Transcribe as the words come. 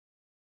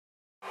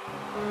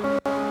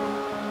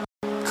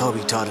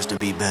Kobe taught us to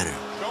be better.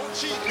 Don't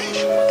cheat me.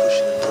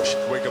 Push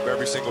it. Wake up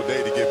every single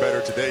day to get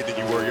better today than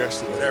you were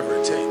yesterday. Whatever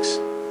it takes.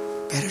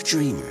 Better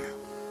dreamer.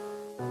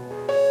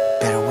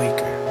 Better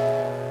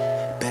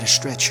waker. Better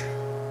stretcher.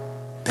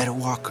 Better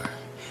walker.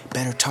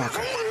 Better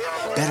talker.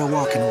 Better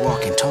walking the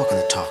walk and talking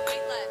the talk.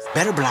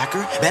 Better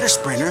blocker. Better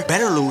sprinter.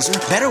 Better loser.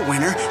 Better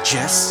winner.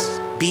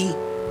 Just be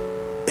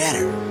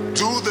better.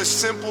 Do the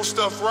simple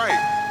stuff right.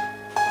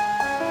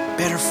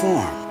 Better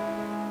form.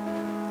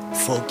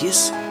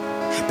 Focus.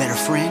 Better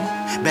friend.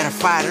 Better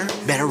fighter.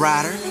 Better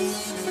rider.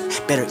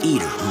 Better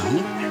eater.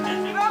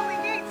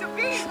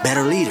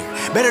 Better leader.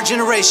 Better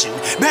generation.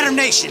 Better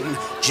nation.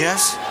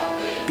 Just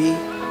be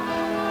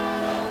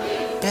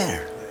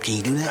better. Can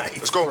you do that?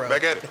 Let's go.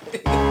 Back at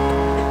it.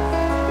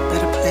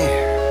 Better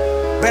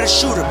player. Better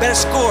shooter. Better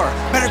scorer.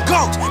 Better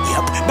GOAT.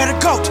 Yep. Better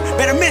GOAT.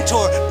 Better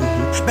mentor.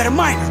 Better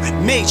minor.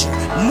 Major.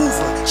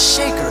 Mover.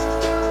 Shaker.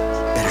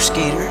 Better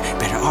skater.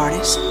 Better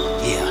artist.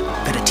 Yeah.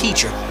 Better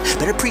teacher.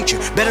 Better preacher.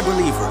 Better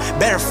believer.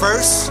 Better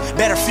first.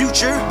 Better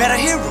future. Better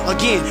hero.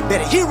 Again.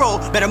 Better hero.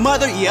 Better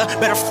mother. Yeah.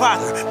 Better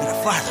father. Better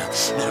father.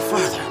 Better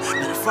father.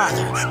 Better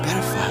father.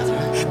 Better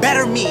father.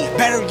 Better me.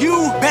 Better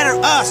you. Better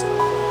us.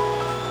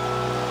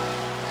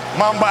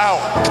 Mamba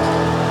out.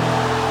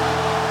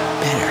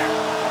 Better.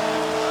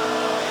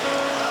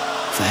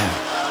 Forever.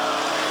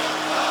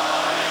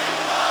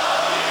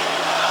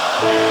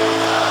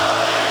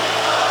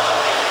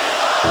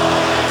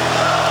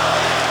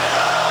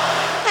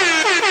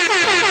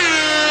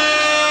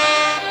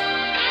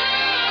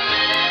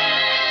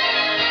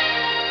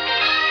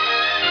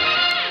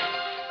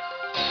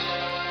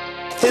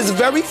 His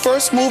very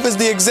first move as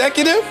the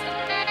executive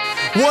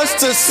was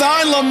to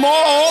sign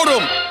Lamar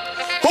Odom,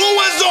 who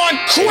was on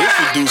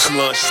crack. This Reduced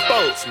Lunch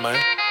Sports, man.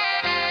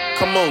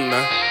 Come on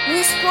now.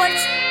 New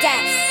Sports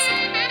Desk.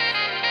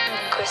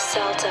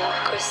 Griselda.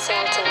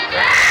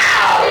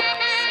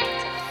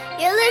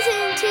 You're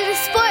listening to the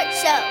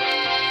Sports Show.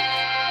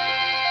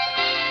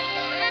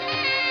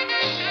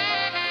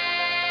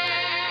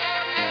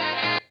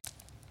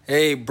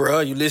 Hey,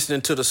 bro, you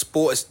listening to the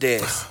Sports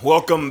Desk.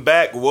 Welcome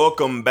back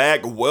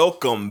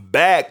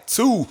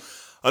to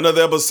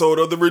another episode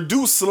of the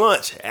Reduced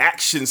Lunch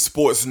Action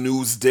Sports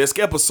News Desk,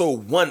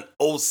 episode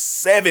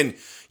 107.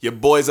 Your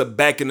boys are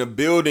back in the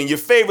building. Your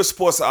favorite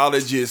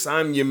sportsologist.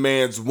 I'm your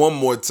man's one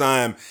more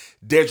time,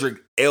 Dedrick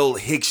L.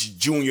 Hicks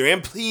Jr.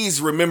 And please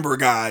remember,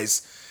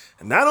 guys,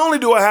 not only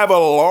do I have a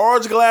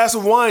large glass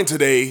of wine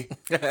today,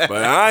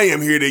 but I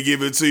am here to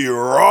give it to you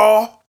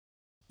raw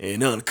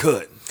and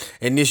uncut.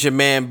 And this your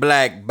man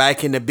Black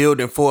back in the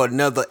building for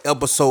another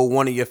episode.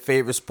 One of your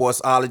favorite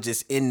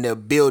sportsologists in the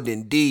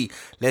building. D,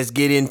 let's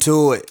get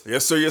into it.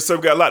 Yes, sir. Yes, sir.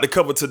 We got a lot to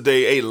cover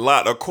today. A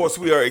lot. Of course,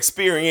 we are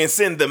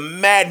experiencing the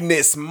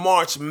madness.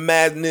 March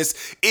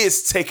Madness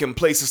is taking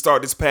place to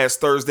start this past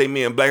Thursday.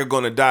 Me and Black are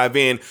going to dive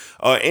in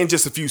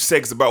just a few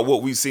seconds about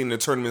what we've seen in the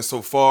tournament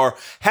so far.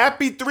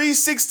 Happy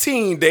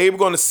 316 Day. We're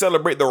going to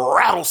celebrate the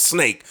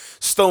rattlesnake,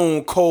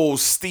 Stone Cold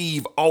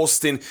Steve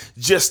Austin,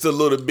 just a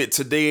little bit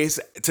today,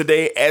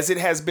 as it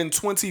has been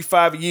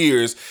 25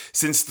 years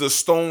since the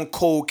Stone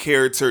Cold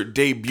character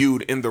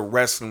debuted in the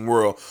wrestling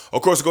world.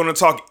 Of course, we're going to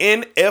talk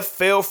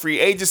NFL free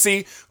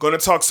agency, going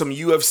to talk some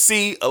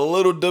UFC, a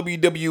little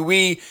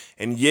WWE,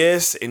 and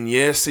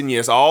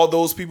yes, all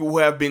those people who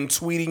have been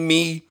tweeting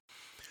me,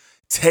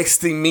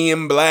 texting me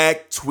in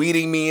Black,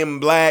 tweeting me in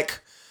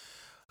Black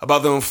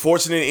about the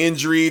unfortunate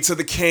injury to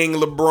the King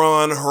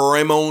LeBron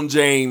Raymond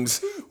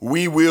James.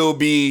 We will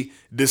be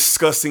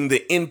discussing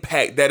the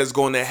impact that is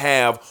going to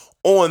have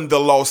on the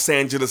Los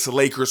Angeles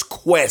Lakers'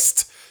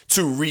 quest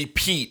to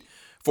repeat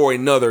for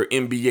another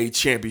NBA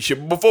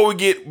championship. Before we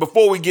get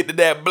to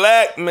that,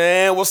 Black,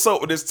 man, what's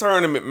up with this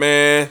tournament,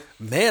 man?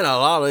 Man, a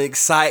lot of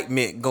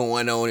excitement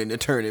going on in the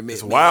tournament.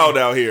 It's wild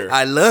out here.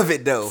 I love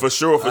it, though. For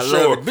sure.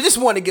 But just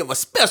want to give a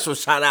special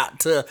shout out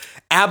to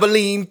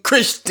Abilene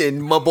Christian,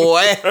 my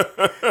boy,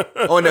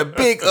 on a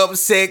big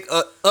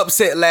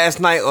upset last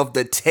night of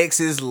the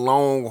Texas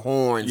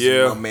Longhorns,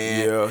 my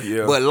man.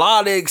 Yeah. But a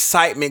lot of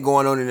excitement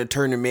going on in the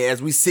tournament. As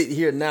we sit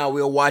here now,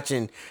 we're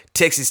watching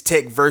Texas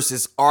Tech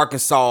versus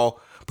Arkansas.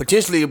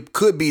 Potentially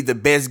could be the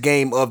best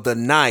game of the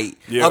night,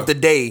 of the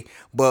day.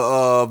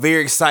 But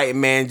very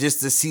exciting, man, just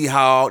to see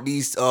how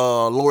these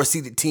lower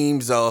seeded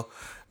teams are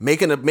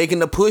making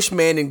the push,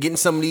 man, and getting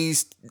some of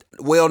these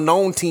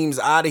well-known teams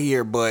out of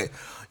here. But,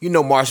 you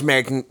know, March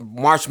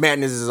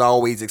Madness is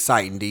always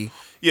exciting, D.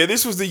 Yeah,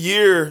 this was the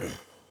year,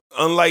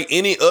 unlike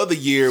any other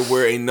year,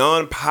 where a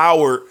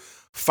non-powered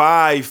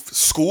 5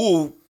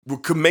 school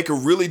could make a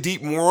really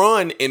deep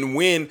run and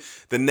win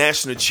the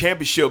national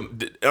championship.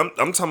 I'm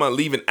talking about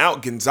leaving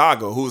out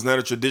Gonzaga, who's not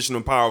a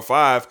traditional Power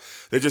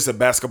 5. They're just a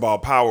basketball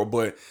power.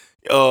 But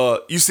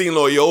you seen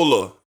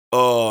Loyola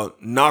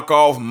knock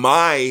off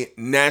my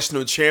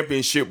national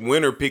championship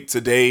winner pick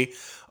today,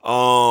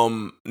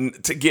 to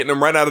getting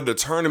them right out of the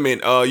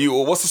tournament.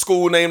 What's the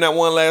school name that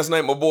won last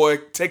night, my boy?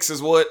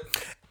 Texas what?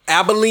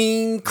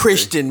 Abilene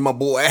Christian, my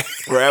boy.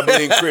 For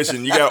Abilene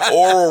Christian. You got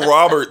Oral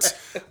Roberts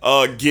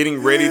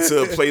getting ready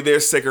to play their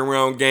second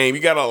round game.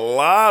 You got a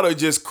lot of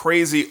just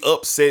crazy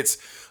upsets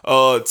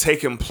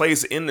taking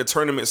place in the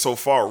tournament so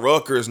far.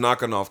 Rutgers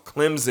knocking off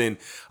Clemson,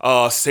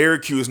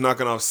 Syracuse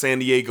knocking off San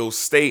Diego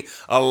State.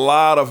 A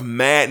lot of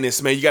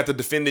madness, man. You got the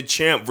defending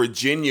champ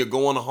Virginia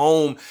going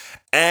home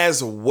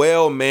as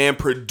well, man.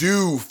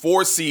 Purdue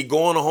 4 seed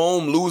going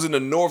home, losing to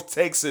North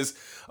Texas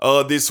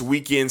this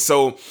weekend.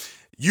 So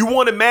you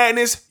wanted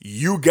madness,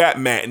 you got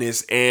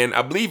madness. And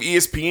I believe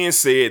ESPN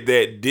said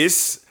that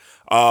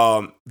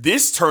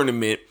this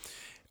tournament,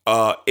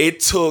 it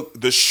took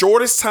the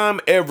shortest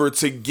time ever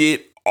to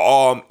get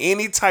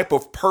any type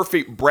of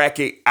perfect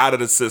bracket out of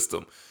the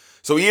system.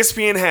 So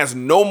ESPN has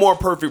no more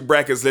perfect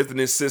brackets left in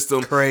this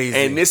system. Crazy.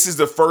 And this is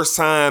the first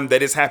time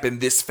that it's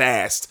happened this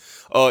fast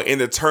in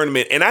the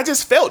tournament. And I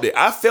just felt it.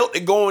 I felt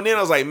it going in.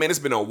 I was like, man, it's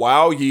been a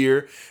wild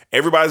year.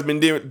 Everybody's been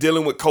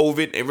dealing with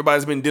COVID.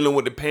 Everybody's been dealing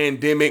with the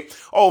pandemic.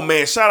 Oh,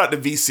 man, shout out to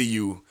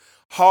VCU.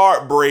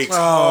 Heartbreaks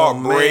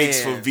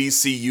for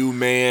VCU,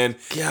 man.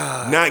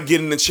 God. Not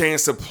getting the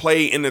chance to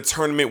play in the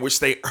tournament, which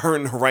they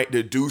earned the right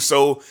to do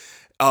so.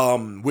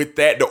 With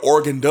that, the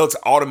Oregon Ducks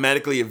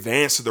automatically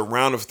advanced to the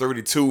round of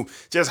 32.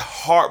 Just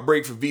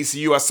heartbreak for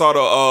VCU. I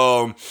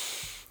saw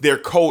their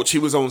coach. He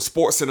was on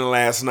SportsCenter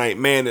last night,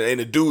 man, and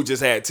the dude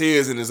just had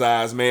tears in his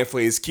eyes, man, for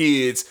his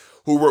kids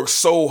who work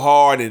so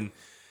hard and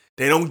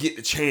they don't get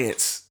the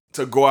chance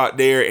to go out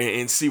there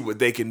and see what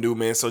they can do,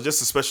 man. So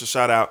just a special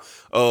shout out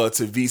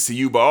to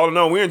VCU. But all in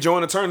all, we're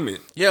enjoying the tournament.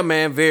 Yeah,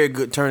 man, very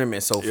good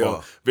tournament so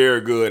far. Very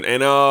good.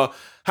 And how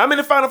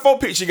many Final Four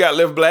picks you got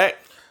left, Black?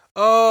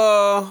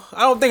 I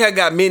don't think I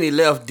got many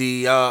left,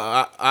 D.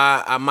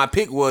 My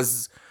pick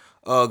was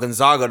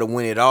Gonzaga to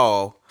win it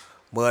all,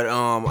 but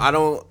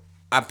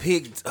I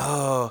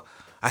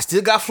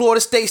still got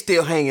Florida State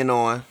still hanging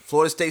on.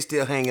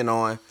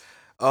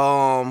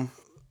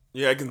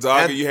 You had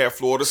Gonzaga, you had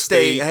Florida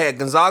State. I had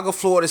Gonzaga,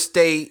 Florida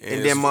State,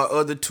 and then my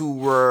other two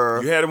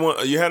were.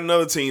 You had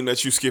another team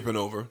that you skipping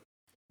over.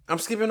 I'm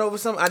skipping over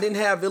some. I didn't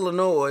have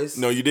Illinois.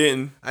 No, you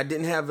didn't. I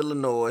didn't have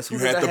Illinois. You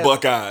had the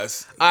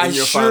Buckeyes. I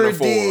sure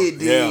did,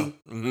 D. Yeah.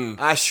 Mm-hmm.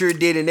 I sure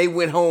did, and they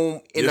went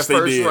home in the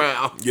first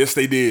round. Yes,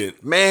 they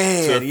did.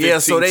 Man, yeah.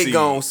 So they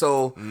gone.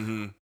 So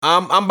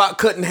I'm about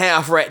cutting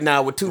half right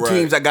now with two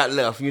teams I got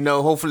left.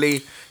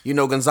 Hopefully,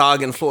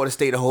 Gonzaga and Florida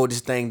State will hold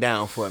this thing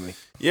down for me.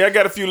 Yeah, I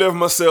got a few left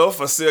myself.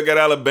 I still got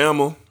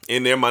Alabama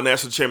in there. My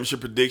national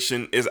championship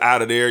prediction is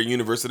out of there.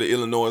 University of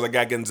Illinois. I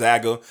got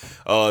Gonzaga.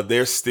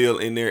 They're still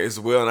in there as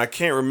well. And I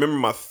can't remember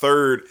my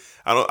third.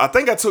 I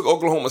think I took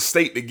Oklahoma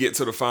State to get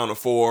to the Final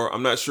Four.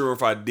 I'm not sure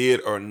if I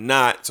did or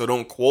not, so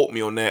don't quote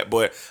me on that.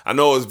 But I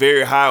know it was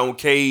very high on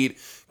Cade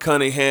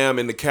Cunningham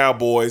and the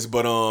Cowboys.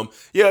 But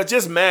yeah,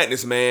 just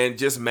madness, man.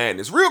 Just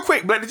madness. Real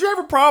quick, Black, did you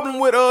have a problem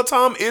with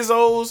Tom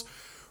Izzo's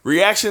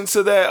reaction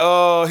to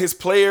that his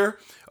player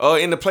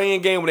in the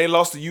playing game when they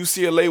lost to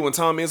UCLA when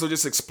Tom Izzo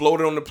just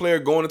exploded on the player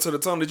going into the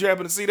tunnel? Did you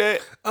happen to see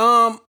that?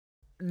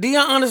 D,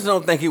 I honestly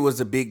don't think it was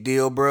a big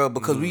deal, bro,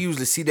 because we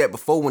usually see that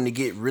before when they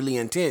get really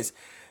intense.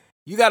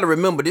 You got to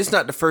remember, this is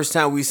not the first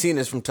time we've seen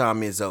this from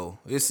Tom Izzo.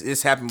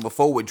 It's happened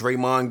before with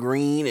Draymond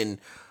Green and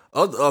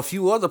a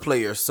few other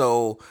players.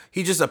 So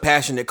he's just a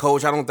passionate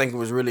coach. I don't think it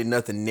was really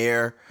nothing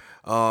there.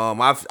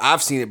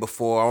 I've seen it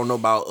before. I don't know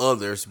about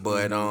others,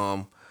 but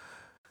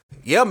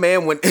yeah,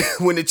 man, when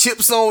the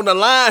chips on the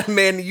line,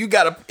 man, you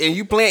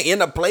playing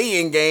in a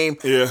play-in game,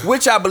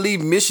 which I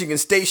believe Michigan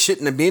State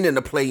shouldn't have been in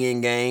the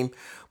play-in game.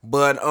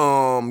 But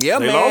yeah,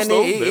 they man, lost,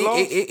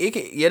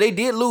 they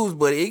did lose,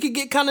 but it could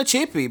get kind of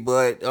chippy.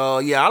 But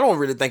yeah, I don't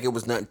really think it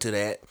was nothing to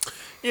that.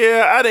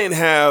 Yeah, I didn't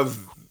have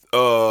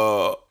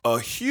a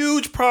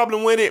huge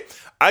problem with it.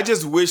 I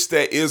just wish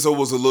that Izzo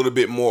was a little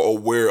bit more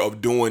aware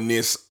of doing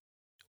this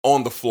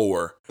on the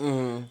floor.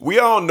 We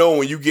all know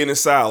when you get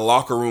inside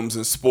locker rooms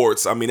in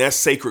sports, I mean, that's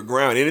sacred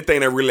ground.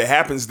 Anything that really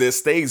happens there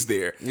stays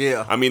there.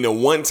 Yeah. I mean, the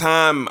one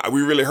time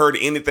we really heard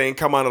anything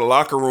come out of the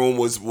locker room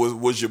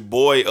was your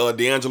boy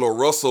D'Angelo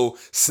Russell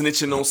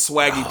snitching on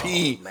Swaggy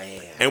P.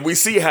 Man. And we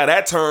see how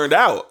that turned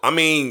out. I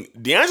mean,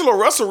 D'Angelo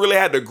Russell really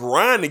had to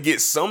grind to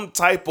get some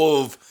type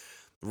of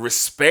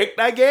respect,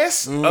 I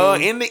guess, in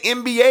the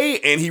NBA.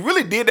 And he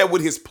really did that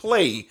with his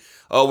play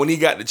when he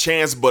got the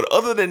chance. But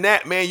other than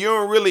that, man, you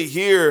don't really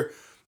hear,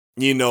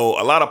 a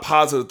lot of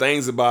positive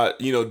things about,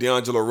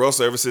 D'Angelo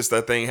Russell ever since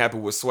that thing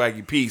happened with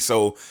Swaggy P.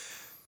 So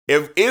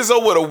if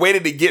Izzo would have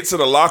waited to get to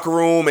the locker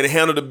room and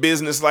handle the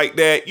business like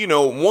that,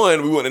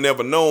 one, we wouldn't have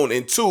never known.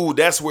 And two,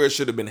 that's where it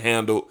should have been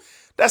handled.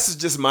 That's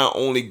just my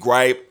only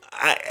gripe.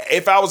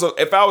 If I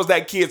was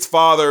that kid's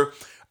father,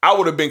 I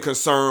would have been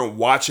concerned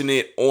watching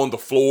it on the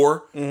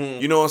floor.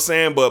 You know what I'm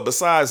saying? But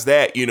besides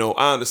that,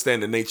 I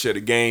understand the nature of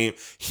the game.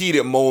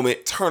 Heated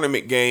moment,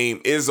 tournament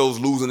game. Izzo's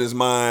losing his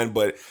mind,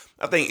 but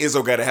I think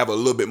Izzo got to have a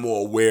little bit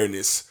more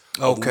awareness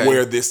of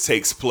where this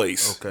takes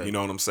place. You know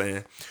what I'm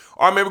saying?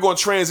 All right, man, we're going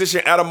to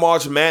transition out of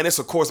March Madness.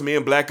 Of course, me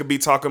and Black could be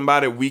talking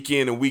about it week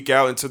in and week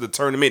out until the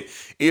tournament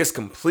is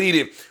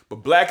completed. But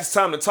Black, it's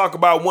time to talk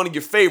about one of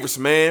your favorites,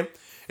 man.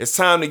 It's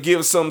time to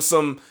give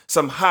some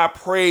high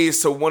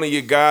praise to one of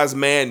your guys,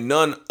 man.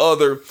 None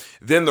other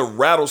than the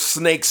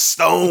Rattlesnake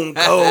Stone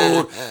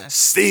Cold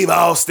Steve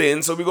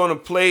Austin. So we're gonna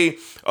play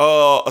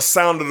a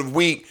sound of the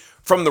week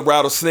from the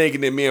Rattlesnake,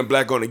 and then me and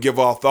Black going to give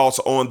our thoughts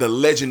on the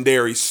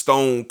legendary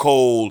Stone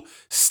Cold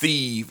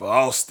Steve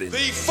Austin. The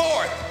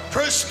fourth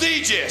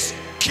prestigious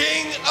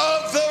King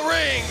of the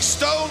Ring,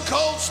 Stone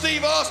Cold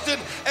Steve Austin,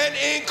 an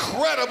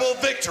incredible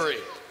victory.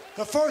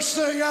 The first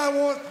thing I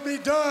want to be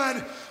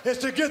done is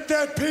to get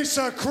that piece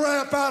of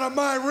crap out of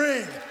my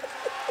ring.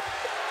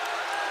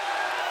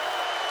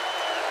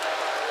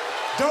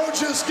 Don't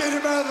just get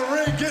him out of the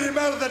ring, get him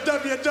out of the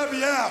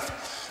WWF.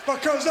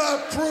 Because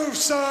I've proved,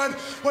 son,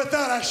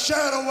 without a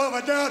shadow of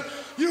a doubt,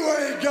 you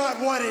ain't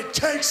got what it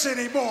takes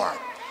anymore.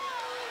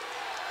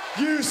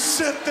 You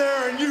sit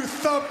there and you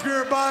thump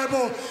your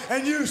Bible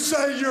and you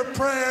say your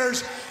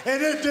prayers,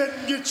 and it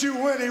didn't get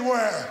you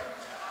anywhere.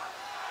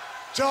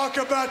 Talk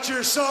about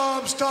your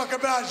Psalms, talk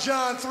about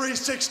John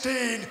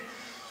 3:16.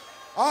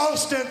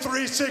 Austin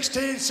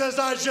 3:16 says,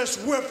 I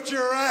just whipped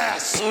your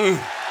ass. Come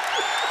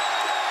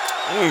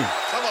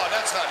on,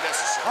 that's not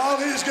necessary. All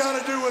he's got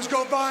to do is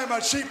go buy him a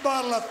cheap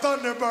bottle of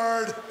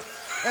Thunderbird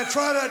and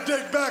try to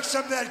dig back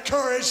some of that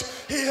courage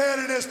he had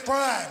in his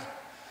prime.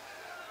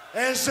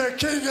 As the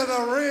King of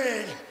the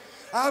Ring,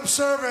 I'm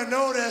serving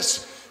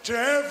notice to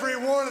every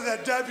one of the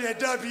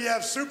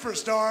WWF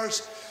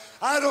superstars.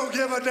 I don't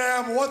give a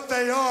damn what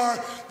they are.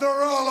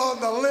 They're all on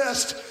the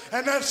list,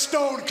 and that's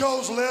Stone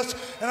Cold's list,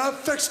 and I'm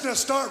fixing to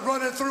start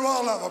running through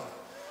all of them.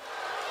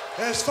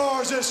 As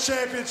far as this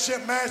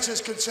championship match is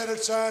considered,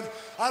 son,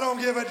 I don't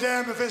give a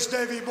damn if it's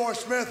Davey Boy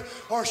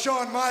Smith or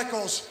Shawn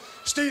Michaels.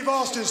 Steve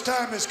Austin's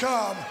time has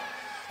come.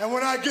 And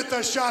when I get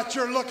the shot,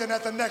 you're looking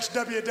at the next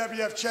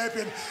WWF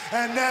champion.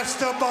 And that's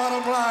the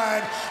bottom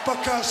line,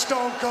 because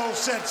Stone Cold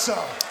said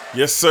so.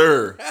 Yes,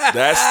 sir.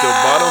 That's the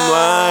bottom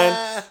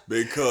line,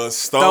 because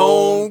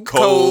Stone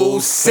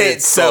Cold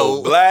said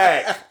so.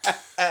 Black.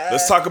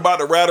 Let's talk about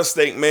the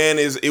Rattlesnake, man.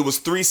 It was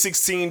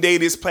 3/16 day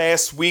this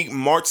past week,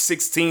 March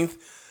 16th.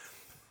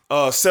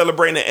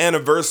 Celebrating the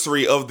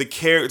anniversary of the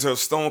character of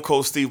Stone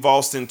Cold Steve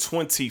Austin,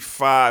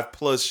 25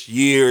 plus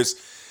years.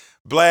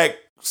 Black,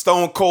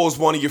 Stone Cold is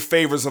one of your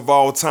favorites of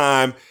all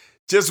time.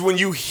 Just when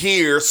you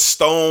hear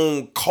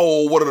Stone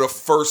Cold, what are the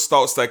first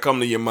thoughts that come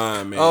to your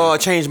mind, man? Oh,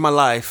 it changed my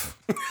life.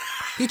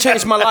 He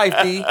changed my life,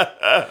 D. You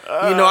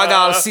know, I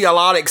got to see a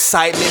lot of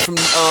excitement from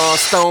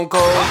Stone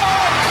Cold.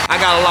 I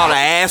got a lot of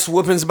ass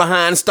whoopings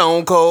behind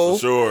Stone Cold.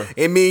 Sure.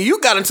 I mean,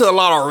 you got into a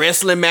lot of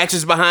wrestling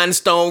matches behind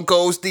Stone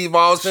Cold Steve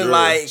Austin.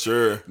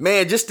 Sure.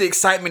 Man, just the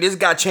excitement. This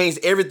guy changed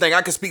everything.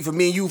 I can speak for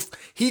me and you.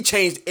 He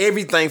changed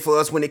everything for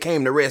us when it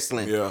came to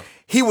wrestling. Yeah.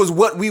 He was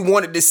what we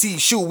wanted to see.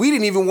 Shoot, we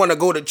didn't even want to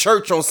go to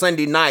church on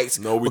Sunday nights.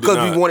 No, we because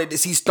did not. we wanted to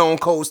see Stone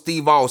Cold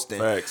Steve Austin.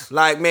 Facts.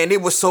 Like, man, it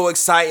was so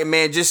exciting,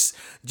 man. Just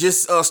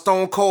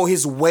Stone Cold,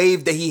 his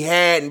wave that he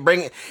had, and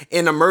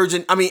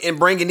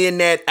bringing in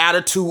that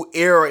Attitude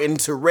Era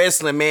into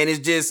wrestling, man. It's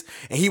just,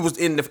 and he was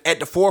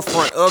at the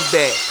forefront of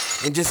that,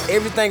 and just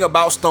everything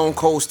about Stone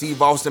Cold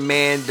Steve Austin,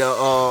 man.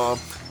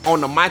 On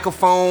the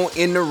microphone,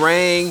 in the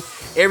ring,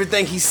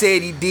 everything he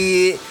said he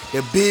did,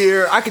 the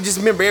beer, I could just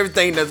remember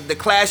everything, the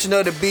clashing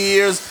of the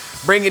beers,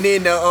 bringing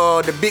in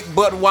the big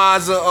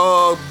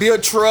Budweiser beer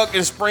truck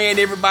and spraying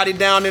everybody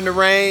down in the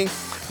ring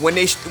when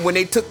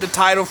they took the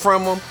title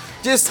from him.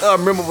 Just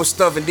memorable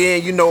stuff. And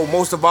then, you know,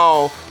 most of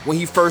all, when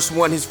he first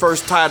won his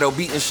first title,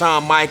 beating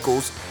Shawn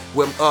Michaels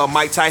with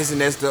Mike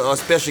Tyson as the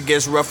special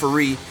guest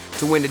referee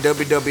to win the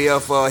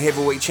WWF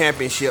Heavyweight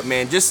Championship,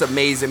 man. Just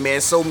amazing, man.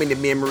 So many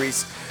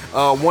memories.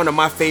 One of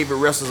my favorite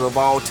wrestlers of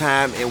all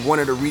time, and one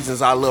of the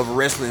reasons I love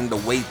wrestling the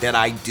way that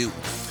I do.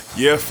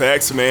 Yeah,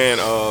 facts, man.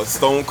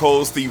 Stone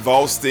Cold Steve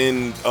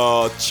Austin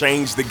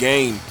changed the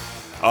game.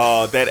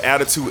 That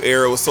Attitude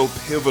Era was so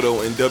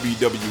pivotal in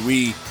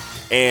WWE,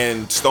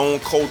 and Stone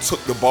Cold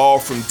took the ball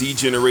from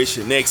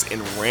D-Generation X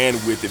and ran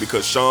with it,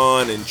 because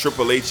Shawn and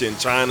Triple H and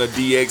China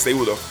DX, they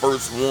were the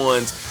first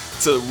ones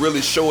to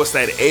really show us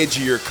that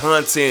edgier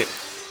content.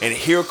 And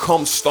here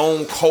comes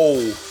Stone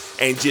Cold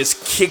and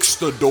just kicks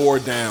the door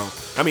down.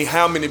 I mean,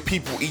 how many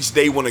people each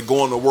day want to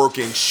go into work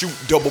and shoot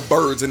double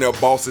birds in their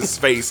boss's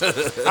face?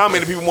 How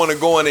many people want to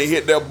go in and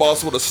hit their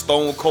boss with a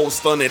Stone Cold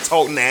Stunner and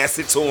talk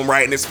nasty to him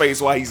right in his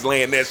face while he's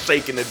laying there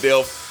shaking to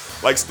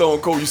death, like Stone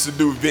Cold used to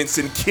do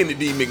Vincent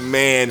Kennedy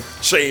McMahon,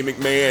 Shane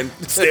McMahon,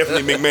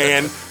 Stephanie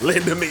McMahon,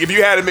 Linda McMahon. If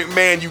you had a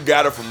McMahon, you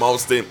got it from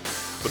Austin.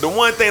 But the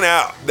one thing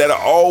that'll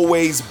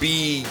always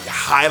be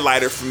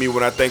highlighted for me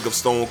when I think of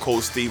Stone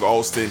Cold Steve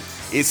Austin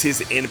is his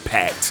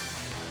impact.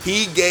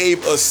 He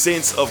gave a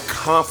sense of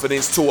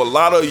confidence to a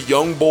lot of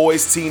young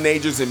boys,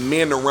 teenagers, and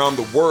men around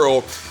the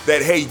world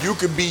that, hey, you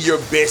could be your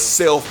best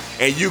self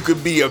and you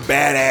could be a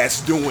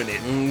badass doing it.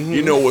 Mm-hmm.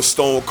 You know, with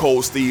Stone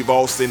Cold Steve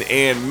Austin.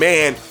 And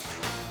man,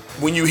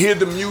 when you hear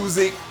the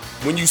music,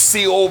 when you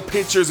see old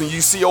pictures and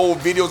you see old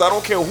videos, I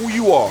don't care who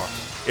you are.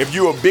 If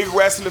you're a big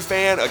wrestling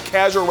fan, a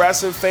casual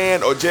wrestling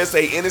fan, or just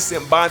a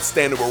innocent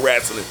bystander with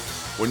wrestling,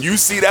 When you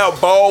see that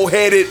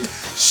bald-headed,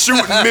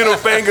 shooting middle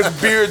fingers,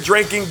 beer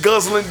drinking,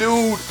 guzzling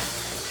dude,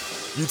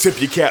 you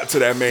tip your cap to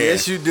that man.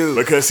 Yes, you do.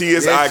 Because he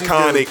is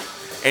iconic,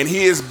 and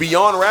he is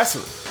beyond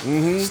wrestling.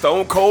 Mm-hmm.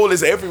 Stone Cold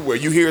is everywhere.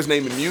 You hear his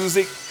name in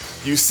music.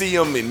 You see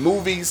him in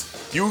movies.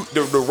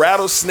 The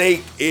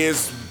rattlesnake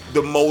is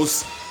one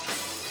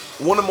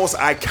of the most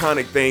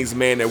iconic things,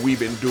 man, that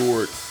we've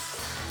endured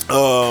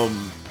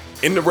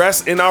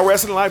in our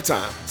wrestling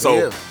lifetime.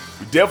 So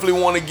we definitely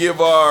want to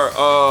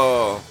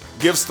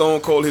give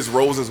Stone Cold his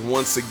roses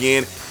once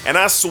again. And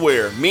I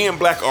swear, me and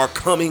Black are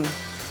coming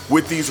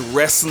with these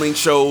wrestling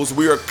shows.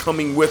 We are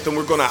coming with them.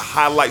 We're going to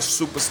highlight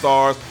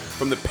superstars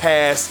from the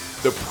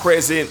past, the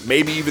present,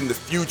 maybe even the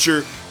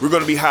future. We're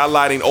going to be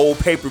highlighting old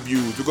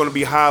pay-per-views. We're going to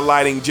be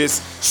highlighting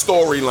just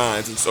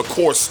storylines. And of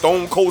course,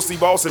 Stone Cold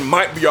Steve Austin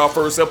might be our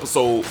first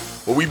episode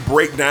where we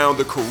break down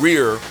the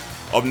career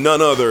of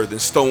none other than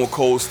Stone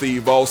Cold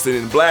Steve Austin.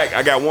 And Black,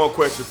 I got one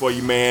question for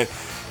you, man.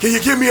 Can you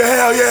give me a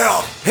hell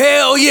yeah?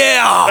 Hell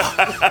yeah!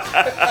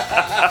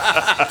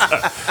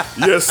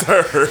 Yes,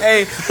 sir.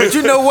 Hey, but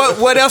you know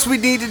what else we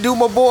need to do,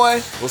 my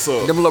boy? What's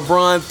up? Them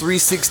LeBron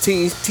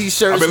 316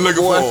 t-shirts. I've been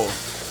looking for them.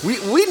 I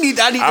need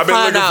to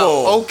find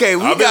out. Okay,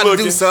 we gotta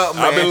do something,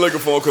 man. I've been looking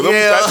for them because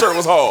that shirt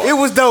was hard. It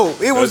was dope.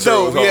 It was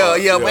dope.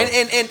 Yeah.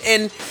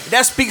 And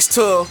that speaks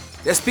to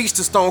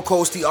Stone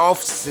Cold Steve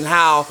Austin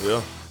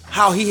and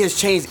how he has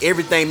changed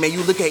everything, man.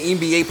 You look at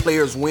NBA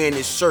players wearing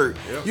this shirt.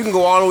 Yeah. You can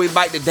go all the way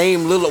back to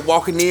Dame Lillard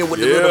walking in with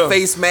the little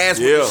face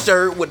mask, with the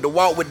shirt, with the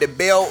walk, with the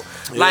belt.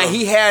 Yeah. Like,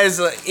 he has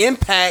an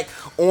impact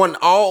on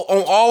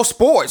all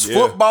sports,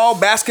 football,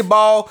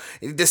 basketball.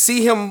 To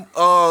see him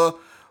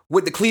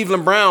with the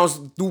Cleveland Browns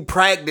through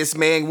practice,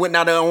 man, went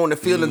out there on the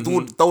field and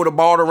throw the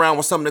ball around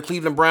with some of the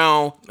Cleveland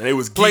Brown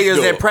players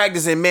at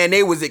practice, and man,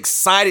 they was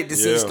excited to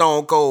see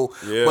Stone Cold.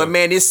 Yeah. But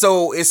man, it's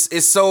so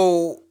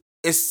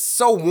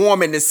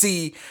warming to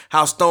see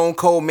how Stone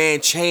Cold,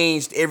 man,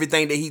 changed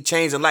everything that he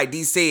changed. And like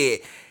D said,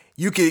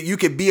 you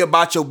could be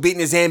about your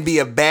business and be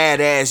a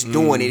badass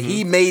doing it.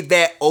 He made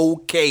that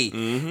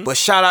okay. But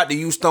shout out to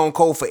you, Stone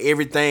Cold, for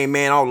everything,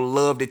 man. All the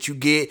love that you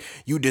get.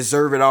 You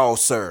deserve it all,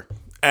 sir.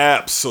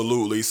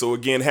 Absolutely. So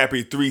again,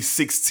 happy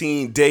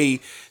 316 day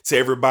to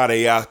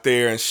everybody out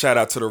there, and shout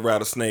out to the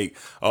Rattlesnake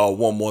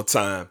one more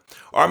time.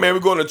 All right, man,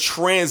 we're going to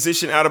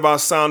transition out of our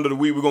sound of the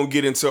week. We're going to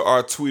get into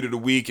our tweet of the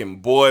week.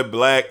 And boy,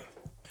 Black,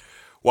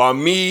 while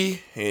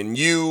me and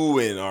you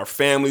and our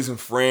families and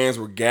friends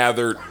were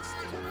gathered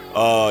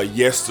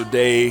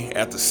yesterday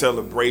at the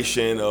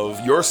celebration of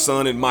your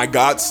son and my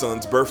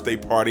godson's birthday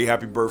party,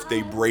 happy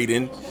birthday,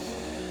 Braden,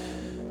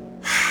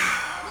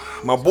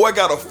 my boy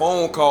got a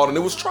phone call and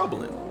it was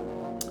troubling.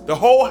 The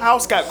whole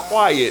house got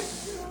quiet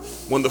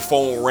when the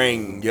phone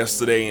rang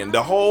yesterday, and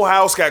the whole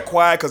house got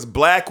quiet because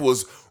Black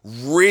was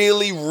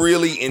really,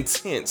 really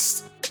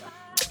intense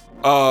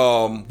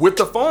with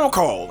the phone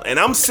call. And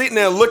I'm sitting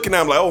there looking,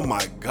 I'm like, oh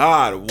my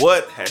God,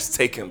 what has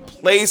taken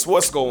place?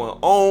 What's going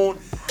on?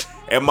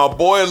 And my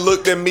boy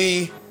looked at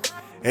me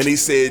and he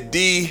said,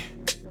 D,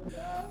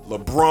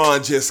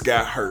 LeBron just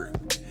got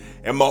hurt.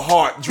 And my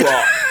heart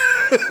dropped.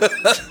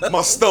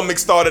 My stomach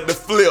started to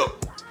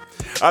flip.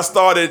 I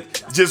started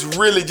just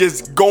really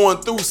going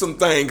through some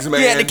things,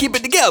 man. You had to keep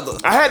it together.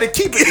 I had to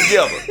keep it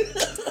together.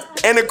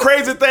 And the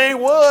crazy thing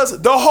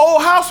was, the whole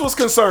house was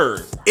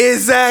concerned.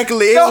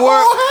 Exactly. The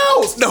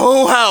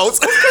whole house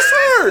was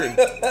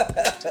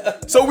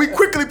concerned. So we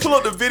quickly pull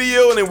up the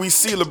video, and then we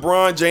see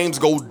LeBron James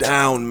go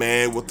down,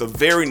 man, with a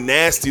very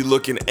nasty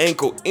looking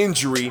ankle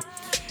injury.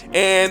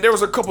 And there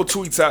was a couple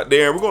tweets out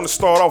there. We're going to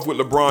start off with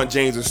LeBron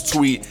James's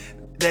tweet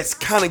that's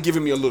kind of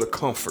giving me a little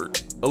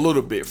comfort, a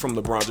little bit, from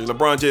LeBron James.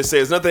 LeBron James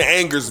says, nothing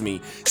angers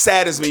me,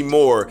 saddens me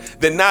more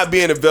than not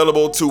being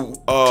available to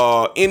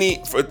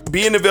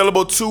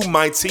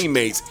my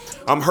teammates.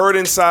 I'm hurt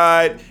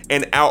inside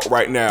and out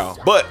right now,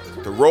 but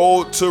the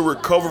road to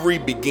recovery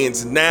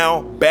begins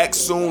now. Back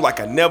soon like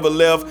I never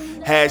left.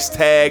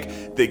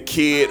 Hashtag the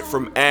kid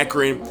from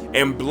Akron.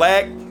 And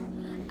Black,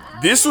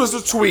 this was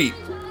the tweet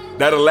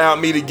that allowed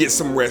me to get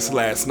some rest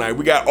last night.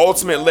 We got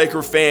Ultimate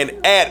Laker fan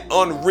at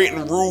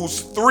Unwritten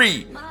Rules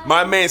 3.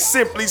 My man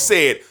simply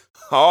said,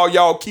 all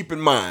y'all keep in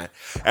mind,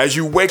 as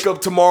you wake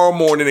up tomorrow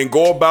morning and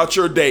go about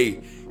your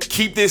day,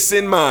 keep this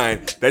in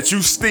mind, that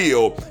you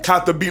still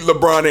have to beat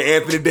LeBron and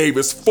Anthony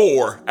Davis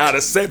 4 out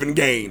of 7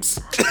 games.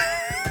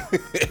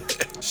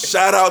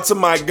 Shout out to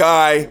my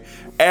guy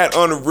at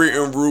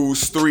Unwritten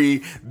Rules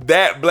 3.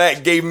 That,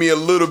 Black, gave me a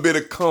little bit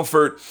of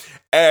comfort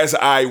as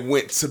I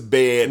went to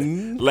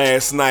bed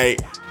last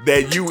night,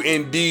 that you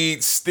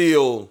indeed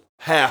still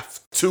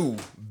have to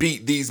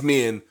beat these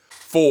men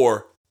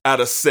 4 out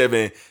of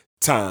 7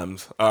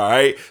 times. All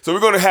right. So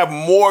we're going to have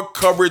more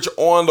coverage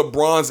on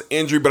LeBron's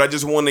injury, but I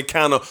just wanted to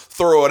kind of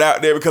throw it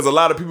out there because a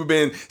lot of people have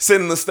been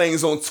sending us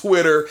things on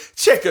Twitter,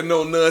 checking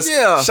on us.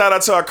 Yeah. Shout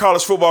out to our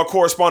college football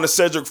correspondent,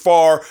 Cedric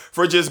Farr,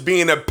 for just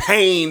being a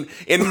pain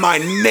in my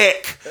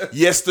neck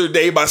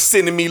yesterday by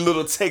sending me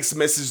little text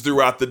messages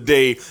throughout the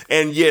day.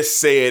 And yes,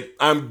 said,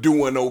 I'm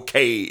doing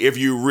okay if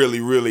you really,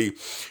 really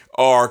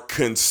are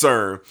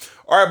concerned.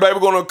 All right, Black, we're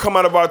going to come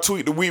out of our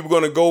tweet of the week. We're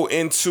going to go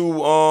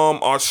into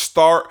our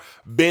start,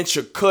 bench,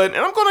 or cut. And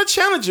I'm going to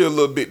challenge you a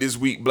little bit this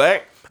week,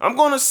 Black. I'm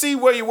going to see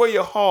where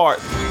your heart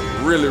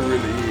really, really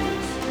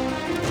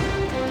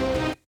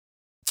is.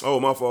 Oh,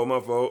 my fault.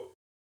 All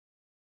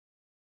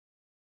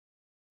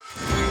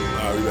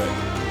right, we back.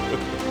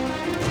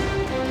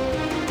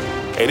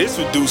 Hey, this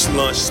reduced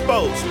lunch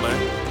sports,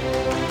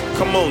 man.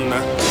 Come on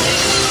now.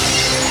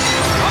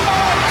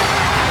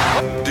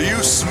 Do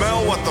you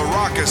smell what The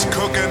Rock is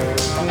cooking?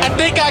 I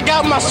think I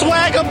got my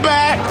swagger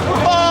back.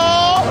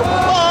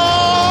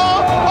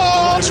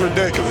 It's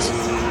ridiculous.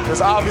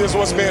 It's obvious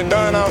what's being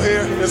done out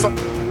here. It's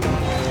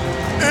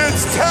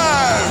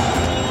time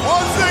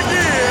once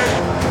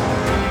again.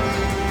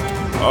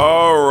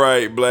 All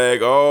right,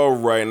 Black. All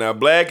right. Now,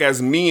 Black,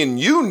 as me and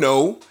you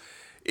know,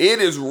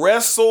 it is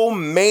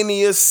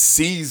WrestleMania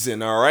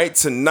season, all right?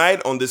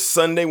 Tonight on this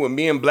Sunday when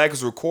me and Black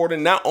is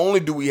recording, not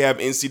only do we have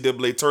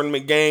NCAA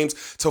tournament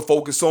games to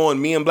focus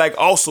on, me and Black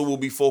also will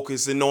be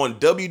focusing on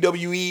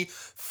WWE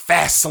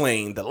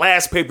Fastlane, the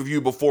last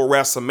pay-per-view before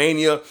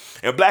WrestleMania.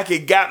 And Black,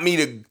 it got me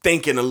to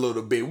thinking a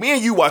little bit. Me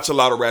and you watch a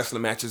lot of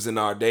wrestling matches in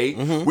our day.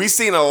 Mm-hmm. We've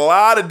seen a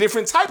lot of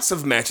different types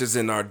of matches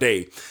in our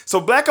day. So,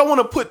 Black, I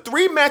want to put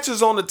 3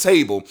 matches on the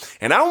table,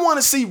 and I want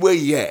to see where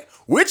you at.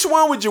 Which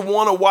one would you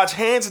want to watch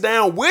hands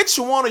down? Which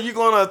one are you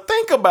going to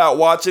think about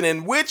watching?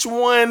 And which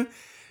one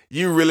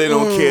you really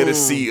don't care to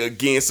see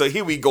again? So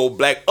here we go,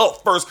 Black.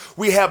 Up first,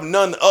 we have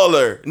none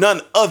other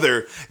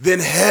than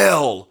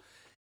Hell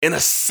in a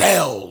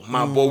Cell,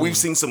 my boy. We've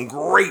seen some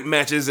great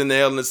matches in the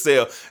Hell in a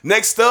Cell.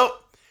 Next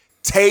up,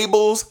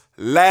 tables,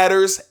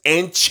 ladders,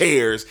 and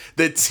chairs.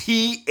 The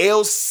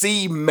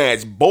TLC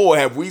match. Boy,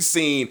 have we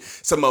seen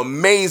some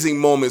amazing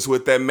moments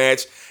with that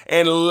match.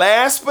 And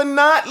last but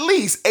not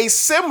least, a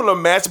similar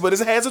match, but it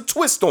has a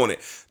twist on it.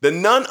 The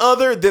none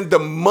other than the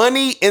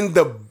Money in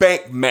the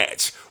Bank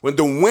match, when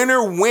the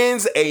winner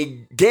wins a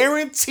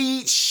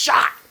guaranteed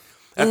shot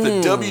at the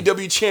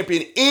WWE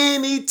champion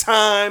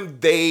anytime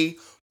they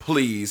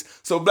please.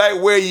 So, Black,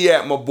 where you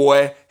at, my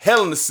boy?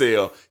 Hell in a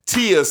Cell,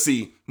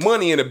 TLC,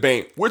 Money in the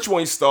Bank. Which one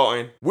you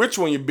starting? Which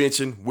one you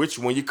benching? Which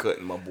one you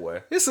cutting, my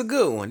boy? This a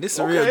good one. This is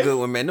a real good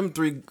one, man. Them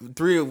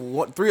three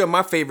of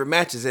my favorite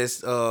matches, as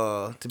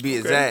to be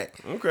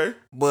exact. Okay.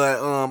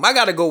 But I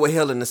gotta go with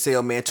Hell in a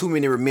Cell, man. Too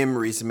many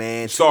memories,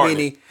 man.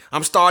 Starting.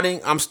 I'm starting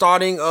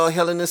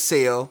Hell in a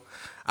Cell.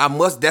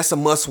 That's a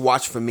must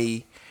watch for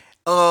me.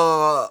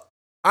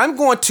 I'm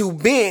going to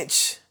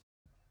bench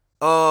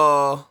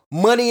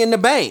Money in the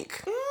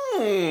Bank.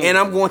 And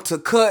I'm going to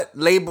cut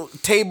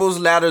tables,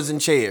 ladders, and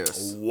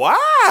chairs.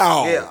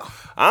 Wow. Yeah.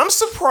 I'm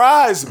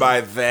surprised by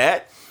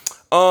that.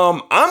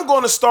 I'm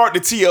going to start the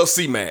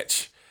TLC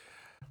match.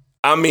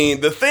 I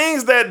mean, the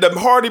things that the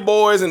Hardy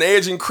Boys and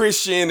Edge and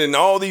Christian and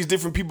all these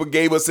different people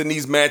gave us in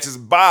these matches,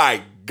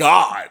 by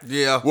God,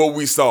 what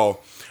we saw.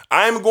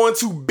 I'm going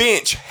to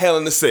bench Hell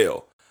in a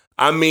Cell.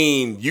 I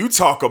mean, you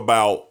talk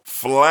about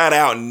flat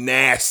out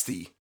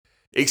nasty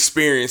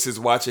experiences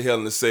watching Hell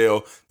in a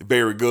Cell.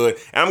 Very good.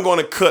 And I'm going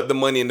to cut the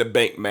Money in the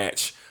Bank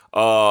match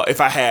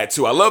if I had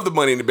to. I love the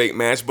Money in the Bank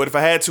match, but if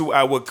I had to,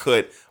 I would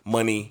cut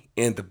Money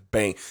in the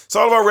Bank. So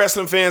all of our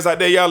wrestling fans out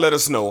there, y'all let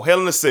us know. Hell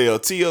in a Cell,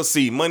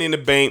 TLC, Money in the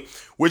Bank,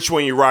 which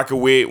one you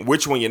rocking with,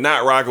 which one you're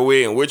not rocking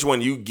with, and which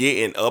one you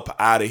getting up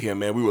out of here,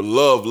 man. We would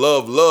love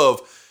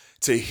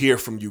to hear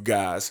from you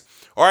guys.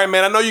 All right,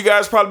 man, I know you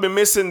guys probably been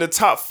missing the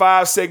top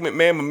 5 segment,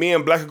 man, but me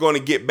and Black are going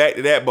to get back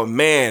to that. But,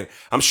 man,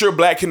 I'm sure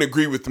Black can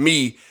agree with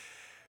me.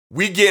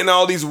 We getting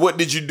all these what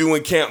did you do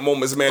in camp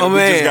moments, man.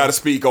 Just got to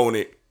speak on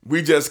it.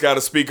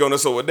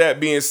 So, with that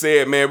being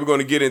said, man, we're going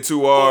to get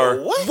into our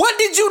What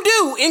did you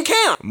do in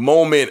camp?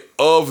 Moment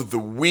of the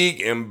week.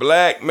 And,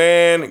 Black,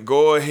 man,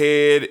 go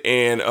ahead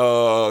and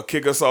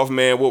kick us off,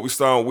 man, what we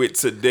starting with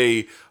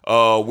today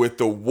with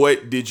the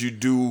what did you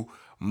do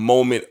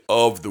moment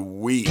of the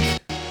week.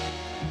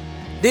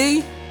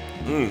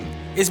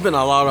 It's been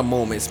a lot of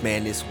moments,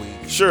 man, this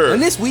week. Sure. And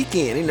this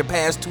weekend, in the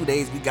past 2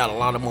 days, we got a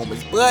lot of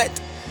moments. But,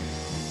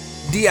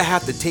 D, I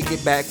have to take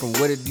it back from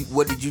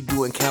what did you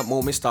do in camp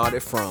moment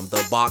started from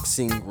the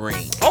boxing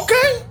ring.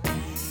 Okay.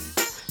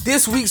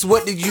 This week's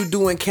what did you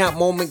do in camp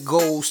moment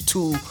goes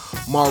to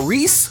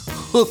Maurice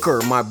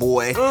Hooker, my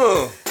boy.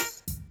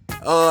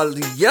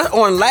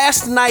 On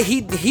last night,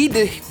 he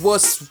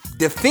was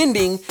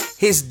defending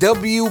his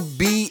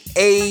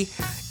WBA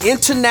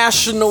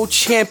International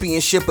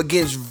Championship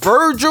against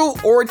Virgil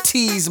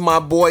Ortiz, my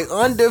boy,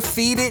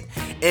 undefeated.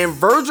 And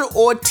Virgil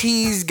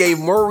Ortiz gave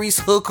Maurice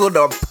Hooker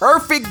the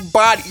perfect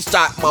body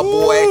shot, my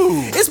boy.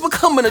 It's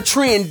becoming a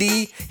trend,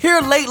 D.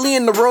 Here lately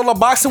in the world of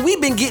boxing,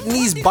 we've been getting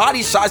these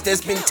body shots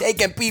that's been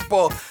taking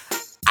people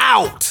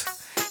out.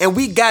 And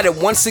we got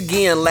it once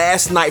again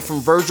last night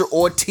from Virgil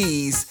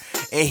Ortiz.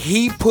 And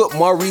he put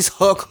Maurice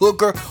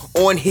Hooker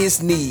on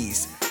his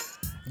knees.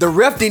 The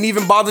ref didn't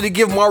even bother to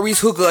give Maurice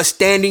Hooker a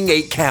standing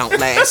 8 count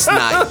last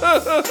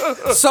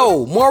night.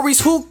 So, Maurice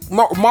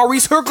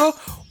Hooker,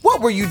 what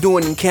were you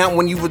doing in camp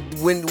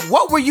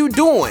what were you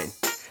doing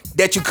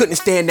that you couldn't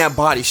stand that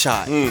body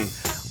shot?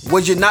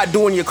 Was you not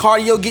doing your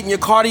cardio, getting your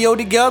cardio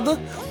together?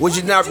 Was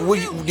you not?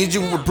 Did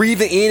you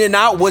breathing in and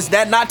out? Was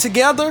that not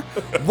together?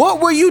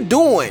 What were you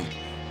doing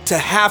to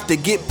have to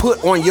get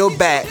put on your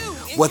back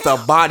with a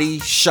body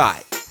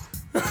shot?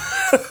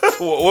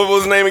 What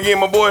was his name again,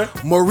 my boy?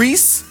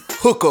 Maurice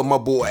Hooker, my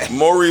boy.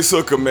 Maurice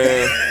Hooker,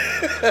 man.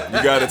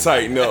 You gotta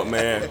tighten up,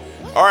 man.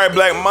 All right,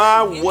 Black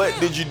Ma, what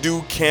did you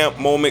do? Camp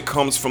moment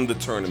comes from the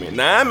tournament.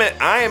 Now,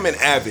 I am an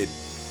avid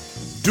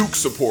Duke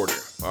supporter.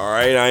 All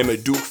right, I am a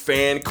Duke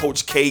fan.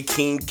 Coach K,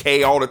 King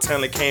K, all the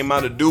talent came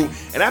out of Duke,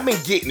 and I've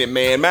been getting it,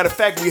 man. Matter of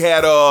fact, we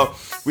had our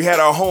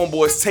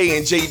homeboys Tay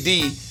and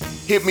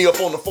JD hit me up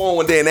on the phone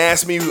one day and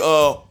asked me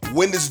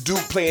when does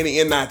Duke play in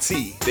the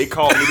NIT. They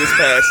called me this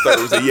past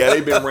Thursday. Yeah,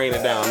 they've been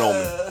raining down on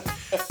me.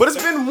 But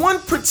it's been one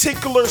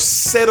particular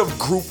set of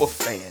group of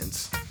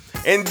fans,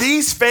 and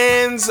these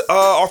fans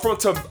are from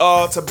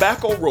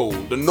Tobacco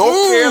Road, the North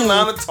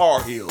Carolina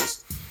Tar Heels.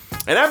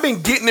 And I've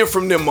been getting it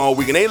from them all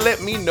week, and they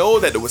let me know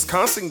that the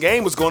Wisconsin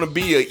game was going to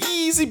be an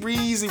easy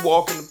breezy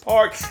walk in the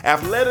park.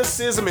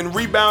 Athleticism and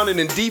rebounding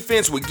and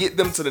defense would get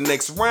them to the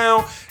next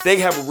round. They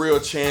have a real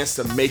chance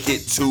to make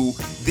it to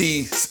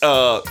the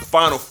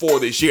Final Four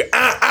this year.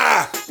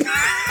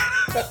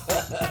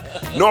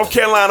 North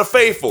Carolina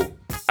faithful.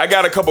 I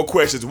got a couple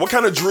questions. What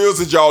kind of drills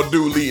did y'all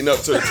do leading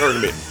up to the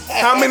tournament?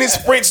 How many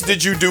sprints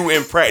did you do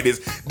in practice?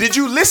 Did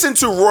you listen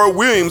to Roy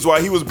Williams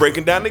while he was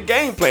breaking down the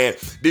game plan?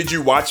 Did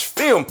you watch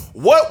film?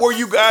 What were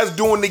you guys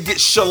doing to get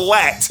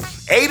shellacked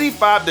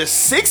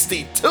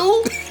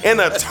 85-62 in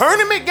a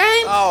tournament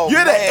game? Oh,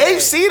 you're the 8th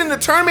seed in the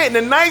tournament and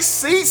the 9th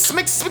seed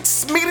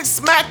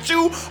smacked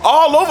you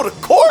all over the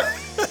court?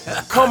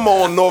 Come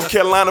on, North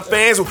Carolina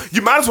fans.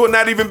 You might as well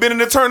not even been in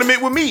the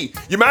tournament with me.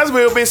 You might as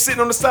well have been sitting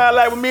on the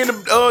sideline with me and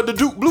the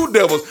Duke Blue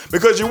Devils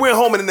because you went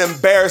home in an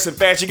embarrassing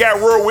fashion. You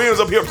got Roy Williams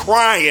up here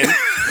crying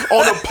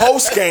on the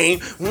post game.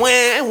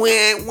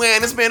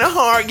 When it's been a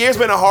hard year. It's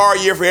been a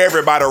hard year for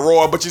everybody,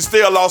 Roy, but you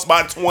still lost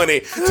by 20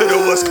 to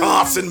the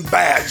Wisconsin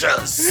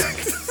Badgers.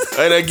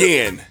 And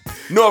again,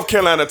 North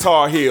Carolina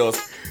Tar Heels,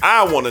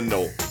 I want to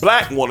know.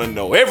 Black want to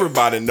know.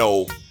 Everybody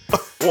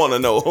want to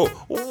know,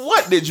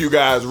 what did you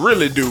guys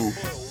really do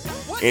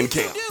in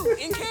camp?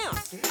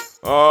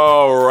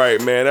 All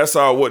right, man. That's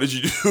all. What did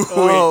you do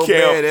in camp?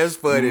 Man, that's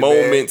funny,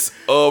 Moments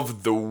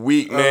of the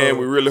week, man.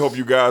 We really hope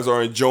you guys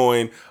are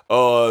enjoying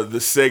the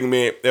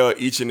segment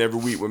each and every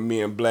week with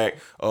me and Black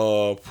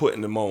putting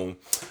them on.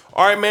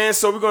 All right, man.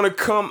 So we're gonna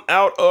come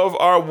out of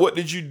our what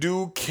did you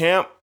do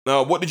camp?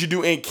 What did you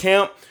do in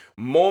camp?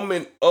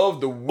 Moment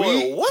of the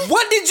week.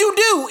 What did you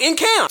do in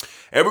camp?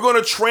 And we're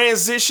going to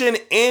transition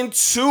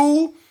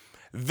into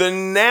the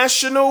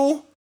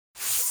National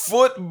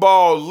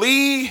Football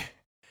League.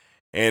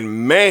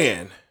 And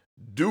man,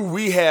 do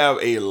we have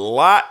a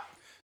lot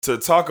to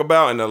talk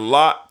about and a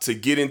lot to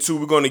get into.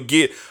 We're going to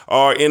get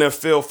our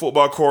NFL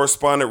football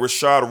correspondent,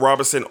 Rashad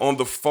Robinson, on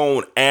the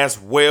phone as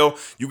well.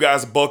 You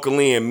guys buckle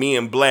in. Me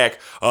and Black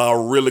are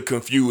really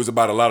confused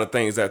about a lot of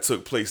things that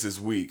took place this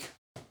week.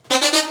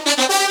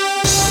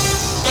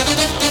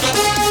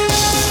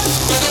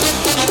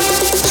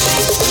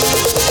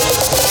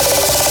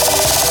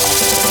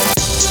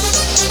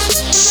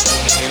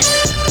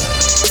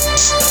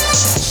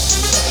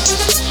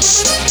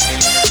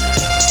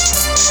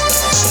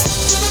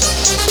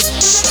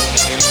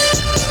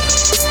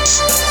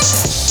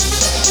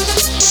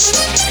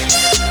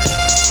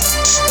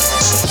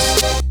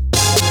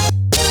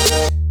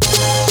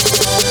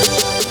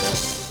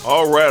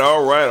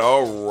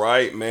 All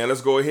right, man.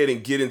 Let's go ahead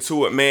and get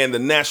into it, man. The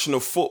National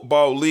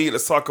Football League.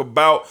 Let's talk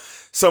about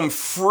some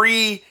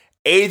free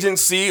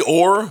agency,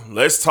 or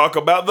let's talk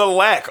about the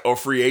lack of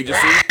free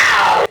agency.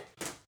 I'm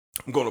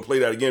going to play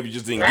that again if you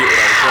just didn't get what I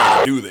was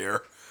trying to do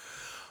there.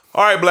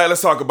 All right, Black,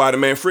 let's talk about it,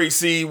 man. Free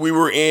agency, we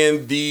were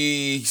in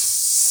the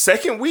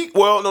second week.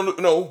 Well,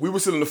 no, we were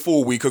still in the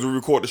full week because we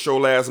recorded the show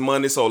last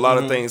Monday, so a lot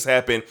of things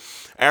happened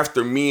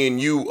after me and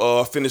you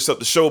finished up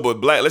the show.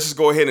 But Black, let's just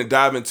go ahead and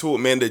dive into it,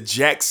 man. The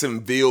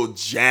Jacksonville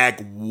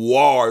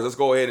Jaguars. Let's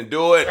go ahead and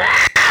do it.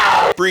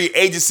 Free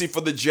agency for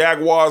the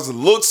Jaguars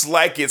looks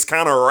like it's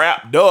kind of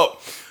wrapped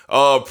up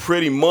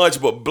pretty much.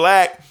 But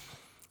Black,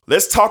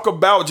 let's talk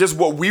about just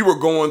what we were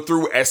going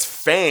through as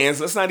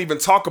fans. Let's not even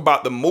talk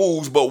about the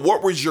moves, but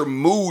what was your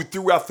mood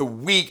throughout the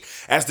week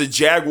as the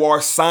Jaguar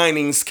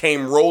signings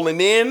came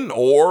rolling in,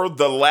 or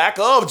the lack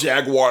of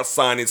Jaguar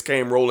signings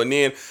came rolling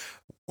in?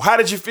 How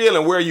did you feel,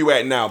 and where are you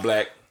at now,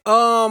 Black?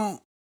 Where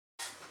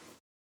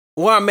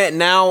I'm at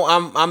now,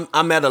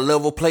 I'm at a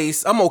level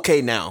place. I'm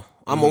okay now.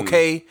 I'm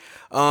okay.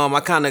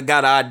 I kind of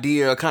got an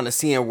idea, kind of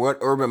seeing what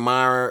Urban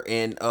Meyer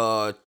and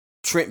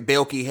Trent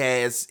Baalke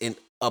has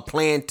a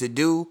plan to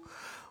do.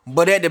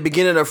 But at the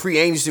beginning of free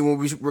agency, when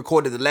we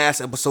recorded the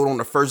last episode on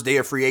the first day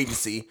of free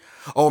agency,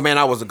 oh man,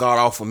 I was a god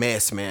awful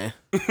mess, man.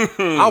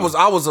 I was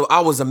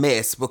a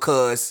mess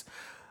because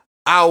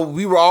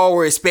we were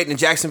already expecting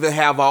Jacksonville to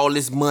have all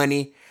this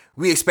money.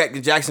 We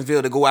expected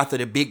Jacksonville to go after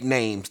the big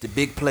names, the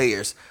big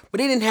players,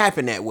 but it didn't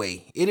happen that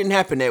way. It didn't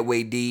happen that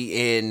way,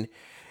 D.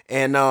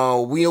 And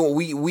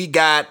we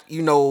got,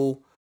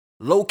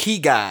 low-key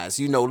guys,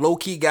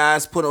 low-key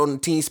guys put on the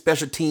team,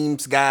 special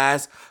teams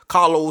guys,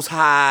 Carlos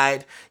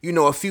Hyde,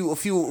 a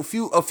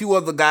few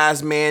other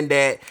guys, man,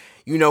 that,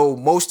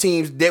 most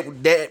teams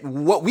that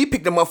what we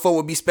picked them up for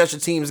would be special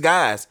teams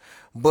guys.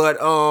 But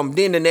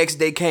then the next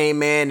day came,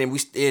 man, and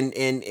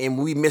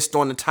we missed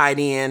on the tight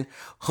end,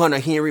 Hunter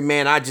Henry,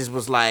 man. I just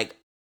was like,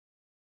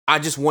 I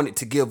just wanted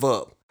to give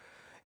up.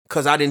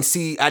 Cause I didn't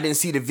see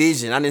the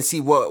vision. I didn't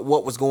see what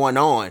was going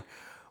on.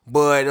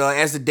 But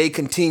as the day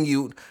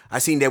continued, I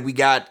seen that we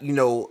got,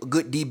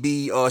 good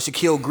DB,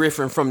 Shaquille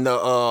Griffin from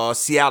the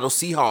Seattle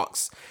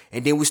Seahawks.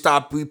 And then we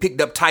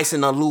picked up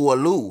Tyson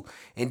Alu.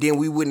 And then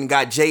we went and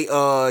got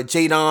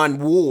Jadon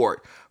Ward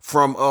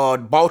from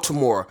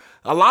Baltimore.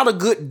 A lot of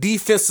good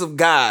defensive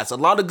guys,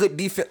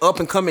 up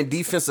and coming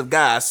defensive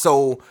guys.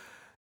 So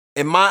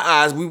in my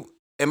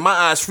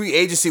eyes, free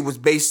agency was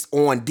based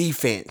on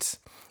defense.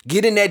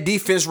 Getting that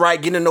defense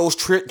right, getting those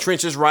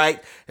trenches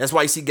right. That's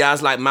why you see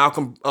guys like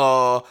Malcolm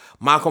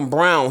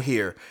Brown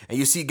here, and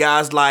you see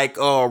guys like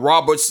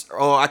Roberts.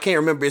 I can't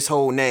remember his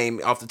whole name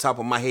off the top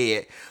of my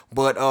head,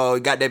 but you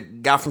got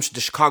that guy from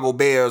the Chicago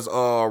Bears,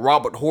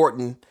 Robert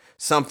Horton,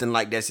 something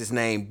like that's his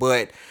name.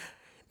 But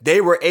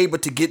they were able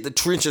to get the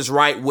trenches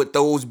right with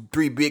those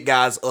three big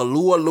guys.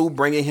 Alu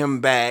bringing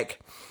him back.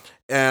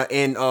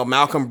 And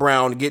Malcolm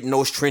Brown getting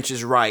those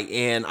trenches right.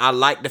 And I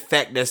like the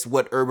fact that's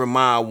what Urban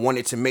Meyer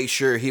wanted to make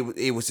sure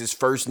it was his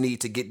first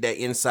need to get that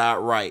inside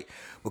right.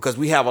 Because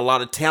we have a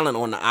lot of talent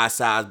on the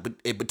outside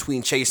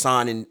between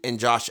Chason and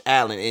Josh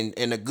Allen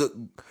and a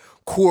good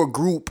core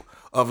group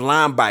of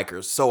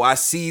linebackers. So I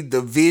see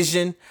the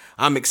vision.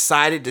 I'm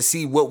excited to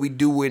see what we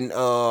do in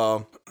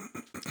the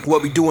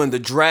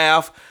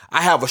draft.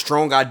 I have a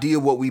strong idea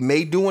what we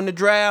may do in the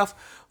draft,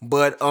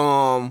 but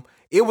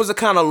it was a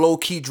kind of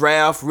low-key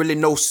draft, really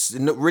no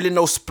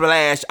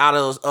splash out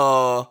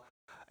of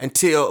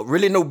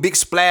really no big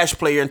splash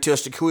player until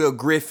Shaquille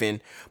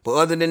Griffin. But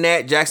other than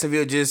that,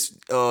 Jacksonville just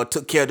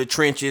took care of the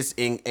trenches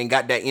and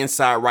got that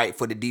inside right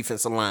for the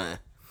defensive line.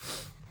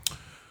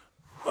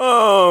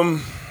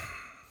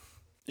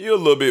 You're a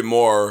little bit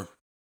more,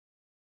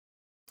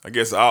 I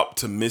guess,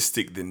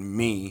 optimistic than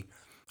me.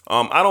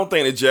 I don't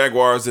think the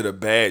Jaguars did a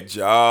bad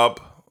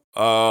job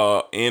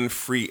in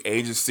free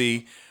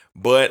agency.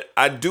 But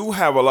I do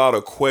have a lot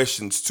of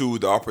questions to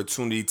the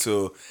opportunity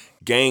to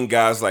gain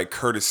guys like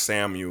Curtis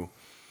Samuel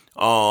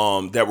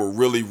that will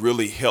really,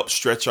 really help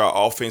stretch our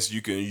offense.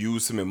 You can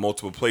use him in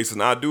multiple places.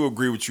 And I do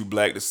agree with you,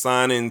 Black. The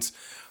signings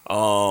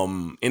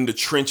in the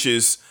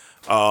trenches,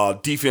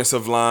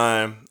 defensive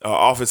line,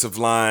 offensive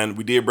line.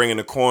 We did bring in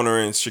a corner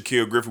and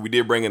Shaquille Griffin. We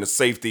did bring in a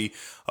safety.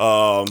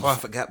 I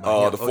forgot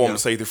about him. The former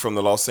safety from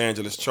the Los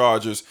Angeles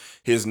Chargers.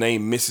 His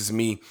name misses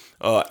me.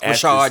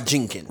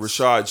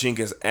 Rashad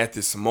Jenkins at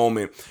this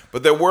moment.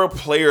 But there were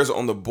players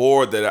on the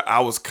board that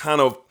I was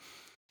kind of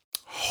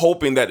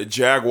hoping that the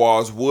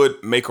Jaguars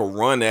would make a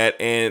run at,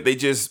 and they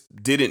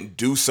just didn't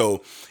do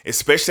so,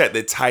 especially at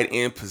the tight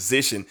end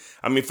position.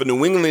 I mean, for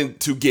New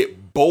England to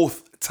get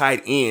both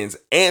tight ends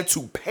and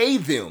to pay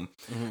them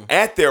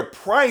at their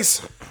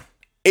price,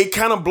 it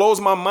kind of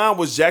blows my mind.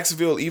 Was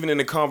Jacksonville even in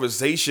the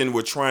conversation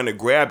with trying to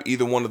grab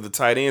either one of the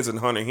tight ends in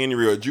Hunter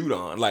Henry or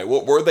Judon? Like,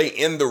 what were they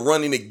in the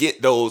running to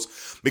get those?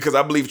 Because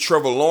I believe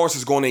Trevor Lawrence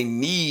is going to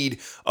need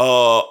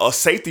a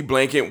safety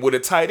blanket with a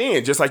tight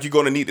end, just like you're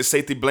going to need the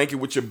safety blanket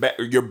with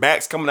your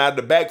backs coming out of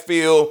the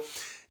backfield.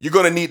 You're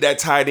going to need that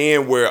tight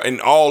end where when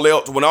all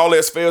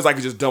else fails, I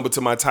can just dump it to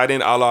my tight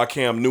end a la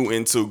Cam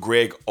Newton to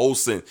Greg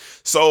Olsen.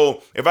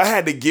 So if I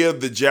had to give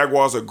the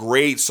Jaguars a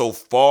grade so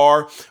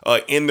far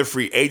in the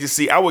free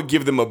agency, I would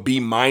give them a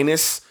B-.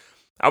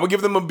 I would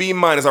give them a B-.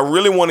 I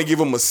really want to give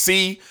them a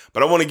C,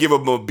 but I want to give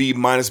them a B-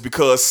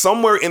 because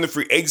somewhere in the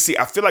free agency,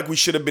 I feel like we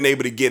should have been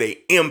able to get an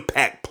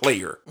impact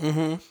player.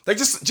 Like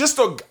just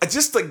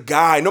a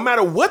guy, no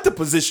matter what the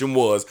position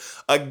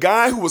was, a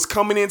guy who was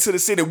coming into the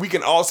city, we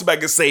can all sit back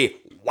and say,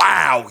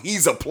 wow,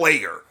 he's a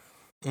player.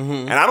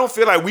 And I don't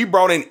feel like we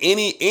brought in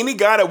any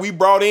guy that we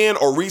brought in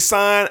or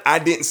re-signed. I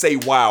didn't say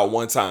wow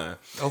one time.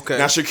 Okay.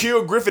 Now,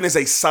 Shaquille Griffin is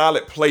a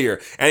solid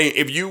player. And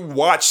if you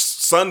watch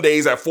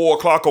Sundays at 4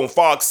 o'clock on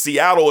Fox,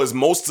 Seattle is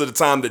most of the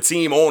time the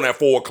team on at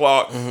 4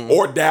 o'clock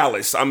or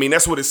Dallas. I mean,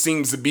 that's what it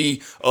seems to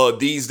be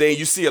these days.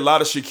 You see a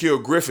lot of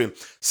Shaquille Griffin.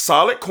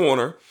 Solid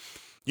corner.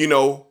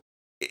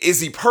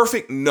 Is he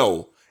perfect?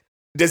 No.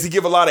 Does he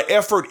give a lot of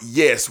effort?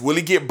 Yes. Will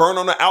he get burned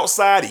on the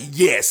outside?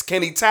 Yes.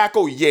 Can he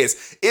tackle?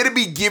 Yes. It'll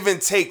be give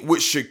and take with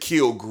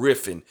Shaquille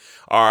Griffin.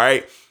 All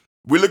right.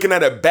 We're looking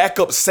at a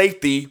backup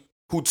safety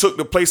who took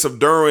the place of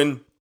Derwin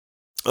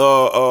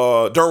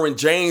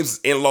James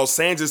in Los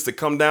Angeles to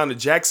come down to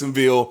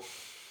Jacksonville.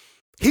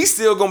 He's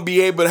still going to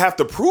be able to have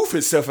to prove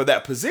himself for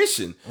that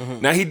position.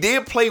 Now, he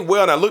did play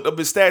well, and I looked up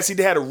his stats.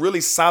 He had a really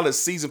solid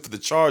season for the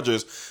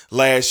Chargers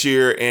last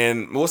year.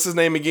 And what's his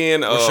name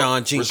again?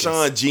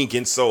 Rashawn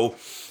Jenkins. So,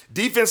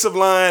 defensive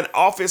line,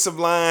 offensive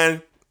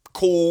line,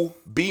 cool.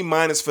 B-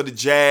 for the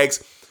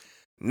Jags.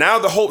 Now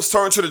the hopes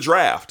turn to the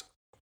draft.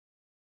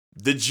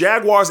 The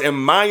Jaguars, in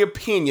my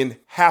opinion,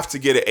 have to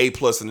get an A+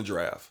 in the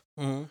draft.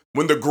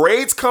 When the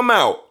grades come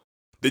out,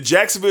 The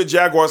Jacksonville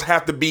Jaguars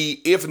have to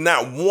be, if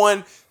not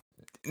one,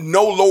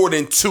 no lower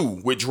than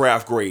 2 with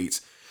draft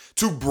grades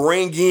to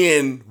bring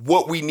in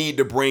what we need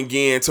to bring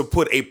in to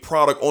put a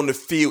product on the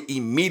field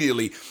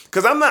immediately.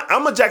 Because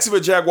I'm a Jacksonville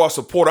Jaguar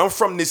supporter. I'm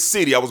from this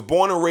city. I was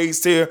born and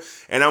raised here,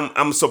 and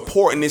I'm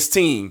supporting this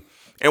team.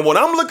 And what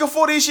I'm looking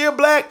for this year,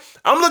 Black,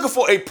 I'm looking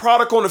for a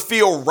product on the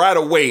field right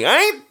away. I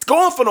ain't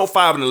going for no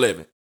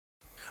 5-11.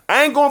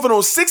 I ain't going for no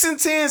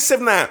 6-10,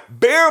 7-9.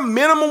 Bare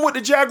minimum with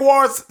the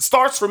Jaguars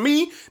starts for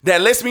me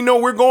that lets me know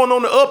we're going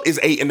on the up is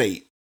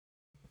 8-8.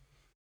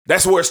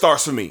 That's where it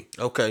starts for me.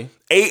 Okay.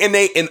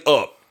 8-8 and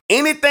up.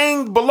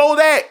 Anything below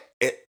that,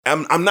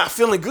 I'm not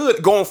feeling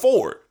good going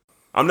forward.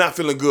 I'm not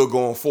feeling good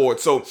going forward.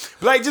 So,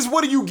 like, just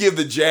what do you give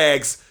the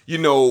Jags,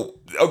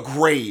 a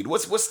grade?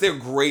 What's their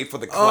grade for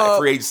the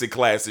free agency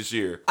class this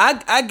year?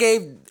 I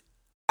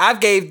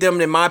gave them,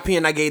 in my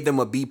opinion, I gave them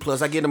a B+.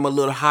 I gave them a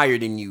little higher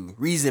than you.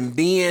 Reason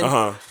being,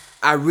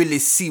 I really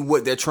see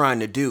what they're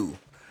trying to do.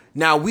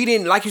 Now, we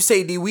didn't, like you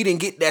say, D, we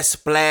didn't get that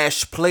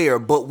splash player,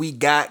 but we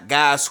got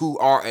guys who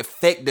are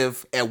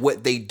effective at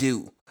what they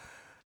do.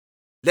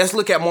 Let's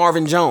look at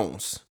Marvin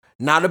Jones.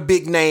 Not a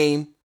big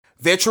name,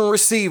 veteran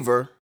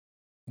receiver,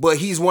 but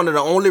he's one of the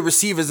only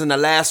receivers in the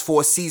last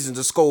 4 seasons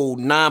to score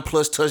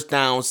 9+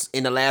 touchdowns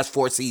in the last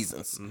 4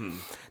 seasons. Mm-hmm.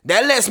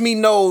 That lets me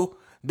know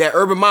that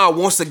Urban Meyer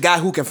wants a guy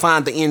who can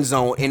find the end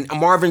zone, and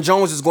Marvin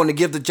Jones is going to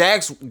give the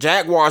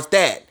Jaguars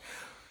that.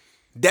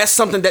 That's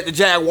something that the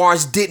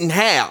Jaguars didn't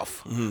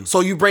have. Mm-hmm.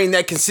 So you bring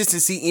that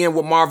consistency in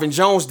with Marvin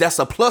Jones, that's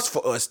a plus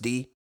for us,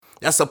 D.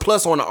 That's a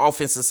plus on the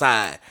offensive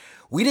side.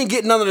 We didn't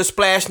get none of the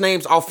splash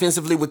names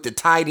offensively with the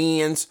tight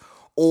ends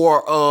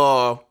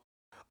or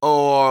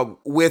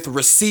with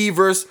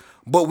receivers,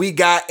 but we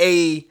got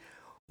a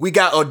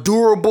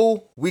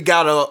durable, we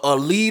got a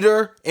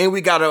leader, and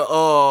we got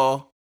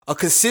a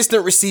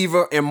consistent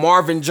receiver in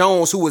Marvin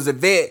Jones, who is a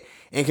vet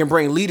and can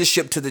bring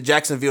leadership to the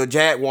Jacksonville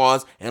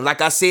Jaguars. And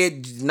like I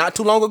said not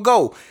too long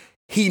ago,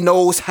 he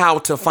knows how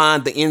to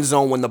find the end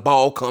zone when the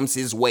ball comes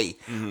his way.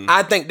 Mm-hmm.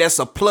 I think that's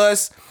a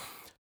plus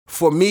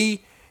for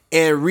me.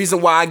 And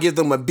reason why I give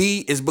them a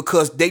B is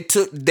because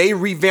they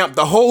revamped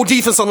the whole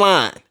defensive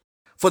line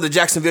for the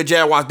Jacksonville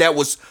Jaguars. That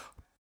was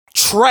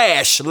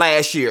trash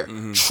last year.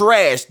 Mm-hmm.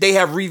 Trash. They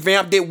have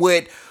revamped it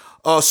with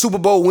Super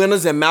Bowl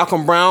winners and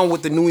Malcolm Brown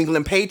with the New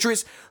England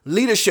Patriots.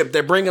 Leadership.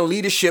 They're bringing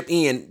leadership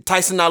in.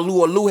 Tyson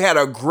Alualu had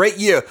a great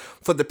year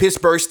for the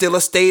Pittsburgh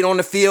Steelers. Stayed on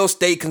the field,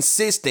 stayed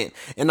consistent,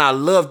 and I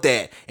love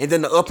that. And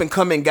then the up and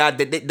coming guy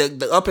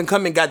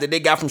that they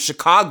got from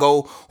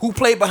Chicago, who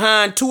played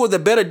behind 2 of the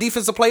better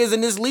defensive players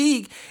in this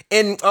league,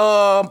 and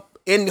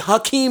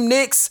Hakeem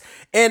Nicks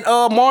and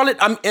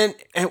Marlon.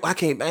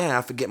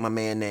 I forget my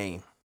man's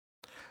name.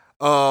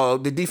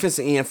 The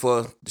defensive end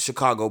for the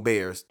Chicago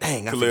Bears.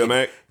 Dang, Khalil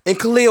Mack. And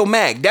Khalil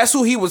Mack. That's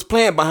who he was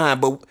playing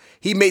behind, but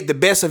he made the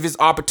best of his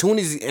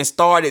opportunities and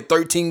started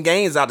 13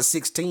 games out of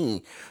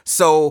 16.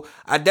 So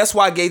that's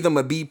why I gave them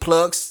a B+.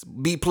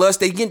 B+.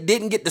 They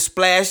didn't get the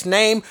splash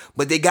name,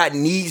 but they got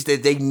needs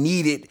that they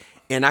needed,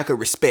 and I could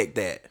respect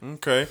that.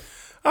 Okay,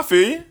 I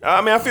feel you.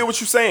 I mean, I feel what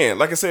you're saying.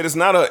 Like I said, it's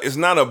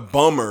not a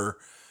bummer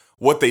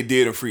what they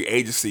did in free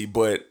agency,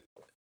 but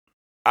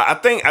I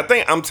think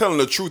I'm telling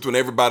the truth when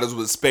everybody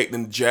was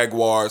expecting the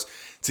Jaguars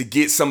to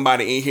get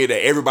somebody in here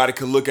that everybody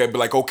could look at and be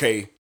like,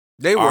 okay,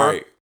 they were. All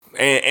right.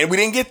 And we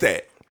didn't get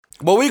that.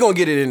 But we're going to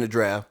get it in the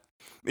draft.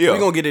 Yeah. We're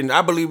going to get it.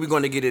 I believe we're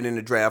going to get it in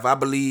the draft. I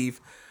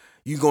believe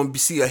you're going to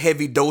see a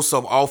heavy dose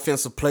of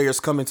offensive players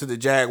coming to the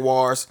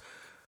Jaguars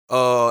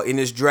in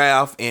this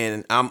draft,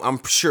 and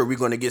I'm sure we're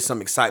going to get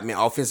some excitement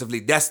offensively.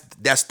 That's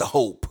the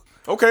hope.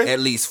 Okay. At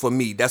least for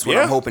me. That's what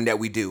I'm hoping that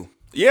we do.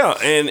 Yeah,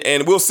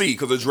 and we'll see,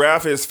 because the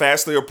draft is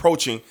fastly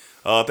approaching.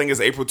 I think it's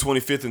April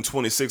 25th and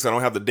 26th. I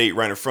don't have the date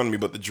right in front of me,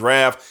 but the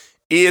draft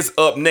is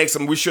up next.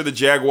 We're sure the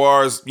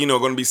Jaguars,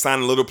 going to be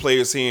signing little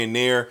players here and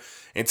there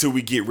until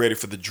we get ready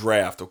for the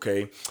draft,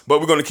 okay? But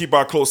we're going to keep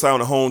our close eye on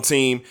the home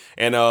team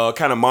and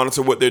kind of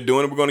monitor what they're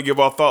doing. We're going to give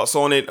our thoughts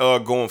on it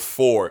going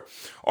forward.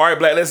 All right,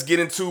 Black, let's get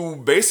into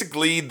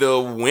basically the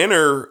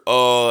winner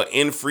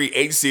in free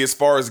agency as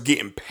far as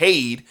getting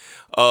paid.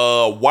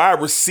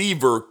 Wide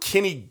receiver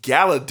Kenny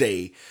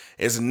Galladay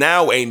is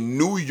now a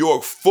New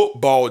York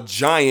Football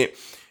Giant.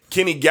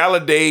 Kenny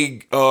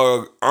Galladay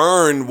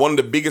earned one of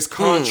the biggest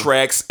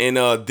contracts in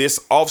this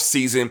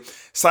offseason,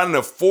 signing a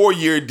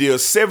 4-year deal,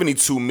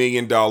 $72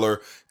 million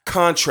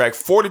contract,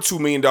 $42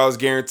 million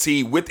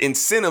guaranteed. With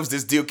incentives,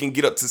 this deal can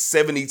get up to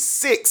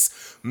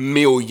 $76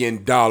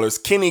 million.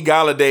 Kenny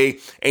Galladay,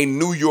 a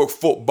New York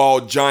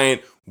Football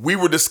Giant. We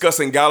were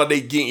discussing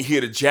Galladay getting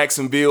here to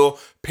Jacksonville,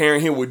 pairing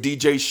him with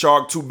DJ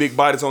Shark, 2 big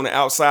bodies on the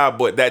outside,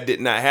 but that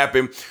did not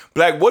happen.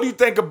 Black, what do you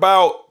think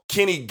about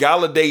Kenny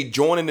Galladay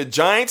joining the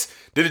Giants?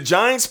 Did the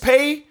Giants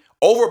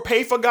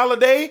overpay for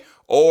Galladay,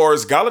 or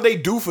is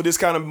Galladay due for this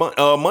kind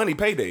of money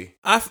payday?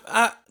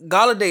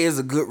 Galladay is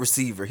a good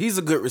receiver. He's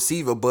a good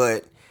receiver,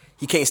 but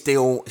he can't stay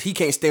on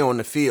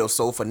the field.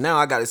 So for now,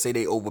 I gotta say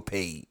they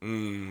overpaid.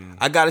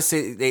 I gotta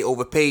say they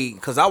overpaid,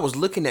 because I was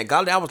looking at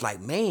Galladay. I was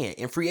like, man,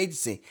 in free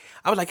agency,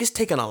 I was like, it's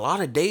taking a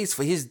lot of days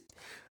for his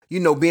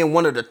being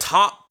one of the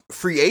top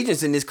free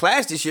agents in this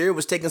class this year, it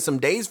was taking some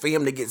days for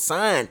him to get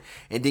signed,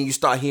 and then you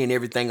start hearing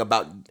everything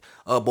about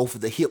both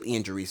of the hip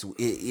injuries.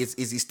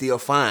 Is he still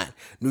fine?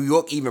 New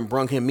York even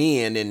brung him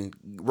in and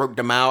worked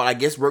him out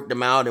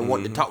and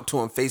wanted to talk to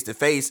him face to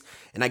face.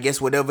 And I guess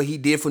whatever he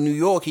did for New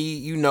York,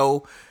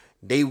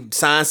 they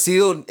signed,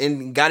 sealed,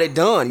 and got it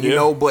done. You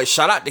know, but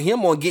shout out to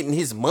him on getting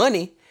his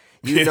money.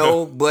 You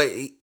know, but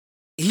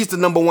he's the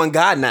number one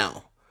guy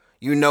now.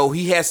 You know,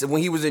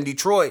 when he was in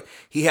Detroit,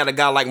 he had a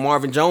guy like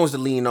Marvin Jones to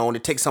lean on to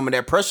take some of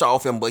that pressure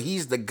off him, but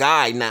he's the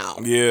guy now.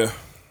 Yeah.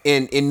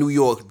 In New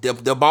York,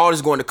 the ball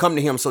is going to come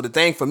to him. So the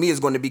thing for me is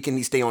going to be, can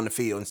he stay on the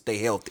field and stay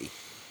healthy?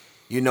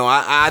 You know,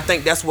 I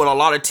think that's what a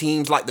lot of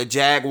teams like the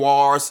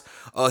Jaguars,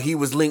 he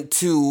was linked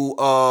to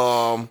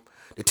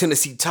the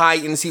Tennessee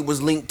Titans, he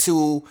was linked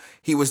to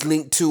the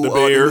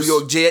New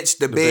York Jets,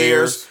 the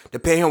Bears. To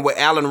pair him with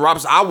Allen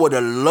Robinson. I would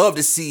have loved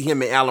to see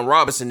him and Allen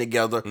Robinson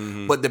together,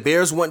 but the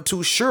Bears weren't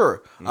too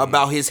sure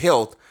about his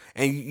health,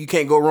 and you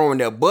can't go wrong with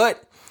that.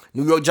 But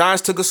New York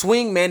Giants took a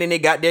swing, man, and they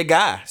got their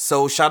guy.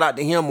 So shout out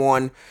to him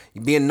on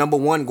being number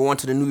one, going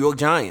to the New York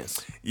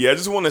Giants. Yeah, I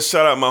just want to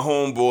shout out my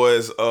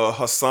homeboys,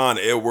 Hassan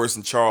Edwards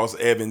and Charles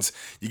Evans.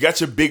 You got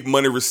your big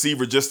money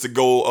receiver just to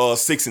go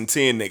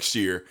 6-10 next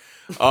year.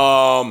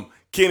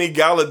 Kenny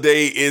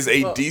Golladay is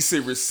a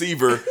decent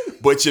receiver,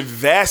 but you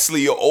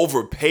vastly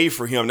overpay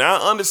for him. Now,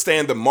 I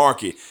understand the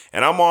market,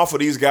 and I'm all for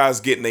these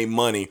guys getting their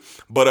money,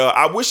 but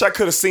I wish I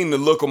could have seen the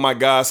look on my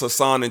guys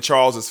Hassan and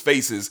Charles'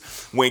 faces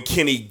when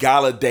Kenny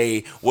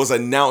Golladay was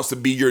announced to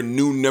be your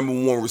new number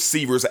one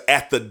receivers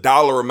at the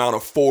dollar amount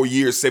of 4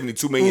 years,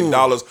 $72 million,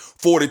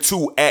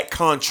 42 at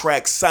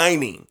contract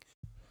signing.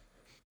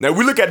 Now,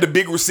 we look at the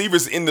big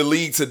receivers in the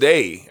league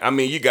today. I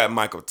mean, you got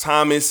Michael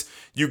Thomas,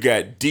 you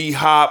got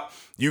D-Hop,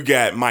 you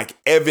got Mike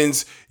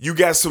Evans. You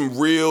got some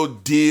real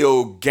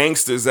deal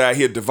gangsters out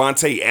here.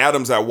 Devontae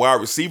Adams at wide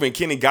receiver. And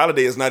Kenny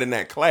Golladay is not in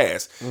that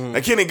class.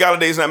 Now, Kenny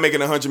Golladay is not making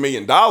 $100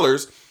 million,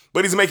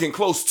 but he's making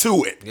close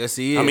to it. Yes,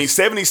 he is. I mean,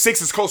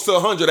 76 is close to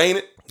 100, ain't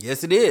it?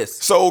 Yes, it is.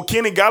 So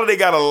Kenny Golladay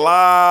got a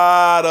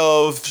lot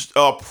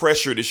of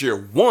pressure this year.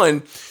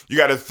 One, you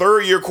got a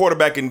third-year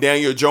quarterback in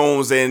Daniel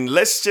Jones, and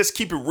let's just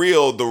keep it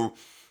real.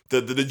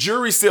 The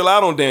jury's still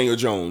out on Daniel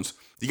Jones.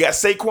 You got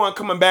Saquon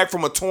coming back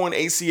from a torn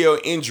ACL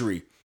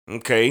injury.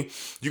 Okay,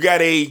 you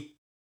got a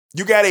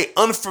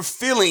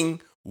unfulfilling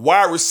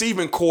wide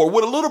receiving core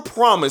with a little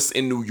promise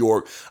in New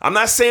York. I'm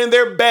not saying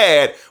they're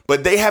bad,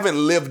 but they haven't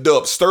lived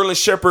up. Sterling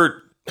Shepard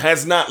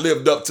has not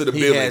lived up to the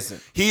billing.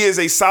 He is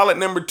a solid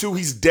number two.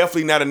 He's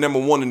definitely not a number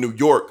one in New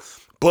York.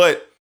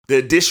 But the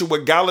addition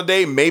with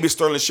Golladay, maybe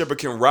Sterling Shepard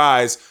can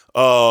rise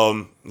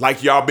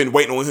like y'all been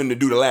waiting on him to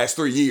do the last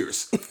 3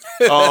 years.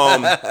 But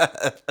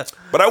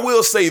I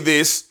will say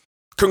this.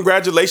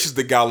 Congratulations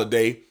to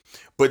Golladay.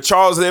 But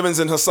Charles Evans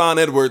and Hassan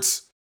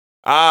Edwards,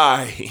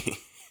 I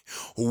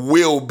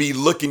will be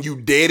looking you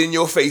dead in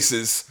your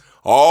faces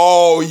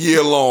all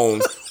year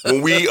long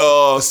when we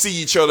see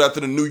each other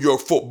after the New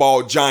York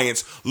Football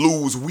Giants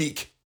lose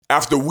week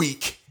after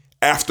week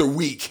after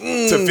week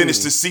to finish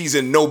the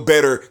season no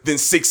better than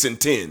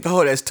 6-10.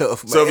 Oh, that's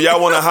tough, man. So if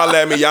y'all want to holler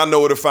at me, y'all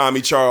know where to find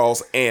me,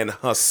 Charles and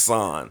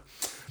Hassan.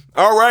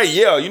 All right,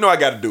 yeah, you know I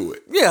got to do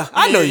it. Yeah,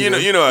 I know you.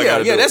 You know I got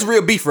to do it. Yeah, that's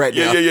real beef right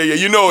now. Yeah.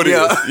 You know it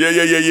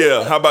is.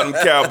 Yeah. How about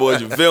them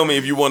Cowboys? You feel me?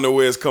 If you wonder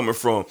where it's coming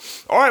from.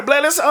 All right,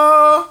 Black, let's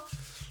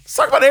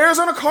talk about the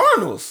Arizona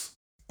Cardinals.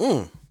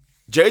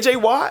 J.J.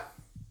 Watt,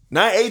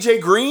 not A.J.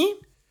 Green.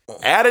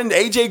 Adding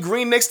A.J.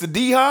 Green next to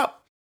D-Hop.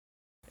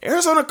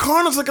 Arizona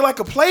Cardinals looking like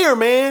a player,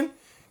 man.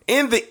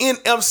 In the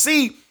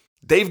NFC,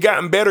 they've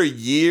gotten better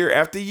year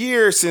after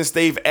year since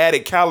they've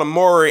added Kyler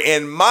Murray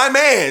and my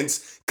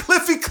man's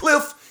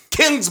Cliff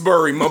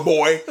Kingsbury, my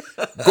boy,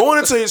 going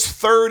into his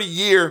third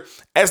year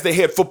as the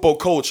head football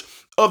coach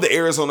of the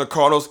Arizona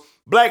Cardinals.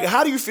 Black,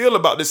 how do you feel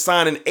about this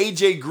signing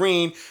A.J.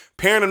 Green,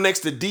 pairing him next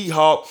to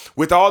D-Hop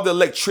with all the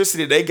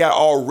electricity they got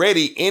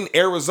already in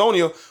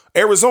Arizona?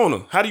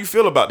 How do you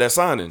feel about that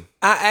signing?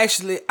 I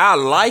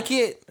like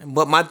it,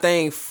 but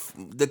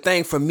the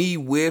thing for me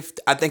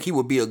I think he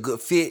would be a good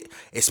fit,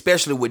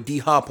 especially with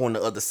D-Hop on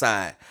the other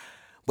side.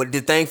 But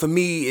the thing for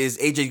me is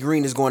A.J.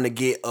 Green is going to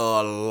get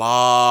a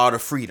lot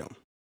of freedom.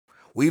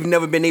 We've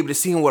never been able to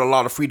see him with a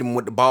lot of freedom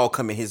with the ball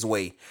coming his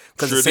way.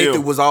 Because the safety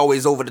was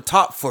always over the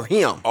top for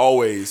him.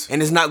 Always.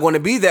 And it's not going to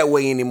be that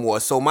way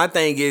anymore. So my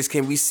thing is,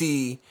 can we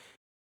see,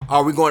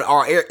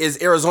 is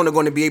Arizona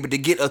going to be able to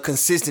get a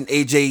consistent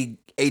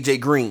AJ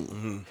Green?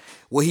 Mm-hmm.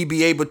 Will he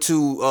be able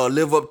to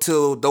live up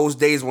to those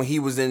days when he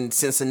was in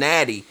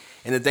Cincinnati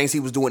and the things he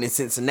was doing in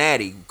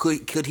Cincinnati?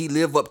 Could he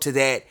live up to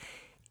that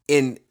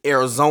in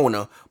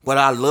Arizona? But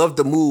I love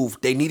the move.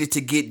 They needed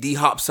to get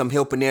D-Hop some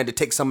help in there to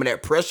take some of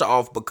that pressure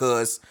off,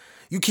 because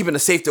you keeping the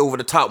safety over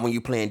the top when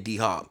you playing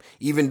D-Hop.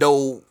 Even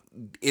though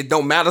it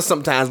don't matter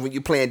sometimes when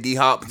you playing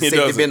D-Hop, the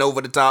safety been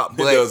over the top.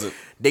 But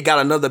they got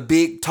another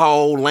big,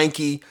 tall,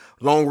 lanky,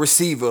 long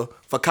receiver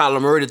for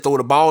Kyler Murray to throw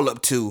the ball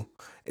up to.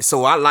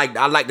 So I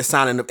like the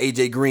signing of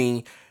A.J.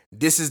 Green.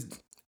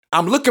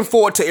 I'm looking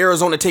forward to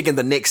Arizona taking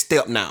the next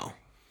step now.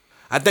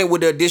 I think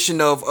with the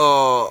addition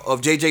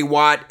of J.J.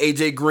 Watt,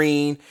 A.J.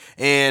 Green,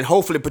 and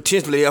hopefully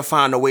potentially they'll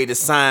find a way to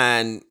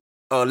sign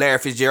Larry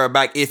Fitzgerald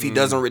back if he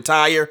doesn't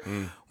retire.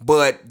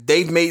 But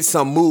they've made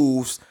some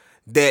moves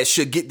that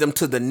should get them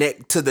to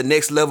the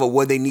next level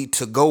where they need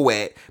to go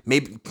at,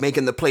 maybe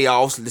making the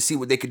playoffs to see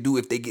what they could do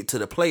if they get to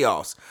the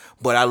playoffs.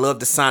 But I love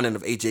the signing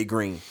of A.J.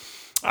 Green.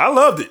 I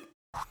loved it.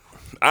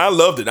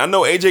 I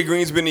know A.J.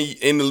 Green's been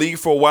in the league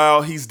for a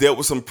while. He's dealt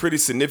with some pretty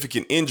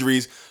significant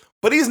injuries,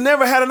 but he's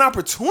never had an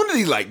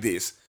opportunity like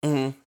this.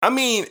 I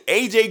mean,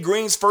 A.J.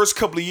 Green's first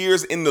couple of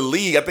years in the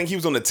league, I think he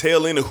was on the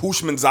tail end of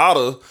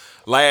Houshmandzadeh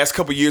last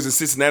couple of years in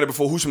Cincinnati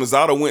before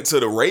Houshmandzadeh went to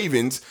the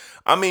Ravens.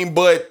 They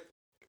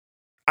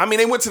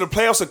went to the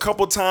playoffs a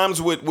couple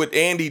times with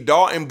Andy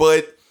Dalton,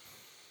 but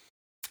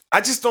I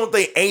just don't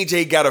think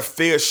AJ got a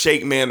fair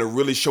shake, man, to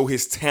really show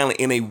his talent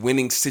in a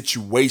winning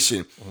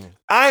situation.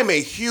 I am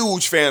a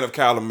huge fan of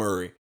Kyler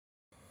Murray.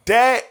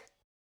 That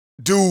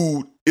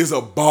dude is a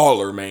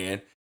baller,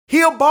 man.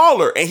 He a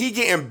baller, and he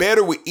getting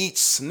better with each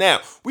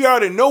snap. We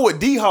already know what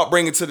D-Hop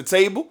bringing to the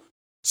table.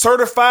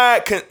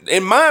 Certified,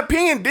 in my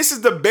opinion, this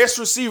is the best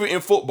receiver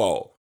in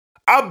football.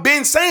 I've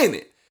been saying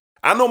it.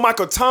 I know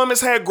Michael Thomas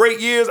had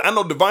great years. I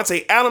know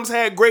Devontae Adams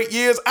had great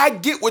years. I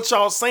get what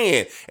y'all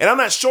saying, and I'm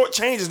not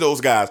shortchanging those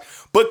guys.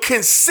 But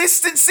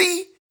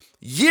consistency,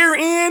 year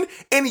in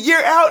and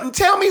year out, and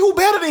tell me who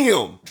better than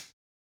him.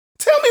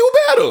 Tell me who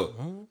better.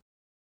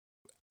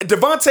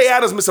 Devontae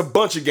Adams missed a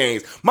bunch of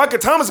games. Michael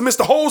Thomas missed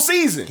the whole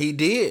season. He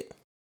did.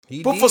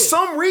 But for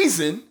some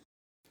reason,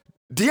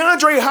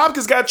 DeAndre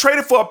Hopkins got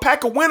traded for a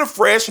pack of Winter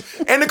Fresh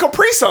and the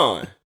Capri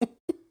Sun.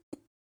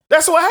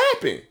 That's what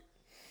happened.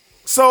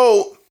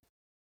 So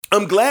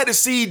I'm glad to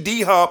see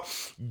D-Hop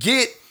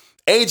get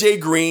A.J.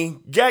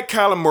 Green, got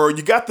Kyler Murray.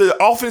 You got the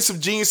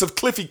offensive genius of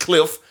Cliffy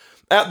Cliff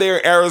out there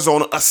in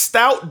Arizona, a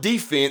stout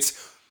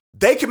defense.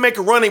 They can make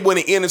a run and win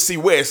the NFC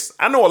West.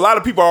 I know a lot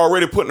of people are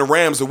already putting the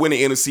Rams to win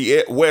the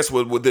NFC West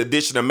with the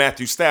addition of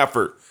Matthew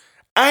Stafford.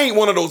 I ain't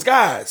one of those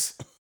guys.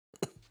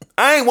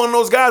 I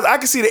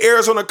can see the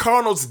Arizona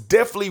Cardinals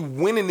definitely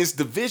winning this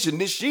division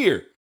this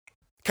year.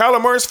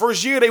 Kyler Murray's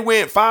first year, they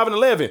went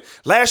 5-11.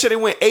 Last year, they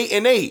went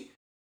 8-8.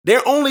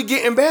 They're only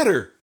getting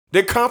better.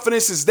 Their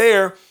confidence is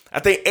there. I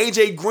think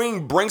A.J.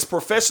 Green brings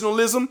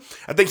professionalism.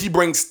 I think he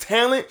brings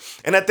talent.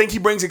 And I think he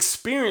brings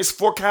experience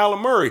for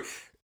Kyler Murray.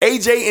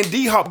 A.J. and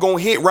D-Hop going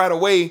to hit right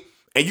away.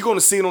 And you're going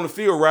to see it on the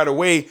field right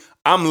away.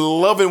 I'm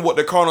loving what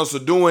the Cardinals are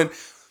doing.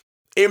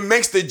 It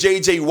makes the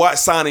J.J. Watt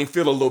signing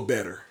feel a little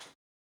better.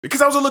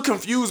 Because I was a little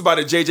confused by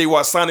the J.J.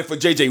 Watt signing for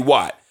J.J.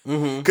 Watt.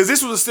 Because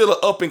this was still an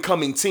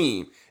up-and-coming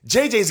team.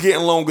 JJ's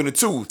getting long in the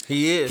tooth.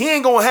 He is. He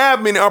ain't going to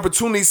have many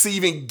opportunities to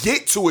even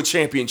get to a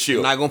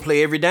championship. Not going to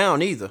play every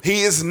down either.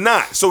 He is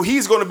not. So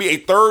he's going to be a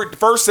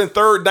first and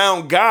third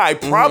down guy,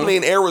 probably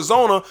in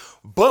Arizona.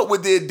 But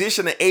with the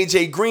addition of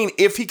A.J. Green,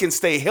 if he can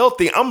stay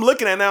healthy, I'm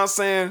looking at now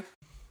saying,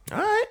 all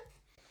right,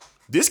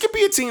 this could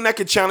be a team that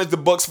could challenge the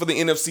Bucs for the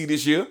NFC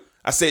this year.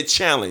 I said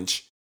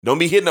challenge. Don't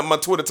be hitting up my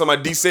Twitter till my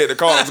D said the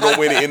Cardinals going to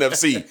win the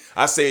NFC.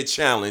 I said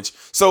challenge.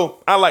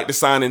 So I like the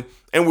signing,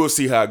 and we'll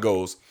see how it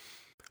goes.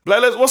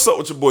 Black, what's up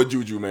with your boy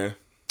Juju, man?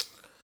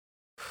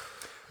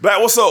 Black,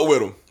 what's up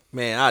with him?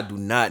 Man, I do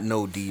not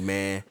know, D,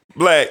 man.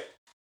 Black,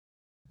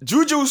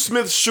 Juju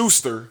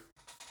Smith-Schuster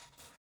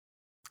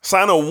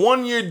signed a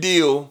 1-year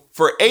deal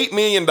for $8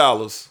 million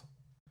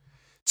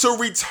to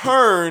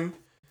return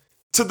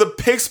to the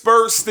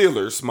Pittsburgh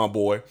Steelers, my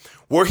boy,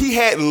 where he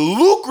had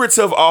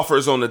lucrative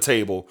offers on the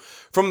table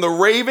from the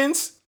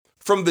Ravens,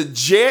 from the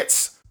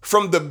Jets,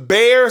 from the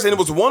Bears, and it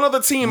was one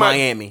other team.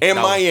 Miami.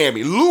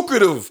 Miami.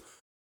 Lucrative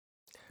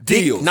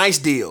deals. Nice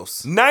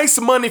deals. Nice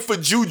money for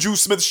Juju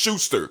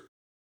Smith-Schuster.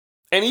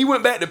 And he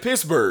went back to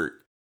Pittsburgh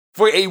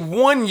for a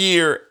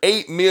 1-year,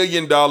 $8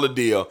 million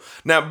deal.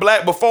 Now,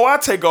 Black, before I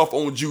take off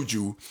on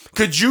Juju,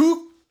 could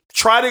you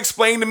try to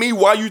explain to me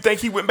why you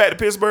think he went back to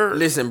Pittsburgh?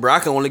 Listen, bro, I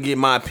can only give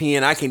my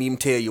opinion. I can't even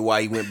tell you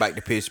why he went back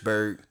to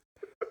Pittsburgh.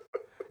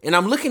 And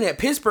I'm looking at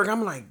Pittsburgh,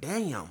 I'm like,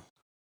 damn.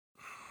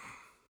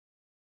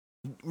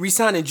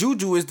 Resigning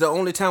Juju is the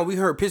only time we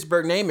heard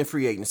Pittsburgh name in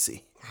free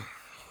agency.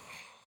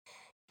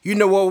 You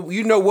know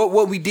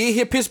what we did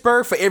here,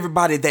 Pittsburgh, for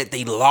everybody that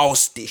they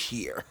lost this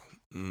year.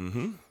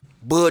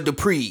 Bud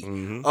Dupree,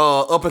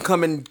 up and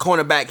coming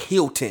cornerback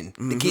Hilton,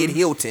 the kid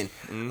Hilton.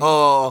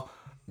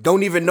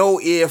 Don't even know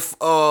if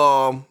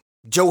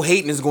Joe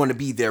Hayden is going to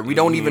be there. We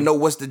don't even know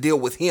what's the deal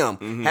with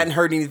him. Hadn't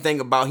heard anything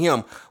about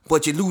him.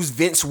 But you lose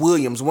Vince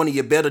Williams, one of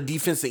your better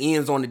defensive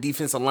ends on the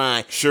defensive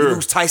line. Sure. You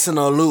lose Tyson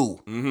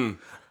Alou.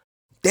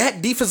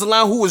 That defensive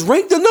line who was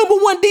ranked the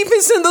 #1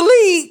 defense in the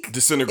league.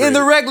 Disintegrated. In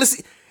the regular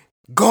season.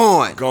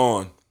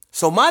 Gone.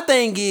 So my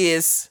thing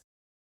is,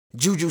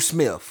 Juju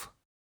Smith.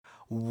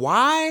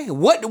 Why?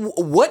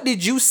 What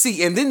did you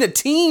see? And then the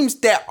teams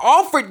that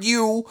offered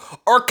you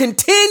are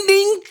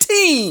contending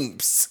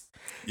teams.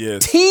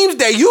 Yes. Teams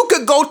that you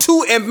could go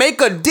to and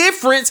make a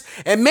difference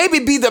and maybe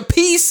be the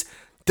piece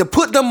to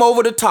put them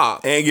over the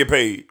top. And get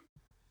paid.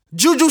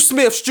 Juju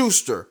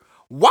Smith-Schuster.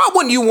 Why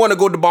wouldn't you want to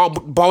go to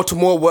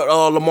Baltimore with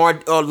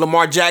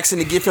Lamar Jackson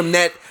and give him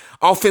that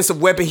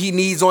offensive weapon he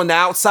needs on the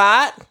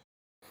outside?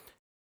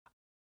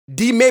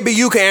 D, maybe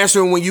you can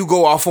answer him when you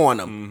go off on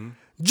him.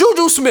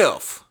 Juju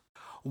Smith,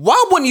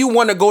 why wouldn't you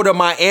want to go to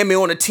Miami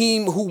on a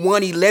team who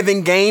won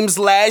 11 games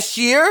last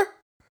year?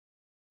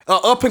 An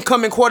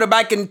up-and-coming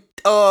quarterback in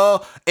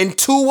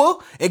Tua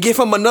and give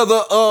him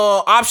another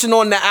option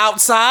on the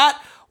outside?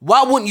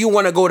 Why wouldn't you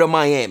want to go to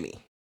Miami?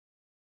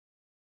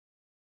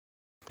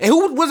 And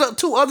who was the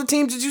 2 other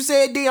teams that you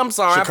said, D? I'm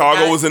sorry.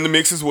 Chicago was in the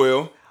mix as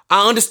well.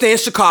 I understand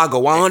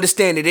Chicago. I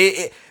understand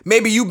it.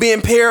 Maybe you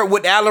being paired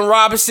with Allen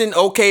Robinson.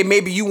 Okay,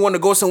 maybe you want to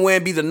go somewhere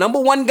and be the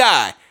number 1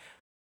 guy.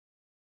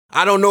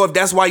 I don't know if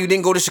that's why you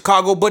didn't go to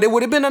Chicago, but it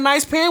would have been a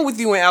nice pairing with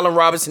you and Allen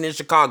Robinson in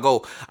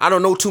Chicago. I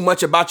don't know too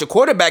much about your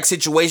quarterback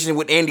situation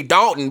with Andy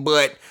Dalton,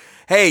 but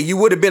hey, you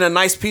would have been a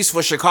nice piece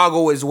for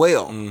Chicago as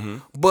well.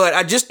 But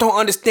I just don't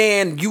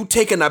understand you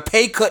taking a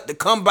pay cut to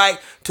come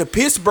back to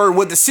Pittsburgh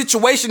where the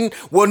situation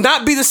will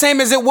not be the same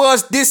as it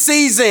was this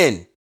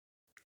season.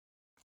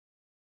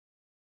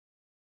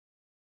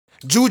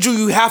 Juju,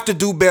 you have to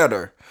do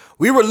better.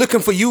 We were looking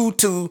for you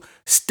to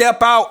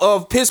step out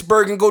of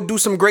Pittsburgh and go do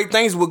some great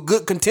things with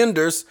good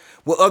contenders,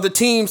 with other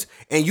teams,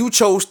 and you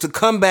chose to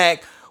come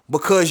back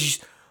because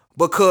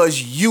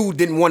you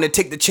didn't want to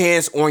take the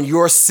chance on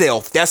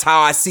yourself. That's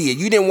how I see it.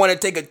 You didn't want to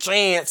take a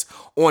chance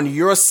on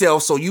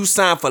yourself, so you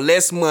signed for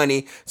less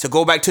money to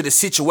go back to the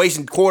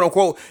situation, quote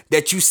unquote,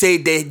 that you say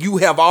that you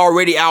have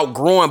already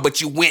outgrown, but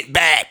you went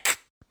back.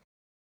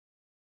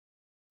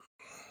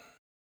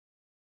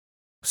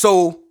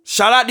 So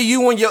shout out to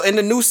you in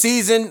the new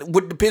season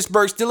with the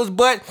Pittsburgh Steelers,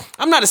 but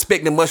I'm not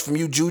expecting much from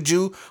you,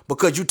 Juju,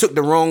 because you took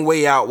the wrong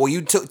way out. Well,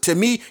 you took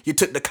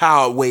the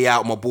coward way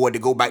out, my boy, to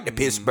go back to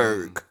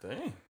Pittsburgh.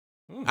 Dang.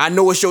 I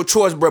know it's your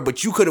choice, bro,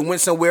 but you could have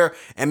went somewhere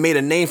and made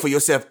a name for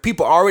yourself.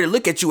 People already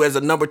look at you as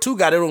a number 2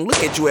 guy. They don't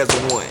look at you as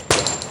a 1.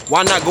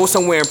 Why not go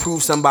somewhere and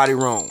prove somebody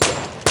wrong?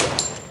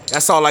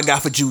 That's all I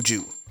got for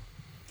Juju.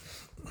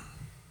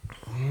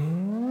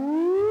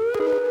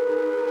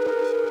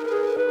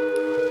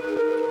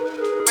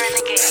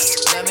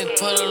 Let me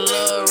put a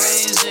little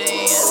raise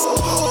in.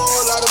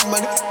 Whole lot of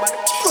money,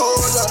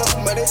 whole lot of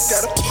money,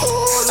 got a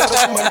whole lot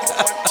of money,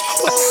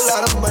 whole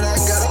lot of money, I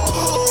got a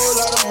whole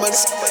lot of money,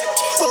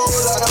 whole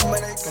lot of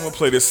money. I'm gonna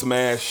play this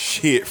smash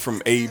hit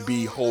from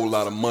AB, Whole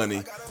Lot of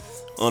Money,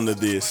 under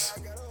this.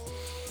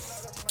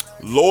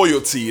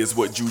 Loyalty is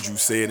what Juju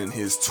said in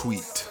his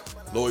tweet.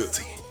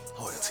 Loyalty.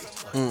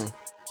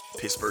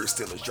 Pittsburgh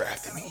Steelers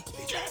drafted me.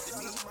 They drafted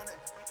me.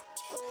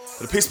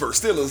 But the Pittsburgh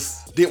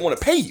Steelers didn't want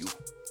to pay you.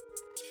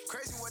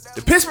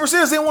 The Pittsburgh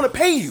Steelers didn't want to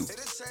pay you.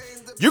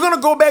 You're going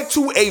to go back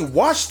to a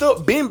washed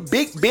up Big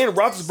Ben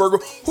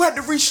Roethlisberger who had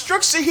to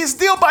restructure his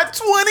deal by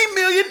 $20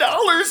 million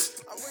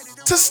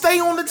to stay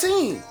on the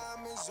team.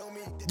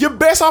 Your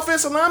best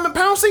offensive lineman,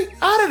 Pouncey,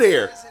 out of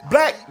there.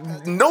 Black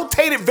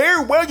notated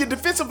very well. Your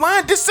defensive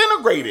line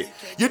disintegrated.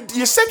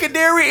 Your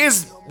secondary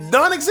is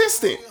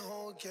non-existent.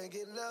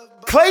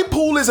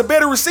 Claypool is a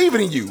better receiver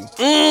than you.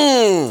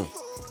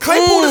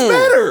 Claypool is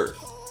better.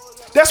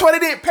 That's why they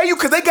didn't pay you,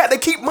 because they got to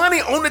keep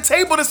money on the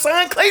table to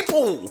sign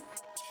Claypool.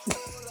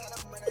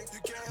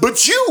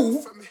 But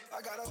you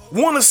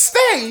want to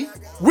stay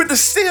with the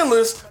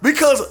Steelers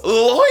because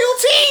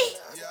loyalty?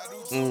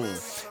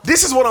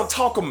 This is what I'm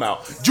talking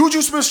about.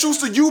 Juju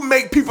Smith-Schuster, you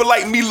make people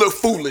like me look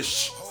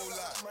foolish.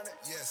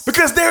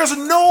 Because there's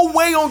no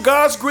way on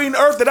God's green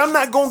earth that I'm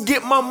not going to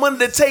get my money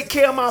to take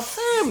care of my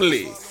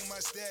family.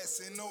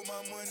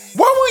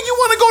 Why wouldn't you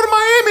want to go to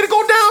Miami to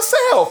go down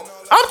south?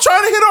 I'm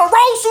trying to hit a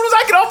roll as soon as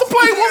I get off the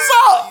plane. What's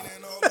up?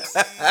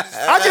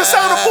 I just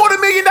signed a $40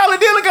 million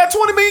deal and got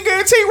 $20 million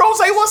guarantee. Rose,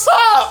 what's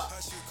up?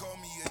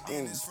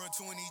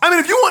 I mean,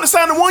 if you want to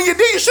sign a 1-year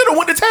deal, you should have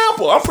went to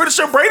Tampa. I'm pretty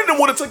sure Brady didn't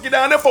want to take you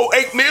down there for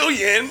 $8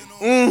 million.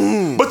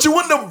 But you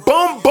wouldn't have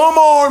bum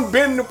on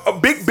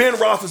Big Ben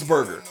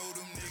Roethlisberger.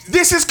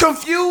 This is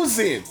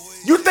confusing.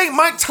 You think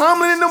Mike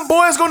Tomlin and them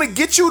boys going to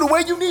get you the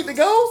way you need to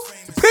go?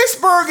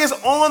 Pittsburgh is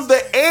on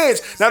the edge.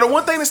 Now, the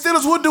one thing the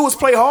Steelers would do is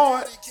play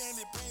hard.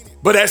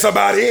 But that's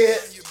about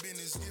it.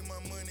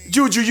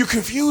 Juju, you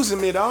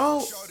confusing me,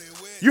 dog.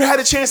 You had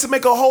a chance to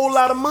make a whole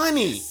lot of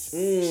money.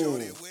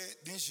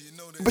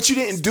 But you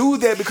didn't do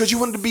that because you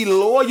wanted to be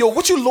loyal.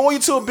 What you loyal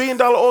to a $1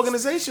 billion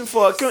organization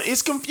for?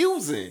 It's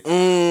confusing.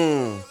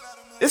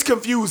 It's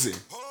confusing.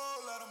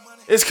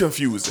 It's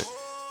confusing.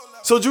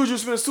 So Juju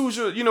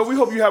Smith-Schuster, we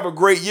hope you have a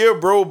great year,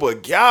 bro.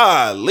 But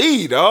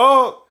golly,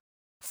 dog.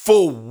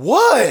 For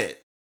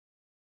what?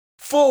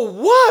 For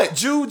what,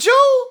 Juju?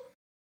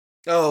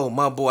 Oh,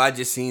 my boy, I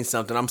just seen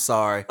something. I'm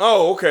sorry.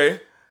 Oh, okay.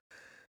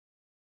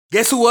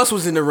 Guess who else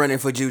was in the running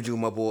for Juju,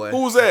 my boy?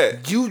 Who was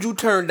that? Juju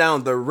turned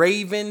down the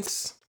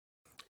Ravens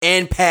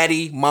and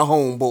Patty, my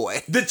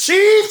homeboy. The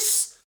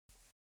Chiefs?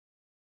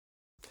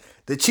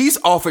 The Chiefs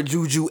offered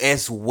Juju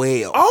as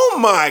well. Oh,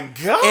 my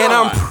God. And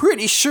I'm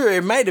pretty sure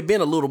it might have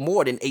been a little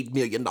more than $8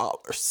 million.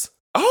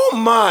 Oh,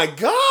 my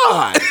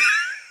God.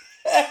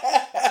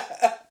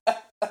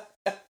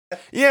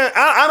 Yeah,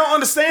 I don't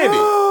understand it.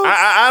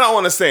 I don't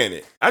understand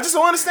it. I just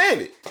don't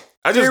understand it.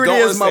 I just Here don't it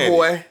is, understand my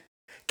boy.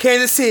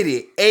 Kansas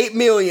City, $8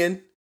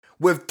 million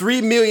with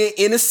 $3 million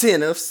in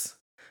incentives.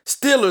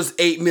 Steelers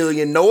 $8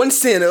 million, no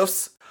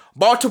incentives.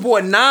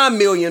 Baltimore $9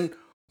 million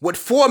with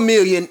 $4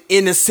 million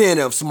in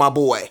incentives, my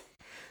boy.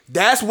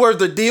 That's where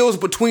the deals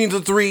between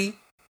the three,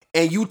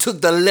 and you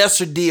took the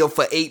lesser deal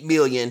for $8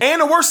 million.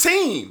 And the worst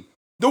team.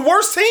 The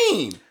worst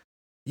team.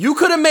 You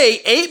could have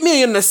made $8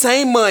 million the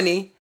same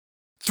money,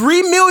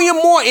 $3 million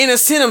more in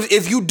incentives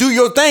if you do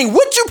your thing,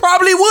 which you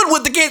probably would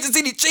with the Kansas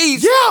City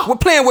Chiefs. Yeah. We're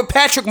playing with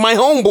Patrick, my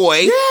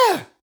homeboy.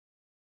 Yeah.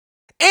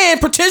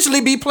 And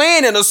potentially be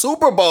playing in a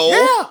Super Bowl.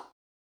 Yeah.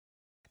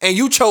 And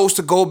you chose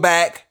to go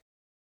back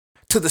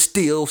to the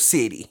Steel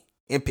City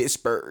in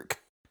Pittsburgh.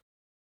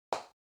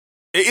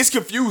 It's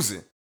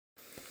confusing.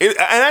 And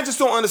I just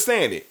don't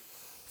understand it.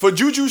 For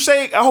Juju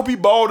Shake, I hope he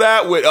balled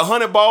out with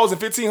 100 balls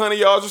and 1,500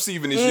 yards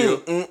receiving this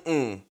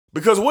year.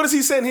 Because what is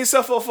he setting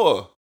himself up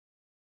for?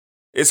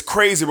 It's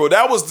crazy, bro.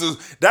 That was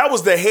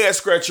the head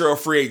scratcher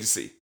of free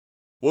agency.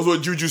 Was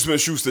what Juju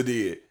Smith-Schuster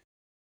did.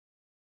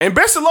 And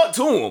best of luck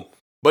to him.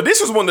 But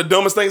this was one of the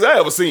dumbest things I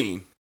ever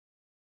seen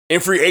in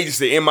free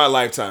agency in my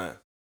lifetime.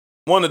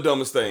 One of the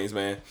dumbest things,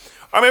 man.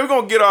 I mean, we're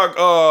going to get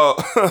our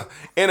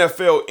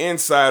NFL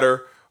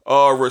insider,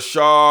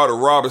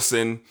 Rashad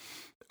Robinson,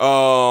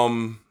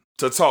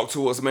 to talk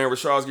to us, man.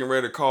 Rashad's getting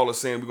ready to call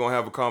us in. We're going to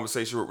have a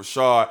conversation with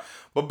Rashad.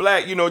 But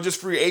Black,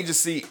 just free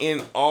agency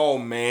in all,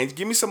 man.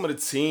 Give me some of the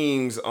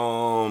teams.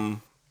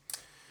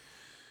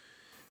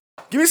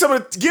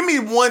 Give me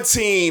one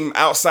team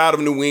outside of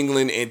New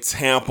England and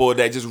Tampa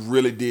that just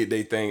really did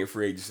their thing in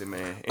free agency,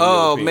 man.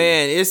 Oh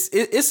man,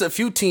 it's a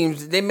few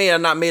teams. They may have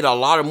not made a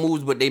lot of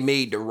moves, but they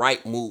made the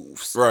right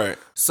moves. Right.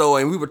 So,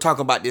 and we were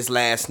talking about this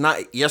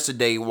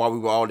yesterday while we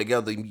were all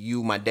together.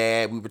 You, my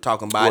dad, we were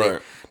talking about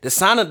it.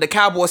 The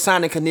Cowboys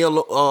signing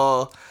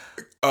Keanu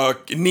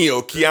Neal.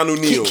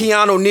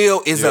 Keanu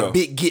Neal is a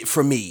big get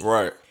for me.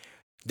 Right.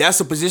 That's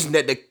a position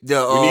that we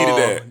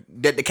needed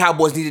that the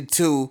Cowboys needed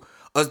to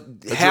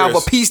have a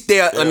piece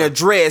there, an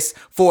address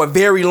for a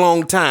very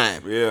long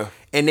time. Yeah.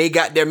 And they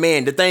got their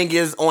man. The thing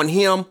is on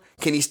him,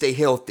 can he stay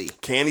healthy?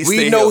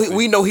 Healthy?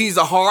 We know he's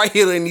a hard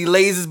hitter and he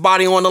lays his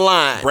body on the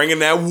line. Bringing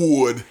that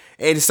wood.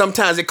 And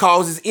sometimes it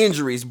causes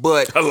injuries.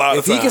 But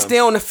if he can stay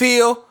on the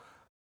field,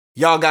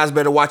 y'all guys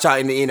better watch out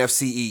in the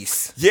NFC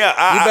East.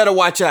 Yeah. You better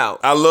watch out.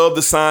 I love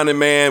the signing,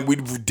 man. We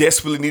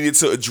desperately needed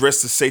to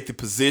address the safety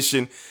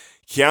position.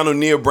 Keanu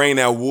Neal bring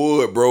that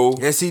wood, bro.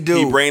 Yes, he do.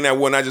 He bring that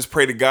wood, and I just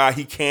pray to God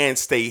he can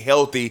stay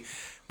healthy.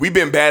 We've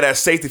been bad at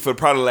safety for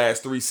probably the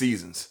last 3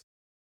 seasons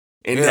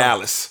in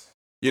Dallas.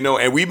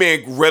 And we've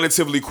been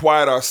relatively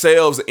quiet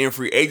ourselves in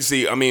free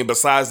agency. I mean,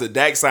 besides the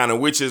Dak signing,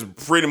 which is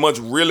pretty much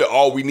really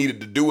all we needed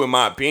to do, in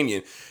my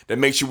opinion, to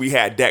make sure we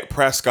had Dak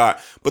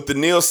Prescott. But the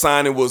Neal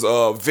signing was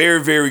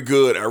very, very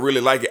good. I really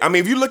like it. I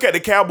mean, if you look at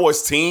the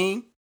Cowboys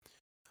team,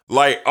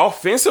 like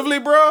offensively,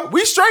 bro,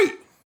 we straight.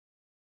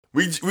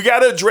 We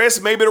got to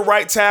address maybe the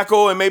right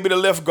tackle and maybe the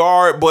left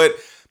guard, but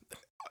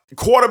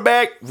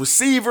quarterback,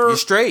 receiver, you're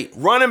straight.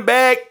 Running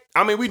back,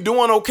 I mean, we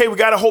doing okay. We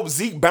got to hope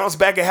Zeke bounce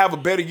back and have a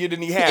better year than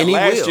he had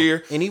last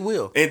year. And he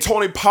will. And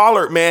Tony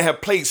Pollard, man,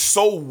 have played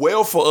so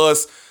well for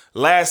us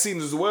last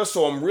season as well,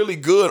 so I'm really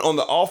good on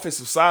the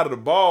offensive side of the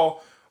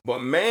ball.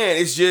 But, man,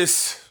 it's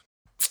just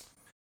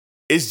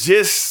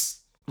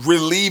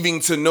relieving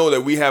to know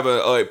that we have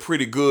a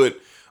pretty good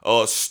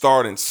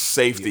starting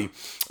safety.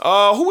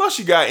 Who else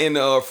you got in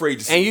free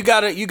agency? And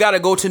you gotta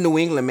go to New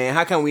England, man.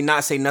 How can we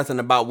not say nothing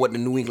about what the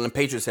New England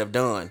Patriots have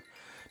done?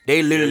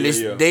 They literally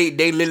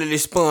they literally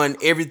spun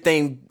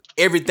everything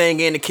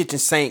in the kitchen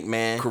sink,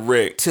 man.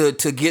 Correct.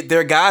 To get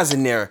their guys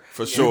in there.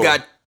 For sure. You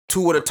got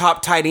 2 of the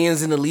top tight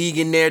ends in the league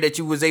in there that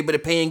you was able to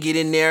pay and get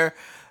in there.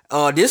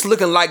 This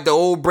looking like the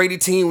old Brady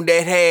team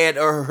that had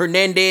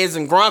Hernandez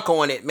and Gronk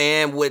on it,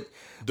 man, with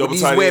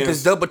these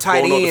weapons, double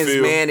tight ends,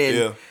 man.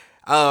 And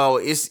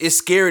it's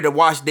scary to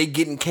watch. They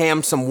getting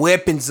Cam some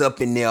weapons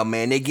up in there,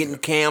 man. They getting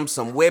Cam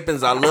some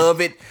weapons. I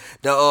love it.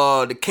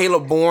 The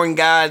Caleb Bourne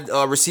guy,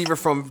 receiver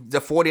from the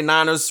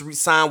 49ers,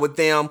 signed with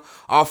them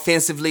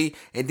offensively,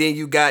 and then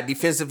you got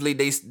defensively.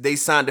 They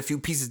signed a few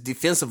pieces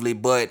defensively,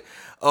 but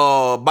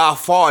by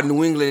far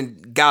New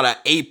England got an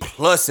A+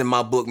 in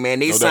my book, man.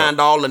 They signed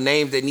all the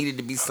names that needed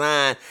to be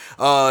signed.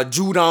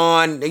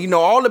 Judon,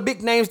 all the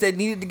big names that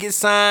needed to get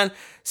signed.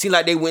 Seemed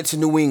like they went to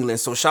New England.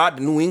 So shout out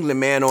to New England,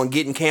 man, on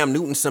getting Cam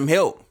Newton some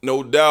help.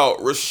 No doubt.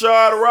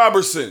 Rashad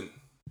Robertson.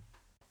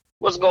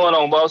 What's going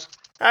on, boss?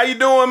 How you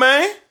doing,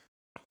 man?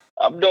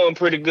 I'm doing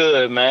pretty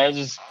good, man.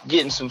 Just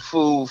getting some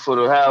food for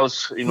the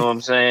house. You know what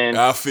I'm saying?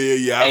 I feel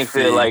you. I ain't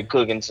feel like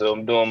cooking, so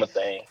I'm doing my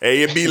thing.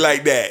 Hey, it be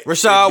like that.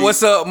 Rashad,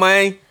 what's up,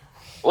 man?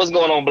 What's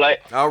going on, Black?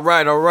 All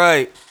right.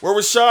 Well,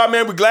 Rashad,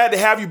 man, we're glad to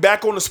have you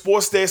back on the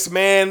Sports Desk,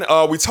 man.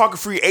 We're talking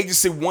free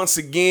agency once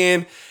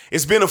again.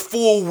 It's been a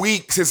full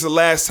week since the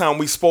last time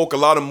we spoke. A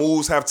lot of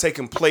moves have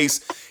taken place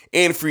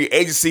in free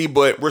agency.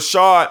 But,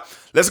 Rashad,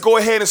 let's go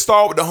ahead and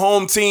start with the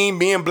home team.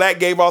 Me and Black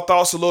gave our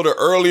thoughts a little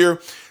earlier.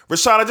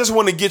 Rashad, I just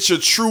want to get your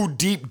true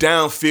deep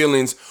down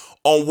feelings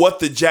on what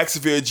the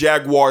Jacksonville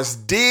Jaguars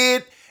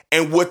did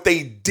and what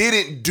they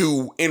didn't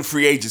do in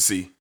free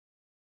agency.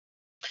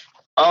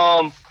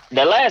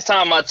 the last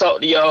time I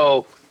talked to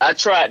y'all, I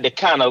tried to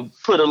kind of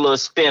put a little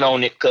spin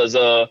on it because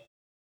I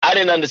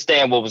didn't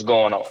understand what was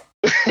going on.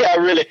 I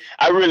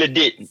really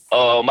didn't.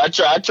 I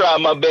tried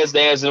my best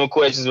to answer them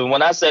questions, but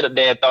when I sat up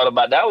there and thought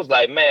about that, I was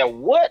like, man,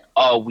 what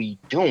are we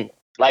doing?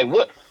 Like,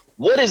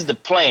 what is the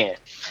plan?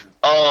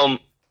 And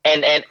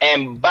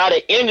by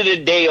the end of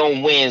the day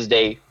on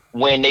Wednesday,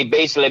 when they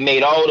basically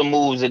made all the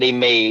moves that they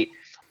made,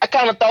 I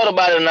kind of thought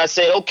about it and I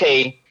said,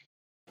 okay,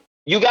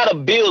 you got to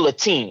build a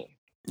team.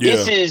 Yeah.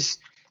 This is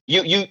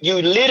you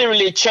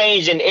literally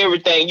changing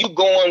everything. You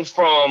going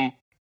from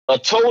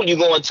you're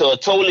going to a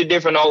totally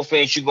different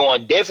offense. You're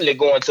definitely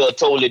going to a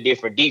totally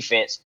different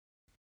defense.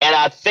 And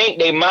I think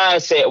their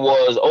mindset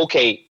was,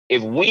 okay,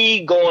 if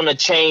we going to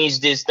change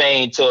this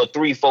thing to a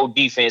 3-4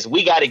 defense,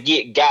 we got to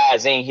get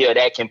guys in here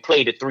that can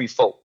play the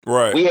 3-4.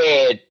 Right. We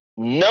had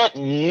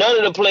none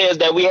of the players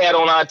that we had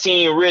on our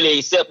team really,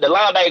 except the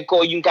linebacker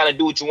core. You can kind of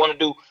do what you want to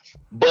do,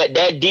 but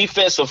that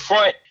defensive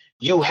front,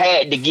 you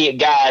had to get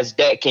guys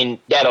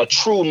that are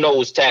true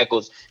nose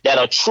tackles, that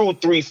are true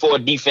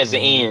 3-4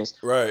 defensive ends.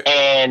 Right.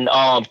 And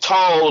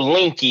tall,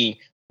 lanky.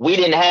 We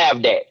didn't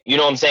have that. You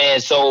know what I'm saying?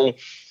 So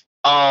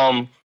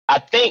I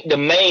think the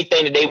main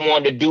thing that they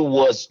wanted to do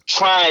was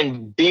try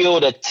and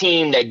build a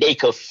team that they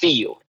could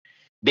field.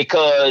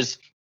 Because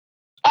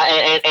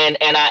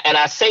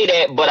I say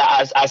that, but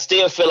I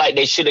still feel like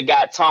they should have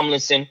got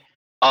Tomlinson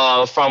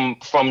from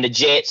the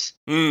Jets.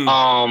 You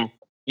know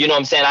what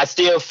I'm saying? I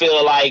still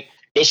feel like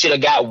they should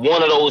have got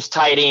one of those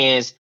tight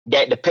ends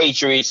that the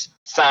Patriots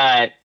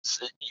signed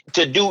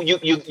to do.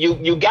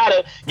 You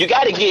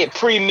gotta get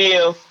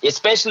premier,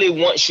 especially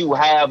once you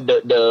have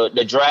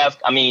the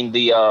draft. I mean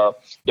the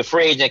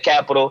free agent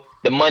capital,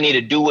 the money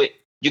to do it.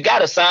 You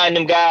gotta sign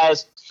them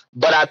guys.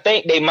 But I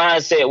think their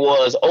mindset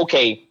was,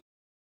 okay,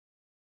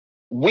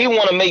 we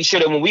want to make sure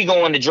that when we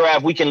go in the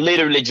draft, we can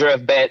literally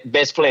draft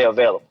best player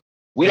available.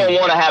 We don't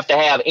want to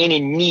have any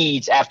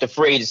needs after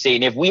free agency.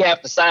 And if we have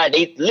to sign,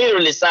 they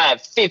literally signed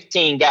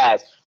 15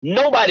 guys.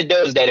 Nobody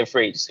does that in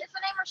free agency. Is the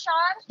name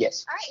Rashad?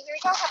 Yes. All right, here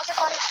we go. Have a good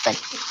one. Thank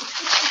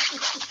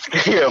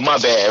you. Yeah, my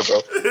bad,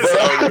 bro.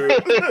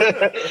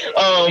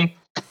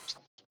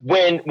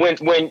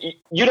 But, when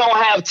you don't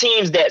have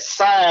teams that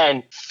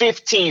sign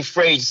 15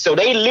 free agents, so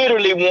they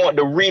literally want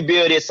to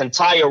rebuild this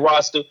entire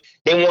roster.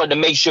 They want to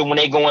make sure when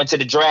they go into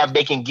the draft,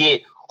 they can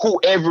get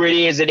whoever it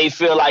is that they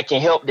feel like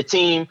can help the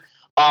team.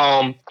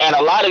 And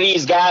a lot of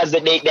these guys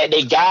that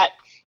they got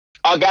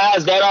are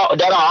guys that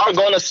are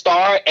going to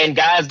start and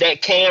guys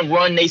that can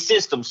run their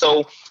system.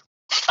 So,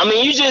 I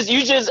mean,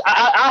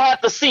 I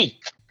have to see.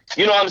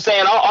 You know what I'm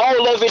saying?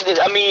 All of it.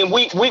 I mean,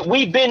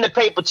 we've been the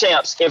paper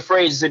champs in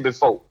free agency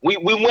before. We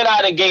went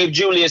out and gave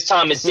Julius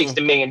Thomas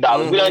 $60 million.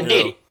 We done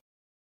did it.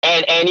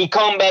 And he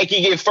come back.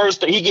 He get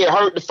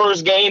hurt the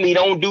first game. He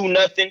don't do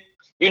nothing.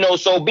 You know,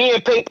 so being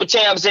paper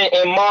champs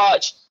in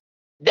March,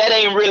 that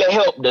ain't really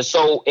helped us.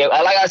 So,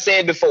 like I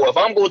said before, if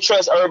I'm gonna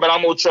trust Urban,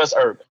 I'm gonna trust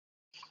Urban.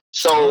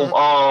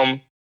 So,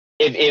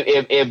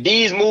 if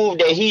these moves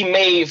that he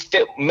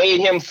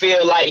made him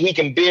feel like he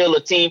can build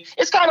a team,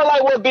 it's kind of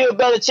like what Bill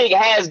Belichick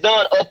has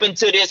done up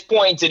until this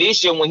point to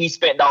this year when he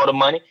spent all the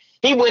money.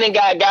 He went and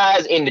got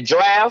guys in the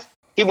draft.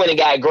 He went and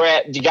got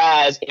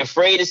guys in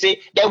free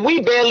agency that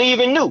we barely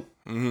even knew.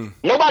 Mm-hmm.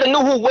 Nobody knew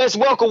who Wes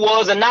Welker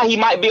was, and now he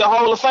might be a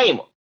Hall of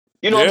Famer.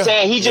 You know what I'm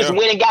saying? He just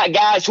went and got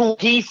guys who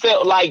he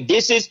felt like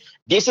this is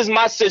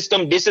my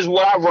system, this is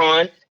what I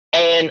run,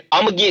 and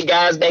I'm gonna get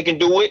guys that can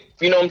do it.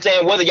 You know what I'm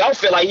saying? Whether y'all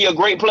feel like he a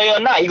great player or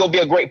not, he gonna be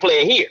a great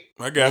player here.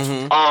 I got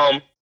you.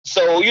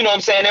 So you know what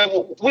I'm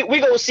saying? We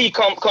gonna see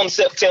come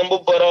September,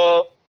 but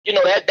you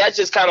know that's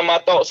just kind of my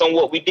thoughts on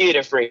what we did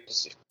in free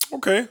agency.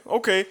 Okay.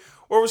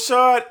 Well,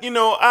 Rashad, you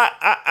know,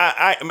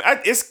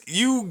 it's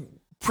you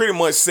pretty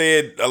much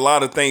said a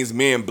lot of things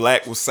me and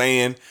Black was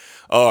saying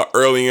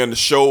early in the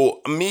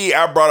show.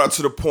 I brought up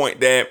to the point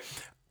that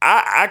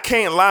I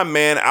can't lie,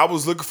 man. I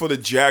was looking for the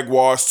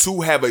Jaguars to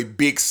have a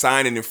big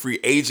signing and free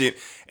agent,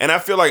 and I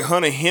feel like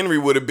Hunter Henry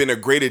would have been a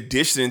great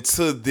addition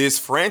to this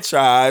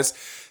franchise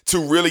to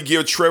really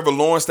give Trevor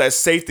Lawrence that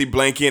safety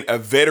blanket, a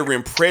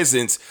veteran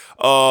presence,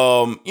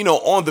 on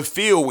the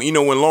field,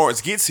 when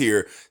Lawrence gets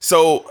here.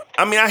 So,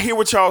 I hear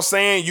what y'all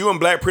saying. You and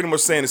Black pretty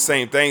much saying the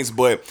same things,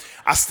 but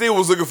I still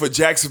was looking for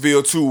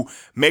Jacksonville to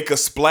make a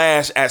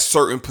splash at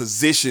certain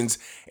positions,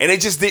 and they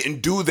just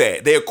didn't do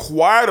that. They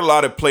acquired a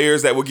lot of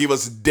players that would give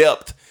us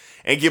depth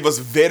and give us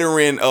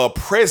veteran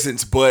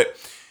presence, but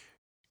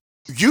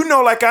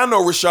like I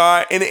know,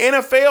 Rashad, in the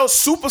NFL,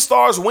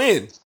 superstars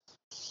win.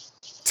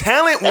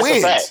 Talent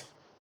wins.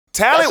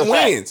 Talent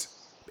wins.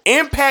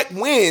 Impact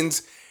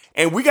wins.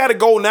 And we got to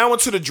go now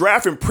into the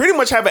draft and pretty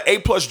much have an A+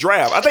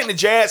 draft. I think the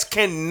Jazz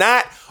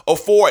cannot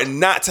afford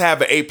not to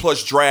have an A+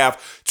 draft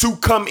to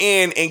come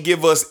in and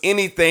give us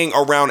anything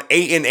around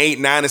 8-8,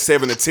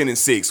 9-7, or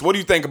 10-6. What do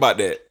you think about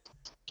that?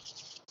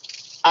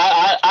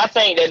 I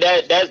think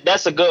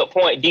that's a good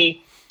point,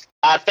 D.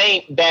 I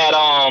think that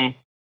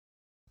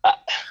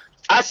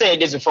I said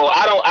this before.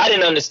 I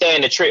didn't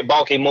understand the Trent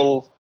Baalke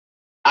move.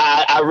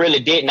 I really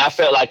didn't. I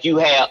felt like you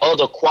had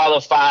other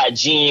qualified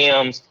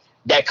GMs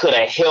that could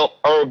have helped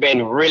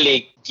Urban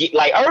really get,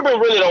 like, Urban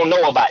really don't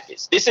know about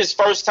this. This is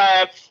first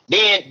time.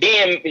 Then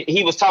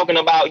he was talking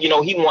about, he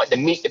wanted to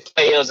meet the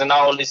players and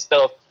all this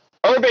stuff.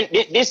 Urban,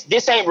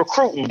 this ain't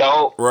recruiting,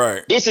 dog.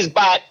 Right. This is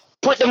about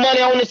put the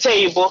money on the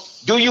table.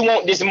 Do you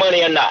want this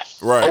money or not?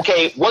 Right.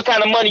 Okay, what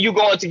kind of money you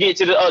going to get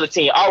to the other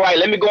team? All right,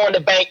 let me go in the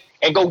bank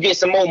and go get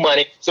some more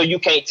money so you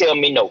can't tell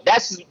me no.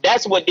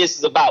 That's what this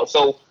is about.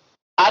 So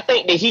I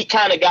think that he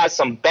kind of got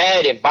some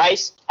bad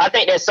advice. I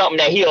think that's something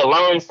that he'll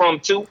learn from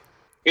too.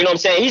 You know what I'm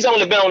saying? He's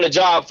only been on the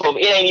job for,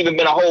 it ain't even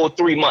been a whole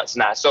 3 months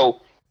now.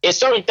 So it's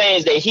certain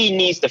things that he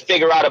needs to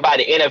figure out about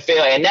the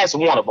NFL, and that's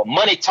one of them.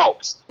 Money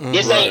talks.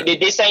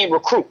 This ain't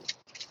recruit.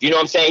 You know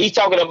what I'm saying? He's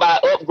talking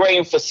about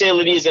upgrading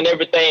facilities and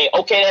everything.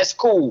 Okay, that's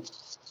cool.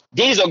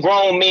 These are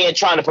grown men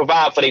trying to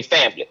provide for their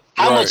family.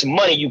 How much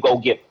money you go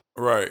give them?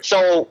 Right.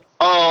 So,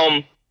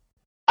 I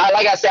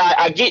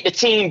get the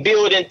team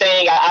building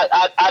thing.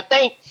 I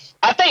think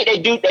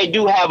they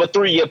do have a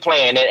 3-year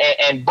plan,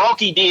 and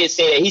Bonky did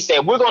say that. He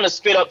said we're going to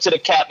spit up to the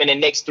cap in the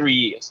next 3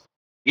 years.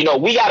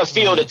 We got to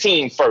field the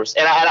team first,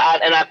 and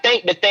I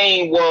think the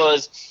thing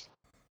was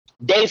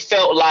they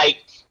felt like,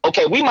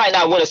 okay, we might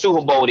not win a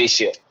Super Bowl this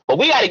year, but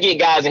we got to get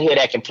guys in here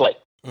that can play.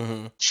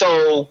 Mm-hmm.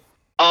 So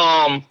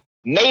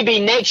maybe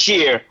next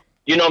year,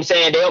 you know what I'm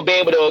saying, they'll be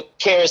able to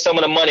carry some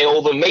of the money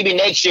over. Maybe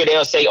next year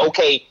they'll say,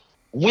 okay,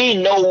 we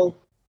know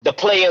the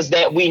players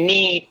that we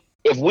need.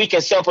 If we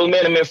can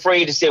supplement them in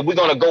free agency, we're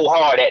going to go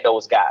hard at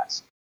those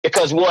guys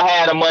because we'll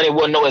have the money.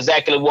 We'll know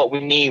exactly what we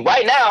need.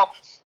 Right now,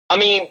 I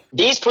mean,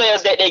 these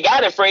players that they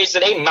got in free agency,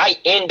 they might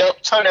end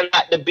up turning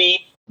out to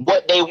be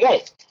what they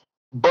want.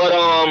 But,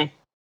 I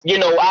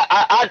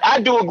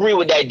do agree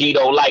with that,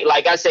 Dito.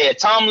 Like I said,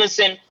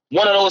 Tomlinson,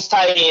 one of those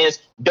tight ends,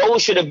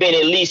 those should have been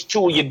at least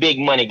 2 of your big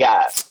money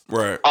guys.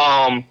 Right.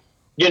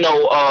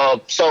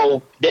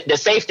 So the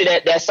safety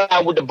that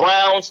signed with the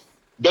Browns,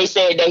 they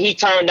said that he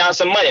turned down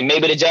some money.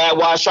 Maybe the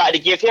Jaguars tried to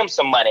give him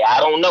some money. I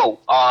don't know.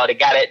 The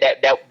guy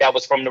that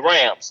was from the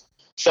Rams.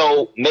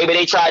 So maybe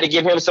they tried to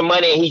give him some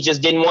money and he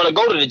just didn't want to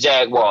go to the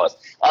Jaguars.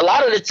 A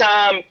lot of the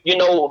time,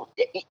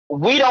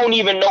 we don't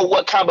even know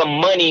what kind of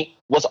money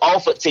was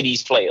offered to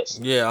these players.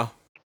 Yeah.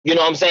 You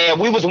know what I'm saying?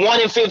 We was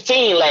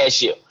 1-15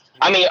 last year.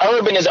 I mean,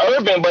 Urban is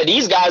Urban, but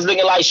these guys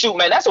looking like, shoot,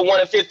 man, that's a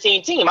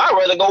 1-15 team. I'd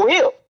rather go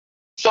here.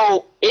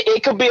 So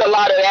it could be a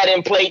lot of that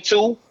in play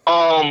too.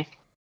 I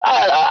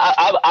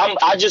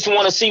just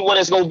want to see what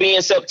it's going to be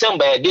in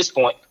September at this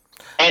point.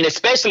 And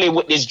especially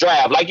with this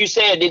draft. Like you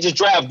said, this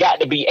draft got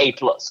to be A+.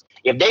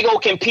 If they go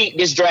compete,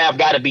 this draft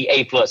got to be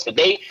A+. But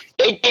they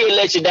did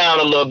let you down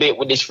a little bit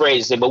with this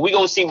phrase, but we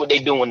going to see what they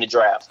do in the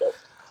draft, though.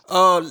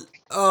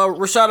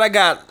 Rashad,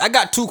 I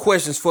got 2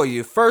 questions for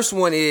you. First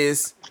one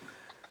is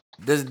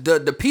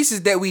the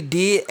pieces that we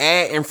did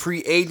add in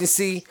free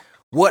agency,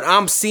 what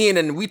I'm seeing,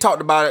 and we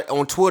talked about it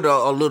on Twitter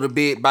a little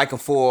bit, back and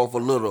forth a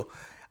little.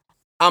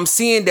 I'm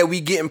seeing that we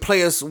getting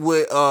players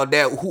with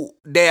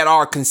that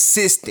are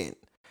consistent.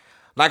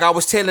 Like I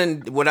was telling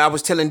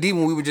D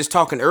when we were just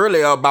talking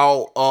earlier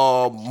about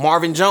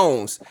Marvin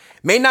Jones.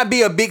 May not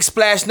be a big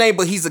splash name,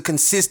 but he's a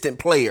consistent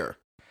player.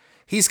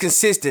 He's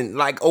consistent.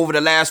 Like over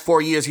the last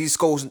 4 years, he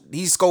scored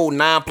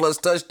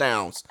 9+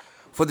 touchdowns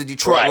for the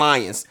Detroit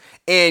Lions.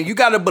 And you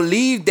got to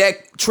believe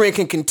that trend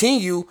can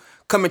continue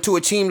coming to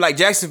a team like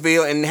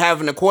Jacksonville and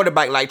having a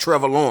quarterback like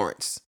Trevor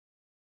Lawrence.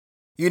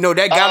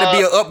 That got to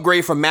be an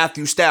upgrade from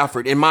Matthew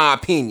Stafford, in my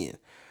opinion.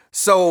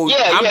 So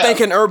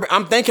thinking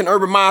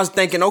Urban Meyer's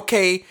thinking,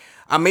 okay,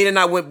 I may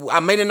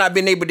have not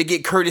been able to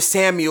get Curtis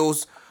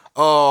Samuels,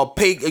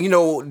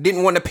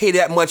 didn't want to pay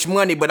that much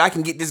money, but I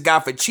can get this guy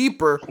for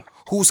cheaper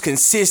who's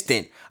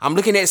consistent. I'm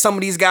looking at some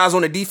of these guys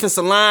on the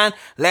defensive line.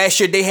 Last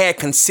year they had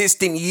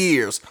consistent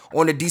years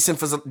on the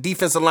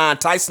defensive line.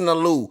 Tyson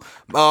Alou,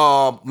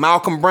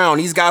 Malcolm Brown.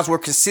 These guys were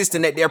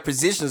consistent at their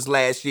positions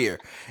last year.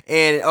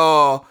 And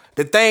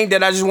the thing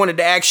that I just wanted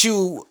to ask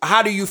you,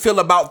 how do you feel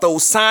about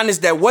those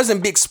signings that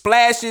wasn't big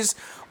splashes,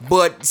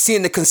 but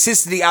seeing the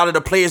consistency out of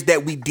the players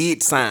that we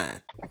did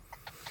sign?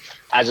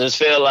 I just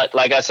feel like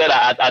I said,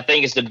 I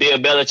think it's the Bill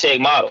Belichick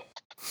model.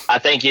 I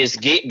think it's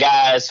get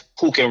guys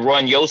who can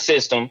run your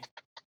system,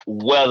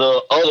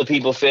 whether other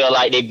people feel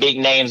like they big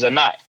names or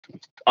not.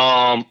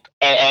 And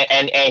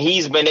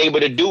he's been able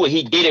to do it.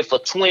 He did it for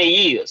 20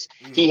 years.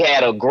 He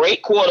had a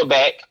great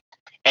quarterback.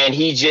 And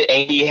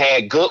he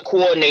had good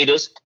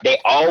coordinators. They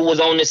all was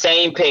on the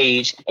same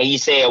page. And he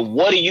said,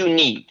 what do you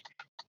need?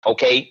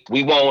 Okay,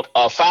 we want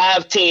a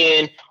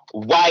 5'10"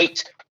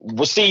 white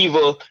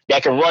receiver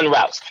that can run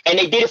routes. And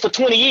they did it for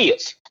 20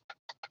 years.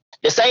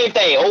 The same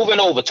thing over and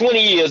over. 20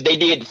 years, they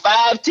did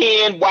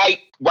 5'10"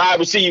 white wide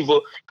receiver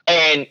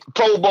and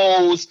Pro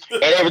Bowls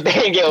and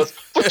everything else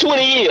for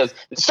 20 years.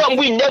 Something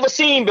we never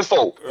seen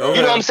before. Okay.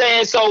 You know what I'm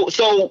saying? So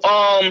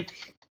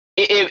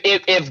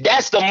If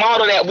that's the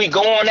model that we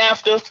going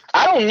after,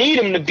 I don't need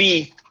them to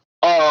be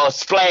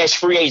splash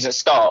free agent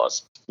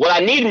stars. What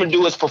I need them to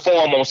do is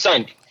perform on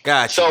Sunday.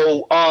 Gotcha.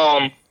 So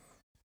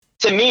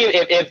to me,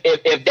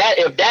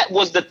 if that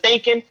was the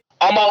thinking,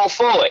 I'm all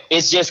for it.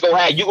 It's just you're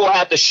gonna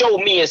have to show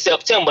me in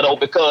September though,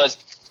 because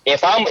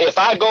if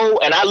I go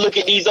and I look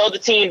at these other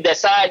teams that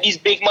signed these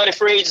big money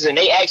free agents and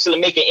they actually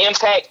make an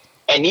impact,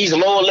 and these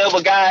lower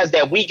level guys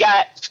that we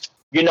got,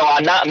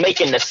 are not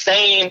making the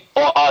same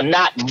or are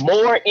not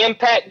more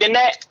impact than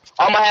that,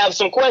 I'm gonna have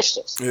some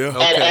questions. Yeah.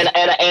 Okay.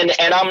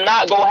 And I'm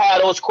not gonna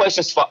have those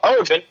questions for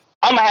Urban.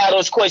 I'm gonna have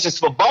those questions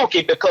for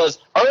Bonky because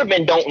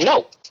Urban don't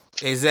know.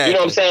 Exactly. You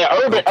know what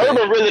I'm saying?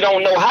 Urban really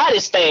don't know how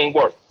this thing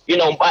works.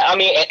 I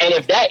mean, and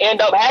if that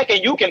end up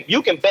hacking, you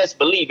can best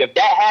believe if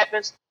that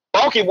happens,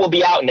 Bonky will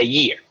be out in a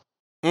year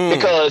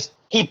because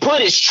he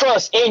put his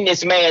trust in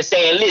this man,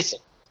 saying, "Listen,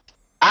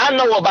 I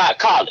know about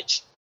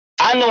college.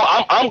 I know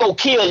I'm gonna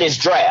kill this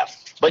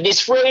draft, but this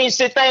free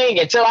agency thing,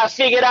 until I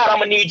figure it out, I'm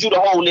gonna need you to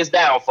hold this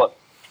down for me."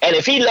 And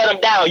if he let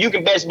him down, you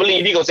can best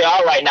believe he gonna say,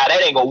 "All right, now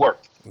that ain't gonna work."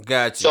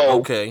 Gotcha. So,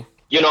 okay.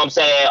 You know what I'm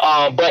saying?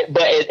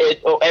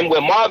 And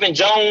with Marvin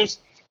Jones,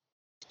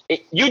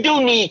 you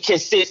do need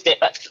consistent.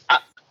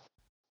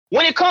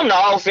 When it comes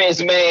to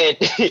offense, man,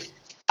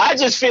 I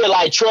just feel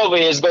like Trevor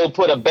is going to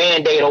put a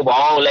Band-Aid over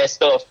all that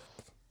stuff.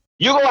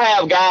 You're going to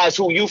have guys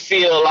who you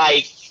feel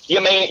like,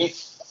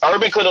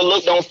 Urban could have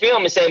looked on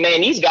film and said,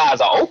 man, these guys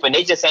are open.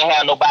 They just ain't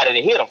have nobody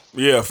to hit them.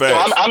 Yeah,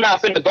 facts. So I'm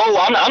not finna go.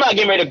 I'm not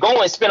getting ready to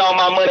go and spend all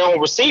my money on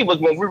receivers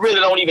when we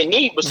really don't even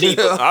need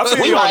receivers.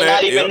 We might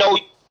not even know.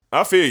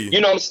 I feel you. You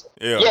know what I'm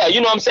saying? Yeah,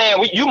 you know what I'm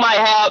saying?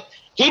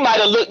 He might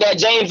have looked at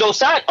James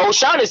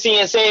O'Shaughnessy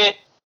and said,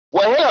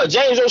 well, hell,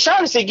 James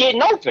O'Shaughnessy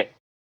getting open.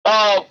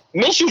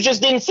 Minshew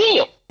just didn't see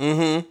him.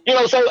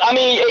 Mm-hmm. So, I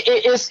mean,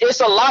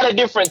 it's a lot of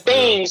different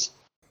things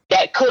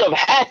that could have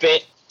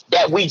happened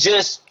that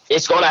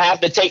it's going to have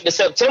to take to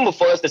September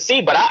for us to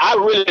see. But I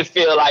really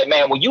feel like,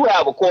 man, when you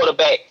have a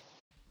quarterback,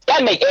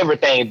 that make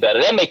everything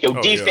better. That make your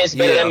defense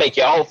better. That make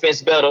your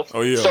offense better.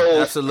 Oh, yeah.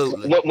 So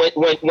absolutely.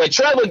 When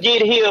Trevor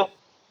get here,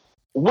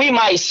 we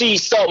might see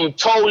something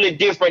totally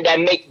different that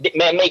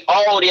make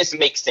all this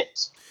make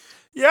sense.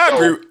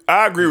 Yeah,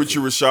 I agree with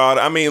you, Rashad.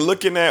 I mean,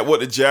 looking at what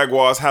the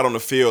Jaguars had on the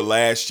field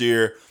last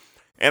year,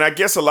 and I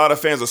guess a lot of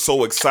fans are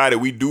so excited,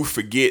 we do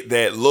forget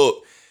that,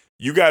 look,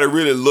 you got to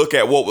really look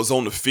at what was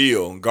on the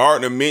field.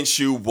 Gardner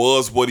Minshew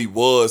was what he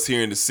was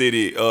here in the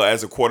city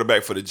as a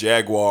quarterback for the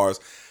Jaguars.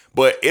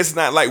 But it's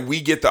not like we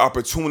get the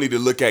opportunity to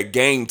look at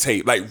game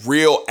tape, like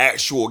real,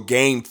 actual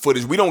game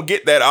footage. We don't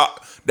get that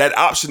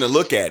option to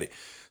look at it.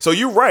 So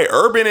you're right.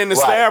 Urban and the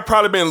staff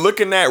probably been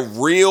looking at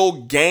real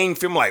game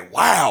film like,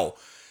 wow,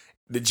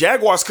 the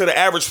Jaguars could have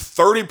averaged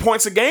 30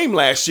 points a game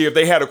last year if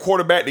they had a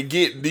quarterback to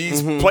get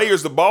these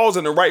players the balls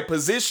in the right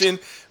position.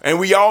 And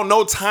we all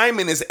know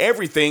timing is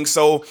everything.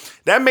 So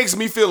that makes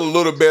me feel a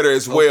little better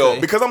as well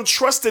because I'm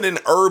trusting in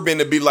Urban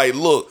to be like,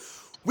 look,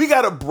 we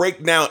got to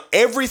break down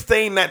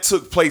everything that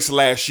took place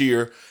last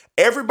year.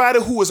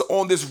 Everybody who was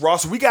on this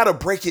roster, we got to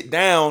break it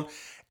down.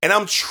 And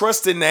I'm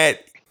trusting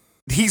that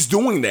he's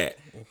doing that.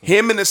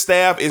 Him and the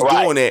staff is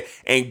doing that.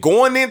 And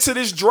going into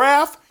this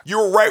draft, you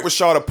were right,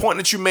 Rashad, a point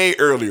that you made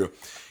earlier.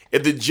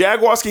 If the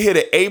Jaguars can hit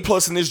an A+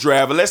 in this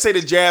draft, and let's say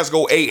the Jazz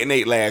go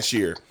 8-8 last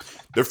year,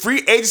 the free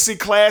agency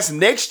class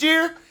next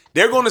year,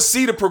 they're going to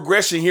see the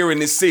progression here in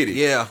this city.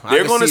 Yeah,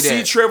 they're going to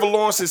see Trevor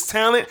Lawrence's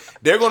talent.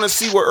 They're going to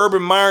see what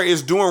Urban Meyer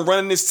is doing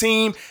running this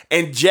team,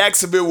 and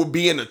Jacksonville will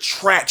be an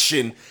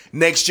attraction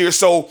next year.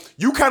 So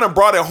you kind of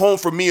brought it home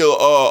for me,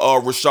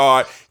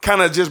 Rashad,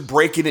 kind of just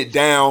breaking it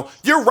down.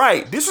 You're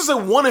right. This was a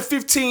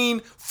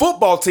 1-15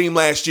 football team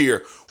last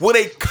year with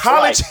a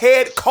college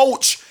head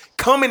coach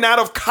coming out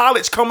of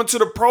college, coming to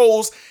the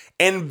pros,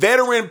 and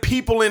veteran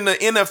people in the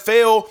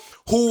NFL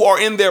who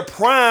are in their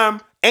prime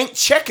ain't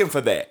checking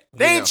for that.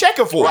 They ain't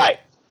checking for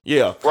it.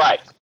 Yeah. Right.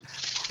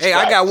 Hey,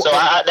 I got. So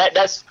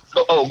that's.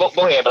 Go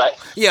ahead, Black.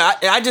 Yeah,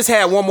 I just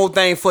had one more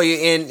thing for you,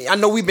 and I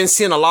know we've been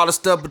seeing a lot of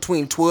stuff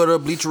between Twitter,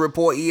 Bleacher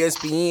Report,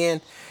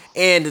 ESPN,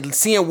 and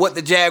seeing what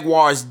the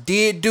Jaguars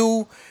did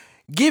do.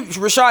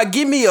 Rashad,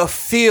 give me a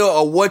feel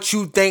of what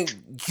you think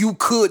you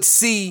could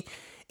see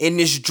in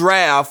this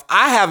draft.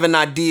 I have an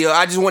idea.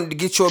 I just wanted to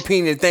get your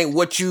opinion and think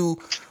what you.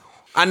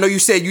 I know you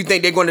said you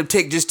think they're going to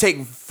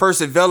take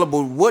first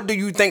available. What do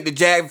you think the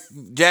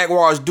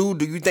Jaguars do?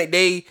 Do you think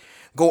they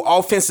go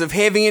offensive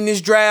heavy in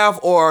this draft,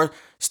 or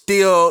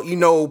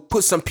still,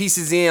 put some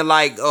pieces in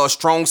like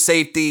strong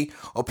safety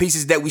or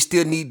pieces that we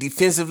still need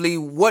defensively?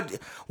 What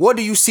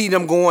do you see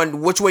them going?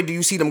 Which way do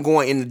you see them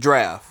going in the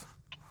draft?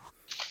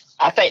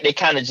 I think they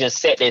kind of just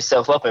set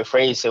themselves up in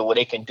phrase where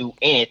they can do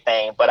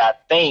anything. But I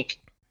think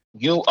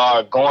you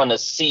are going to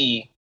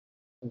see,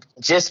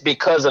 just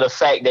because of the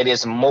fact that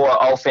there's more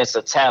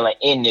offensive talent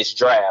in this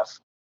draft.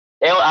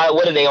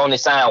 What did they only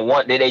sign?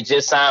 Did they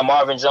just sign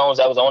Marvin Jones?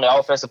 That was the only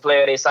offensive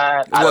player they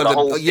signed out of the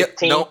whole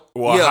 15?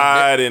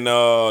 Hyde and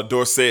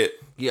Dorsett.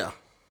 Yeah.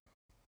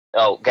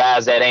 Oh,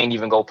 guys that ain't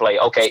even go play.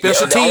 Okay.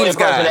 Special teams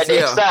guys.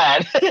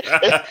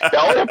 The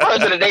only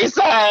person that they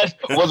signed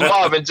was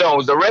Marvin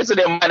Jones. The rest of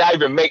them might not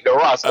even make the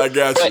roster. I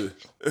got you.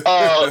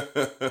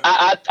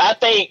 I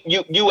think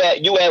you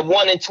at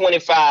 1 in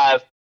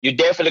 25. You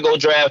definitely go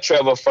draft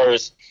Trevor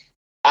first.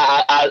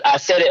 I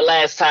said it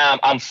last time.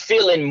 I'm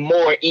feeling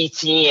more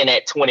ETN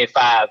at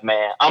 25,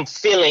 man. I'm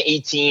feeling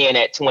ETN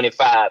at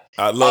 25.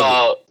 I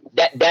love it.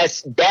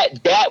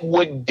 that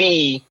would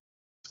be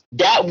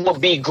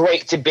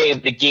great to be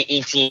able to get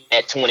ETN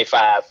at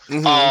 25.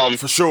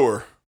 For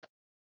sure.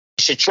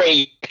 Should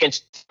trade in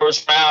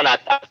first round. I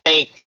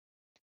think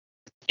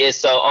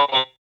it's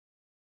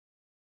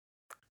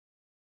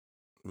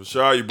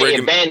Rashad, you breaking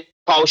advantage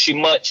cost you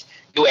much.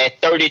 You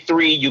at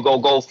 33, you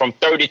go from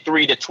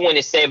 33 to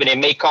 27. It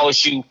may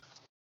cost you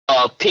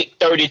pick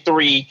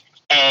 33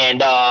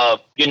 and a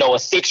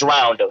 6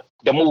 rounder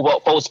to move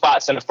up 4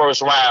 spots in the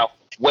first round,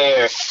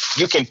 where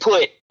you can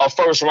put a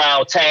first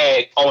round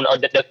tag on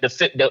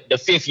the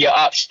 5th year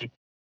option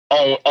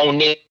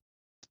on it.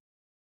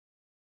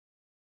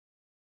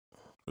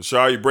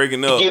 Rashad, you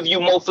breaking up. Give you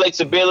more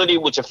flexibility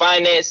with your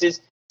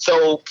finances.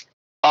 So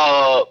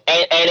and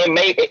it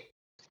may.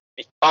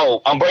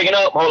 I'm breaking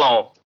up. Hold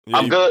on. Yeah,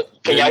 I'm good.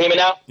 Can y'all hear me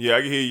now? Yeah,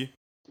 I can hear you.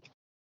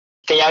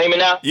 Can y'all hear me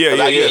now?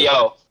 Yeah, I hear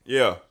y'all.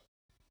 Yeah.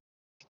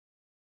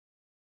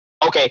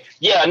 Okay.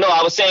 Yeah. No,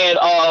 I was saying.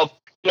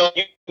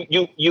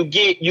 You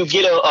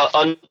get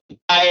a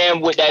I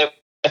am with that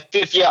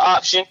 5th year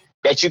option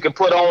that you can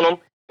put on them.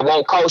 It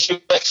won't cost you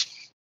much.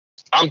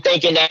 I'm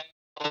thinking that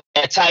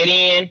tight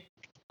end,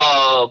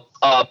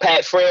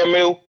 Pat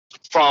Fairmouth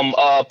from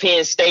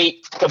Penn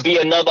State could be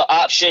another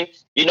option.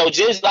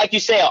 Just like you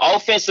said,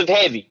 offensive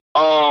heavy.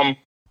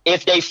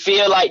 If they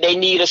feel like they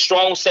need a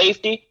strong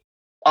safety,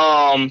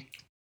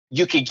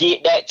 you could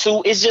get that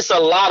too. It's just a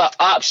lot of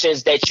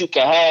options that you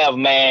can have,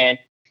 man.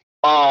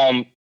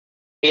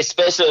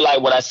 Especially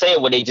like what I said,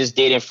 what they just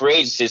did in free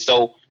agency.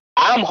 So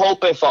I'm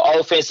hoping for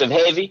offensive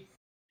heavy,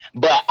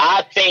 but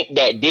I think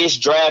that this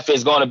draft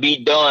is going to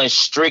be done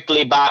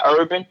strictly by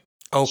Urban.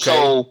 Okay.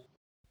 So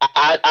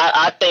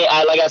I think,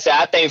 like I said,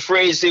 I think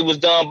free agency was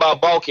done by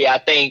Balky. I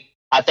think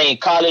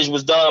college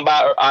was done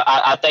by.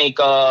 I think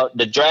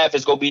the draft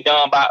is going to be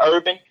done by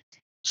Urban.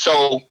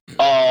 So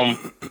I'm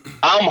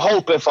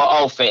hoping for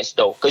offense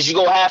though, because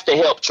you're gonna have to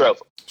help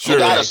Trevor. Sure. You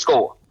gotta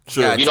score.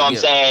 Sure. You know what I'm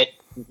saying?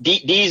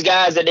 These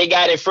guys that they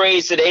got in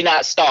phrase, so they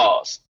not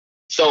stars.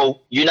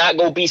 So you're not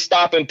gonna be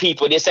stopping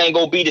people. This ain't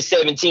gonna be the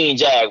 17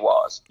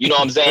 Jaguars. You know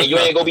what I'm saying? You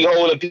ain't gonna be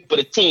holding people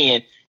to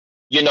 10.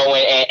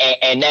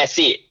 And that's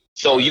it.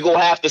 So you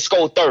gonna have to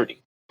score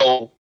 30.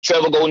 So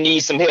Trevor gonna need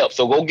some help.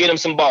 So go get him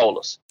some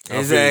ballers.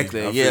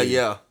 Exactly.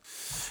 Yeah.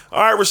 All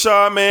right,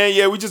 Rashad, man.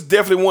 Yeah, we just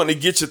definitely wanted to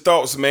get your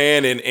thoughts,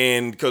 man,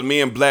 and because me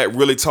and Black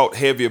really talked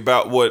heavy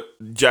about what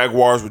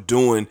Jaguars were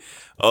doing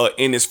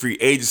in this free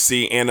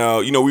agency, and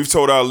we've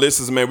told our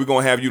listeners, man, we're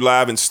gonna have you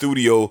live in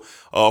studio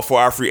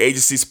for our free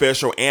agency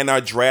special and our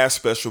draft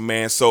special,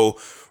 man. So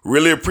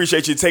really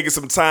appreciate you taking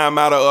some time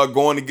out of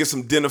going to get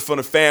some dinner for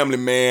the family,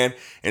 man,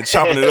 and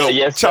chopping it up,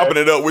 Yes, chopping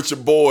it up with your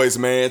boys,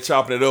 man,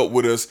 chopping it up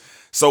with us.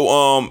 So,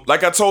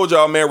 like I told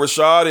y'all, man,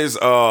 Rashad is,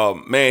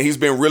 he's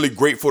been really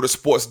great for the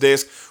sports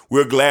desk.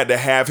 We're glad to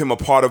have him a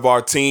part of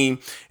our team,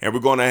 and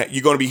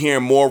you're gonna be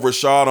hearing more of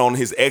Rashad on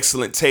his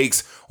excellent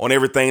takes on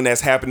everything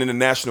that's happening in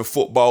the National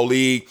Football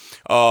League,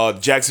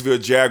 Jacksonville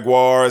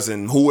Jaguars,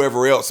 and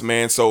whoever else,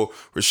 man. So,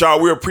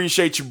 Rashad, we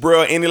appreciate you,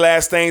 bro. Any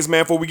last things,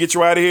 man, before we get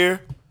you out of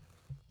here?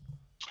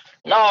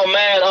 No,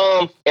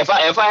 man. If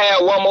I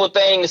had one more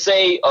thing to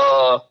say,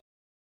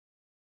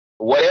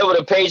 whatever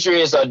the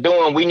Patriots are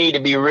doing, we need to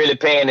be really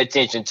paying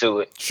attention to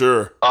it.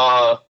 Sure.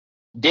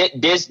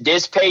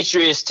 This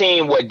Patriots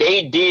team, what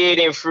they did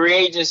in free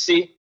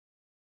agency,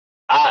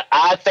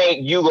 I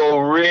think you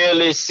gonna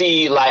really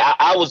see. Like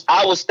I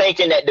was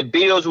thinking that the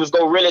Bills was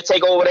gonna really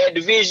take over that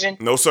division.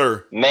 No,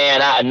 sir. Man,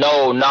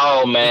 no,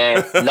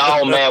 man.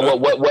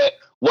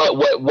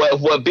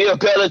 What Bill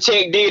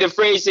Belichick did in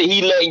free agency,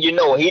 he letting you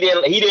know he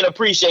didn't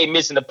appreciate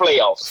missing the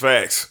playoffs.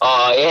 Facts.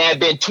 It had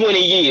been 20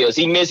 years.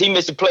 He missed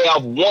the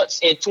playoff once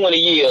in 20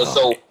 years.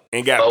 So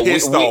and got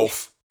pissed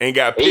off. And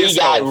got pissed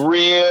off. He got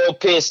real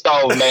pissed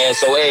off, man.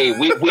 So hey,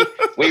 we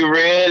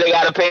really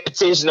gotta pay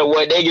attention to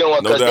what they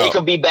doing, because they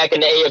could be back in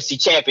the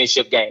AFC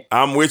Championship game.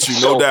 I'm with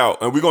you, no doubt.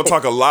 And we're gonna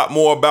talk a lot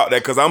more about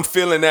that, because I'm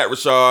feeling that,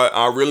 Rashad.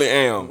 I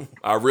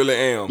really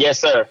am.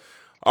 Yes, sir.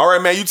 All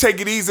right, man. You take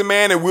it easy,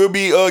 man, and we'll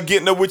be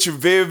getting up with you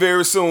very,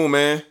 very soon,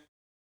 man.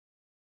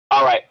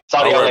 All right.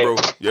 Talk to y'all later,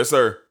 bro. Yes,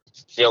 sir.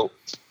 Yo.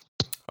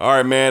 All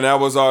right, man.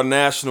 That was our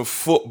National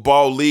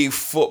Football League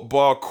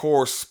football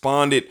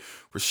correspondent,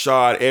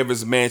 Rashad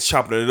Evans, man,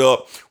 chopping it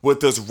up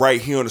with us right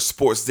here on the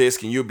Sports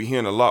Desk, and you'll be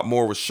hearing a lot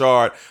more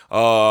Rashad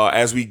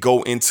as we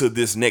go into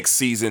this next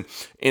season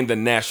in the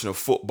National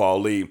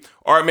Football League.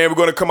 All right, man, we're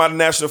going to come out of the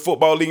National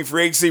Football League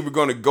free agency. We're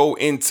going to go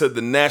into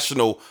the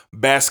National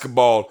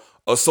Basketball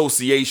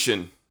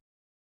Association.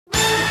 The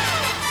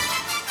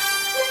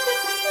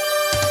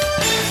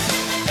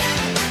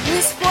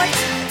Sports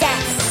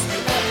Desk.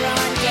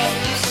 LeBron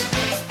James.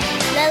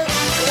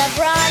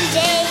 LeBron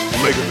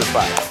James. Lakers are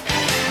fire.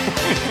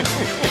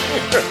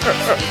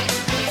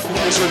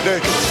 It's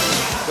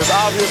ridiculous. It's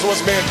obvious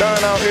what's being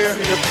done out here.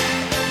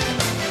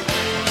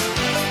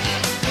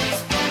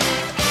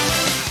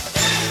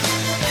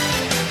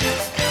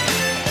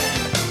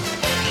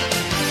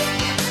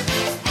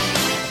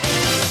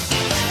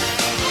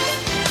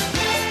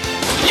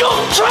 You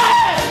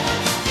trash!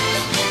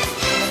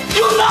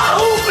 You not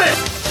hooping!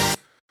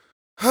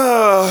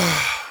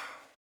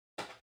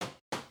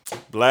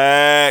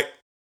 Black.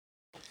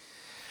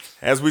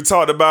 As we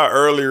talked about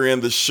earlier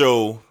in the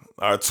show,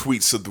 our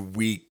tweets of the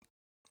week,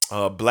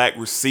 Black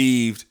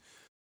received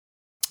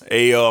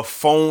a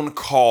phone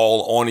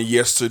call on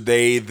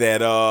yesterday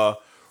that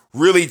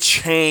really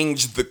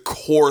changed the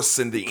course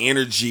and the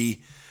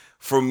energy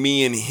for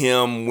me and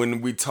him when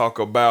we talk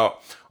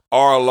about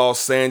our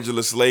Los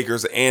Angeles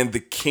Lakers and the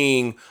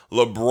King,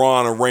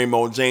 LeBron and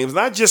Raymond James. And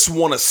I just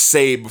want to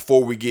say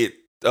before we get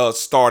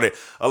started,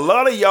 a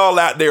lot of y'all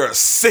out there are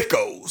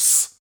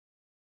sickos.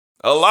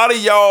 A lot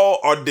of y'all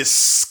are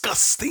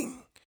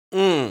disgusting.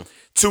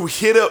 To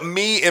hit up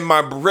me and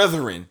my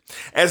brethren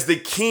as the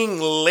King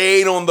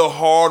laid on the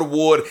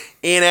hardwood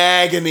in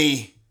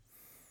agony.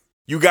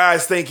 You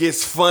guys think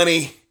it's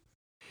funny.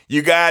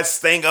 You guys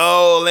think,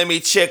 oh, let me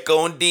check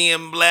on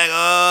DM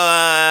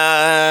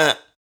Black.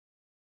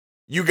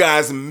 You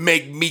guys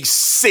make me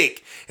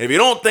sick. And if you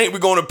don't think we're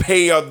going to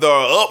pay the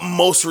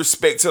utmost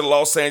respect to the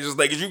Los Angeles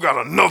Lakers, you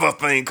got another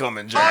thing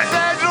coming, Jack. Los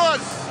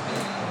Angeles,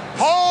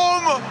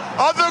 home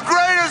of the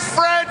greatest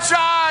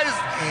franchise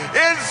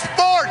in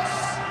sports,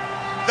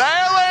 the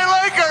LA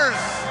Lakers,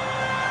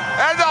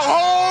 and the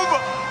home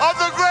of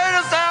the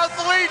greatest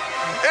athlete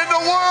in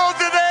the world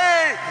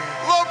today,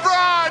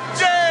 LeBron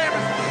James,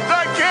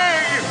 the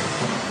King.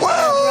 Woo!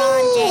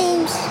 LeBron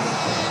James.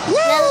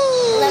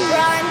 Woo!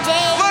 LeBron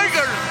James.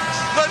 Lakers.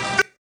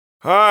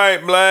 All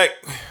right, Black.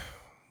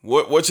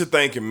 What you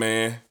thinking,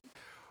 man?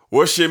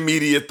 What's your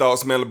immediate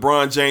thoughts, man?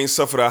 LeBron James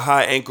suffered a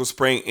high ankle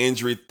sprain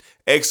injury.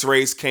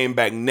 X-rays came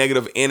back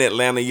negative in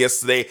Atlanta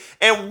yesterday.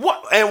 And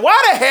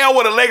why the hell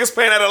were the Lakers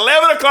playing at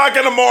 11 o'clock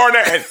in the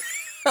morning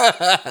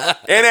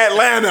in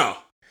Atlanta?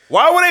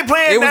 Why were they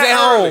playing that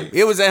early?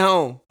 It was at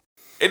home.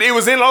 It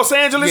was in Los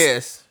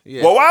Angeles?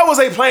 Yes. Well, why was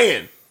they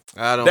playing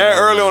I don't that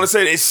know, early man. on the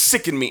set? It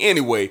sickened me.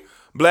 Anyway,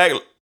 Black,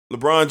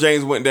 LeBron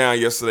James went down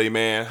yesterday,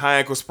 man. High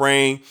ankle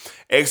sprain.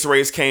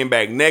 X-rays came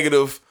back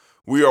negative.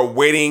 We are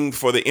waiting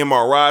for the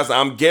MRIs.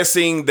 I'm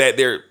guessing that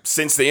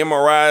since the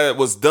MRI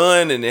was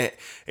done and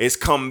it's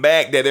come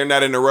back, that they're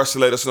not in a rush to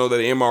let us know that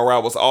the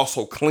MRI was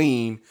also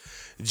clean.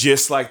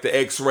 Just like the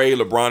X-ray,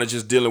 LeBron is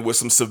just dealing with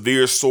some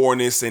severe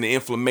soreness and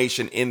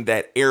inflammation in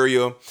that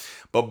area.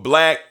 But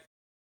Black,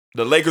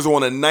 the Lakers are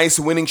on a nice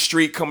winning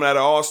streak coming out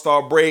of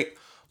All-Star break.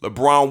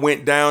 LeBron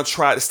went down,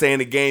 tried to stay in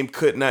the game,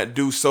 could not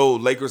do so.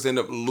 Lakers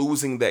ended up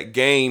losing that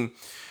game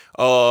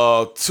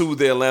to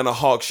the Atlanta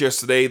Hawks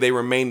yesterday. They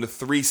remain the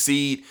 3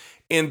 seed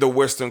in the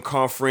Western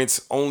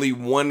Conference, only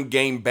 1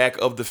 game back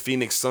of the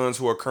Phoenix Suns,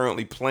 who are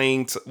currently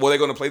playing. They're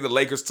going to play the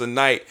Lakers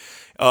tonight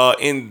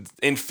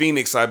in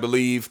Phoenix, I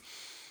believe.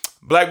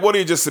 Black, what are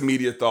your just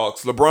immediate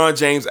thoughts? LeBron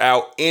James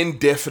out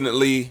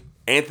indefinitely.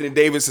 Anthony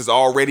Davis is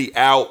already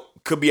out.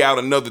 Could be out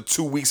another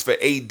 2 weeks for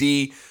AD.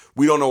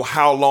 We don't know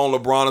how long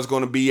LeBron is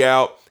going to be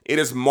out. It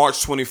is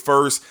March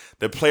 21st.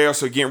 The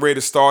playoffs are getting ready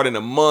to start in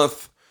a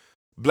month.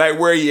 Black,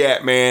 where you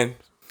at, man?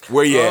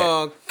 Where you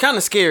at? Kind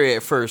of scary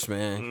at first,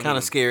 man. Kind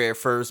of scary at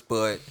first,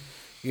 but,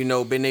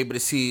 being able to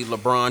see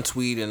LeBron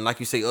tweet and,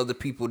 like you say, other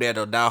people that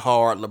are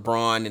diehard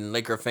LeBron and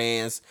Laker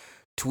fans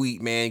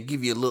tweet, man,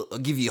 give you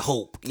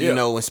hope, you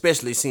know,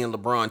 especially seeing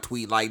LeBron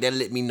tweet like that.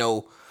 Let me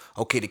know,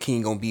 okay, the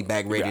King gonna be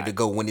back ready to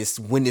go when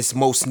it's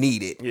most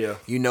needed. Yeah,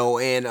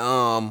 and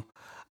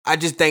I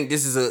just think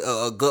this is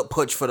a gut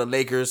punch for the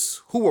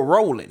Lakers, who were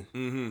rolling.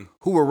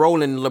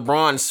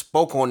 LeBron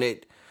spoke on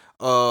it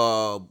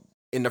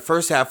in the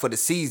first half of the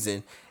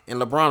season,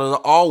 and LeBron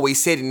has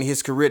always said in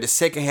his career, the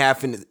second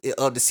half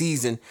of the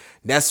season,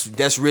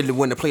 that's really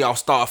when the playoffs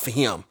start for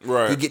him.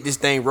 Right, he get this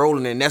thing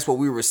rolling, and that's what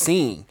we were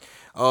seeing.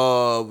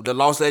 The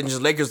Los Angeles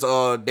Lakers,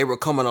 they were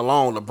coming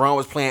along. LeBron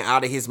was playing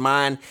out of his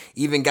mind,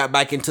 even got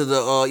back into the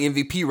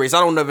MVP race. I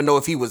don't even know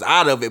if he was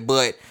out of it,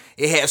 but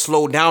it had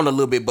slowed down a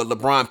little bit, but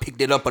LeBron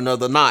picked it up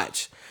another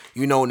notch.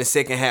 In the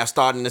second half,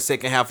 starting the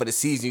second half of the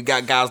season, you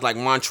got guys like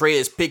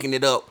Montrez picking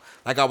it up.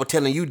 Like I was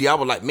telling you, D, I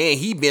was like, man,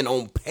 he been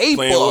on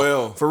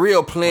paper for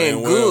real,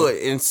 playing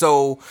good. Well. And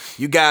so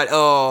you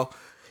got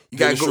you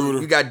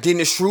got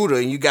Dennis Schroeder,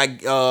 and you got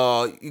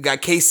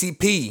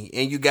KCP,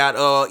 and you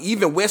got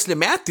even Wesley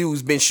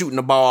Matthews been shooting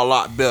the ball a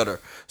lot better.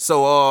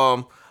 So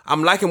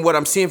I'm liking what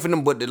I'm seeing from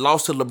them. But the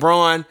loss to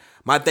LeBron,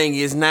 my thing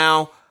is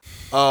now,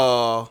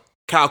 Kyle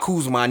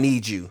Kuzma, I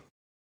need you.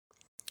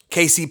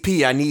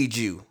 KCP, I need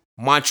you.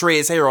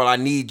 Montrezl Harrell, I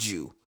need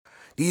you.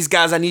 These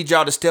guys, I need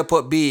y'all to step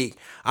up big.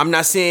 I'm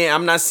not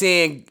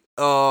saying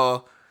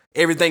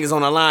everything is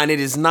on the line. It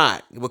is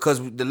not, because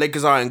the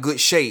Lakers are in good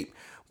shape.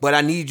 But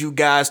I need you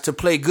guys to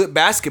play good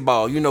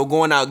basketball.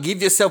 Going out,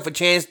 give yourself a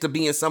chance to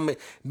be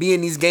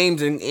in these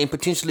games and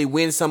potentially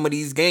win some of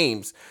these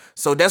games.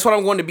 So that's what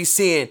I'm going to be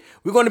seeing.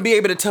 We're going to be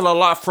able to tell a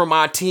lot from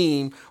our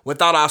team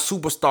without our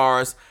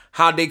superstars,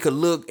 how they could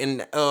look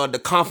and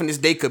the confidence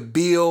they could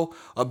build,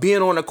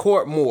 being on the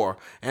court more.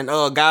 And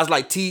guys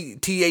like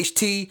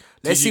THT,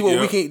 let's see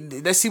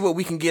what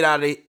we can get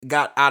out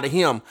of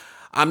him.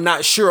 I'm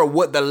not sure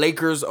what the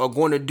Lakers are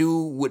going to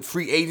do with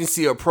free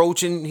agency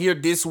approaching here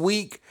this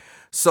week.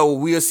 So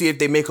we'll see if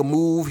they make a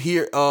move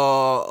here,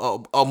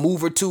 a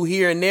move or two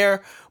here and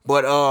there.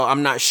 But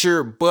I'm not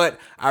sure. But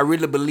I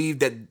really believe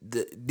that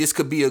this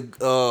could be a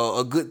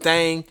good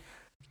thing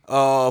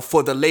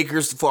for the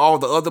Lakers, for all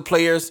the other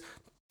players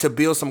to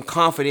build some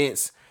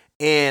confidence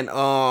and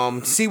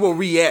see where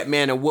we at,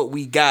 man, and what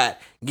we got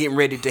getting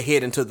ready to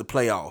head into the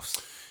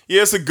playoffs.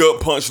 Yeah, it's a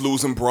gut punch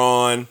losing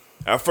Bron.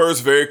 At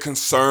first, very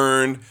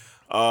concerned.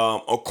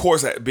 Of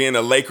course, being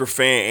a Laker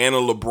fan and a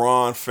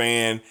LeBron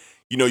fan,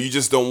 you know, you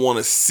just don't want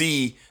to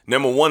see,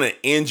 number one, an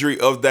injury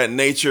of that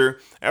nature.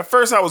 At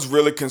first, I was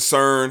really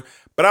concerned,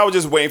 but I was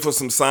just waiting for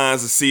some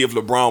signs to see if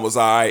LeBron was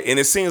all right. And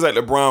it seems like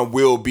LeBron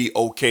will be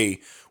okay.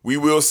 We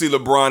will see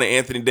LeBron and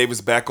Anthony Davis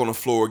back on the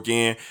floor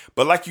again.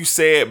 But like you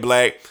said,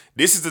 Black,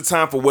 this is the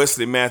time for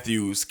Wesley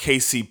Matthews,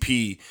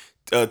 KCP,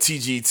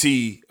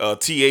 TGT,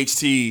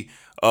 THT,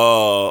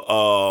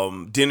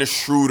 Dennis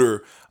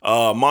Schroeder,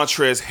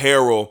 Montrezl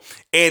Harrell,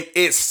 and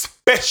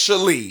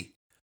especially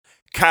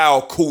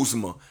Kyle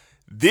Kuzma.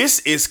 This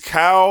is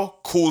Kyle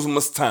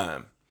Kuzma's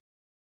time.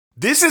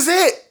 This is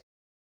it.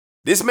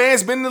 This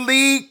man's been in the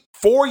league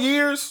 4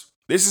 years.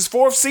 This is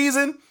 4th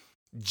season.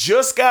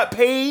 Just got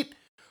paid.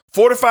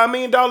 $45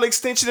 million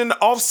extension in the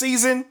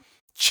offseason.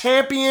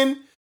 Champion.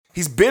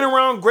 He's been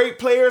around great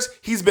players.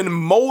 He's been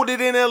molded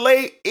in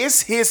LA.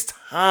 It's his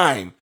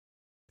time.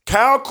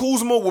 Kyle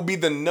Kuzma will be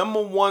the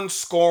number 1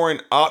 scoring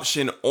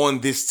option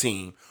on this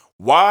team.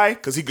 Why?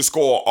 Because he can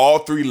score all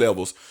 3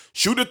 levels.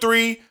 Shoot a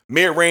 3,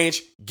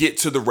 mid-range, get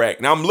to the rack.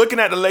 Now, I'm looking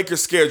at the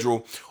Lakers'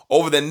 schedule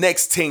over the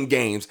next 10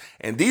 games,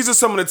 and these are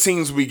some of the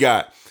teams we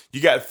got. You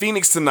got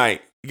Phoenix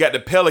tonight. You got the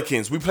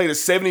Pelicans. We play the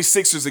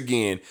 76ers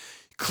again.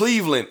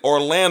 Cleveland,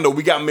 Orlando.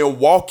 We got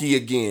Milwaukee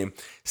again.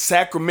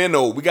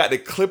 Sacramento. We got the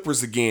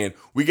Clippers again.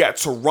 We got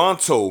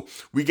Toronto.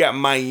 We got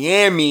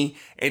Miami.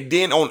 And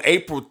then on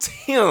April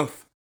 10th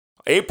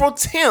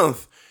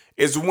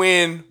is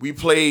when we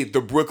play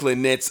the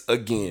Brooklyn Nets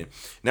again.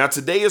 Now,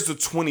 today is the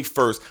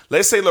 21st.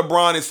 Let's say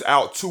LeBron is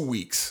out 2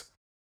 weeks.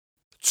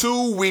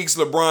 2 weeks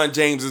LeBron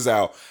James is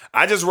out.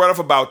 I just read off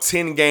about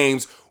 10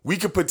 games. We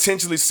could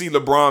potentially see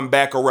LeBron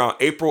back around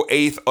April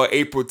 8th or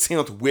April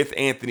 10th with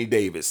Anthony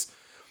Davis.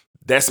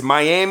 That's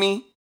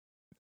Miami.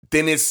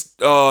 Then it's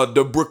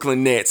the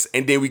Brooklyn Nets.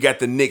 And then we got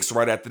the Knicks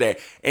right after that.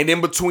 And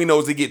in between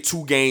those, they get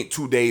 2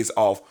 days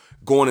off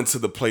going into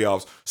the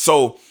playoffs.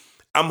 So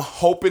I'm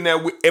hoping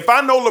that if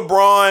I know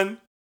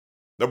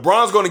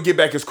LeBron's going to get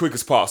back as quick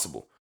as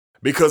possible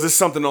because there's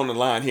something on the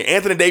line here.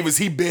 Anthony Davis,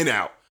 he been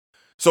out.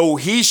 So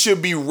he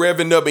should be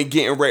revving up and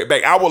getting right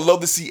back. I would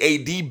love to see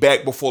AD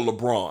back before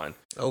LeBron.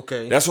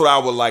 Okay. That's what I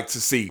would like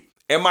to see.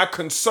 Am I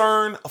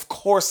concerned? Of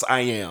course I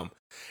am.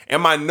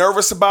 Am I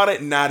nervous about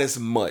it? Not as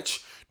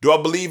much. Do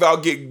I believe I'll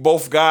get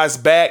both guys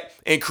back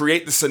and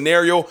create the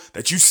scenario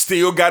that you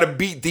still got to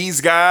beat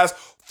these guys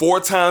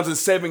 4 times in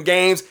 7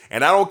 games,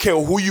 and I don't care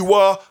who you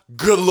are,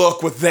 good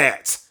luck with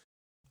that.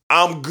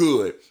 I'm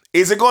good.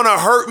 Is it going to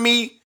hurt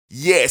me?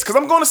 Yes, because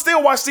I'm going to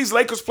still watch these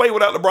Lakers play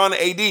without LeBron and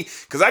AD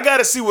because I got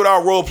to see what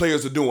our role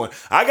players are doing.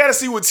 I got to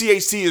see what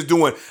THT is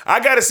doing.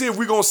 I got to see if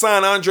we're going to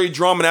sign Andre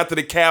Drummond after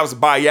the Cavs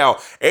buy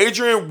out.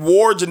 Adrian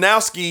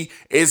Wojnarowski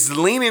is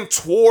leaning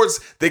towards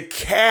the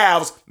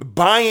Cavs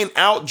buying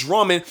out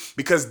Drummond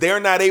because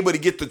they're not able to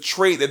get the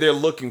trade that they're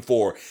looking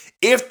for.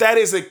 If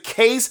that's the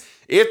case,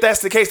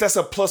 that's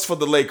a plus for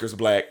the Lakers,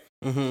 Black.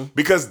 Mm-hmm.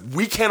 Because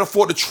we can't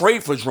afford to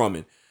trade for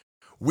Drummond.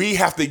 We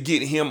have to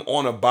get him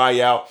on a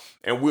buyout,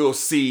 and we'll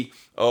see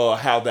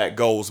how that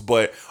goes.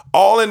 But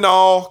all in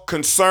all,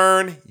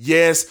 concern,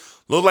 yes.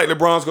 Looks like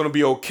LeBron's going to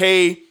be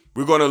okay.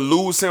 We're going to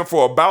lose him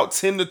for about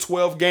 10 to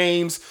 12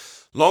 games.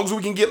 As long as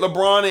we can get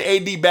LeBron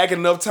and AD back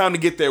enough time to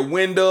get their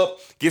wind up,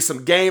 get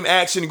some game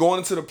action going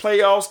into the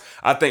playoffs,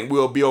 I think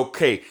we'll be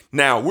okay.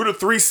 Now, we're the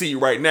 3 seed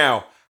right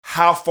now.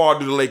 How far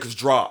do the Lakers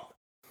drop?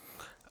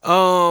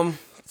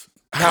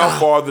 How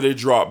far do they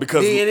drop?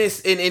 Because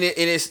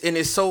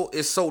it's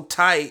so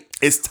tight.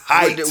 It's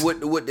tight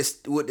with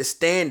the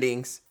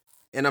standings,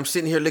 and I'm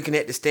sitting here looking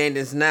at the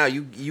standings now.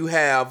 You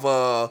have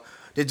the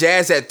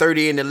Jazz at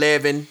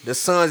 30-11, the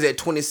Suns at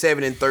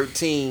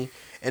 27-13,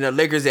 and the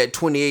Lakers at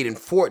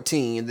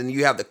 28-14, and then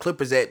you have the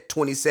Clippers at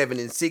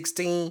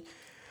 27-16.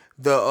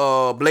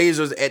 The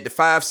Blazers at the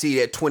 5 seed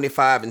at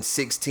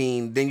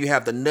 25-16. Then you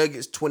have the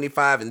Nuggets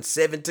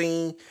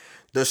 25-17.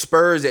 The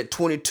Spurs at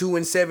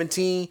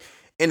 22-17.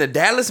 And the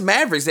Dallas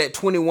Mavericks at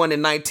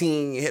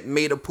 21-19 had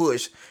made a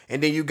push.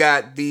 And then you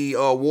got the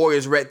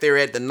Warriors right there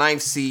at the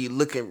 9th seed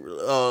looking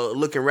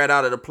right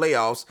out of the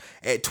playoffs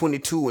at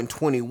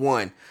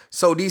 22-21.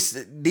 So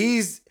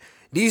these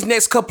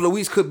next couple of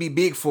weeks could be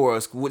big for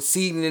us with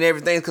seeding and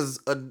everything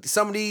because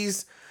some of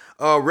these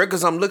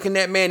records I'm looking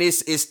at, man,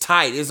 it's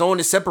tight. It's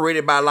only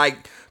separated by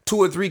like 2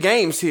 or 3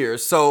 games here.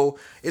 So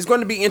it's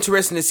going to be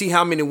interesting to see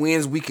how many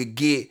wins we could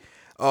get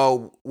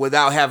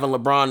without having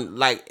LeBron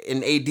like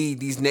in AD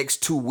these next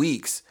 2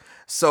 weeks.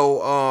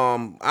 So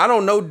I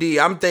don't know, D.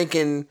 I'm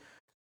thinking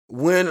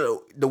when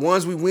the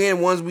ones we win,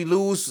 ones we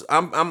lose,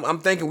 I'm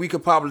thinking we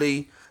could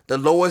probably the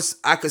lowest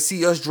I could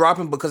see us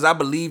dropping, because I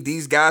believe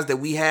these guys that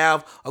we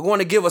have are going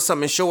to give us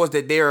something and show us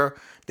that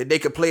they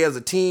could play as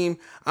a team.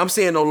 I'm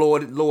saying no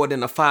lower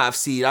than a 5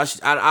 seed.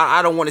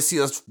 I don't want to see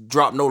us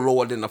drop no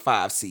lower than a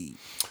 5 seed.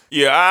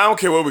 Yeah, I don't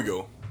care where we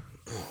go.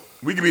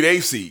 We could be the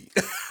 8th seed.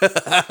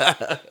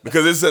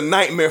 Because it's a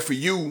nightmare for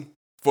you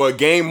for a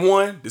game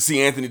 1 to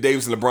see Anthony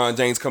Davis and LeBron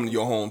James come to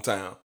your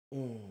hometown.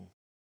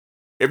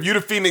 If you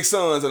the Phoenix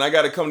Suns and I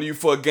got to come to you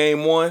for a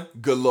game 1,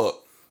 good luck.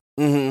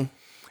 Mm-hmm.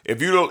 If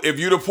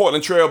you the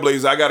Portland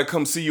Trailblazers, I got to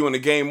come see you in the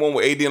game 1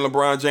 with AD and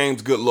LeBron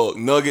James, good luck.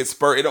 Nuggets,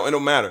 Spurs, it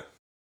don't matter.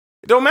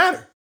 It don't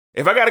matter.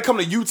 If I got to come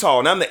to Utah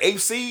and I'm the 8th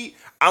seed,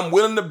 I'm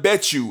willing to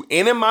bet you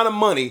any amount of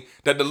money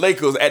that the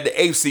Lakers at the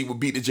 8th seed will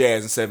beat the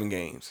Jazz in 7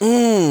 games.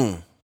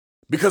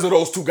 Because of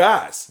those 2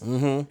 guys.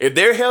 Mm-hmm. If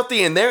they're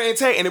healthy and they're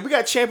intact, and if we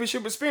got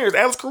championship experience,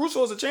 Alex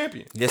Caruso is a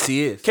champion. Yes,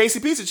 he is.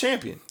 KCP's a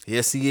champion.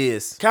 Yes, he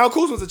is. Kyle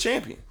Kuzma's a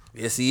champion.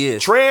 Yes, he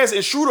is. Trez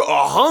and Schroeder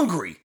are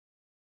hungry.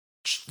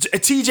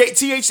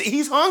 THC,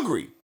 he's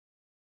hungry.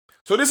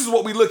 So this is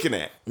what we're looking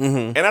at.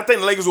 Mm-hmm. And I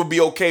think the Lakers will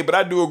be okay, but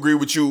I do agree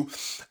with you.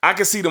 I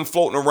can see them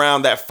floating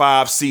around that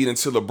 5 seed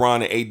until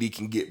LeBron and AD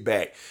can get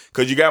back.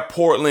 Because you got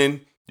Portland,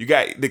 you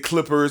got the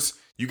Clippers,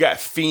 you got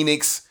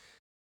Phoenix.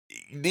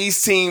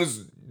 These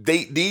teams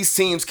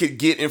could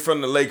get in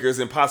front of the Lakers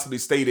and possibly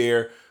stay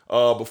there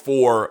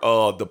before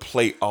the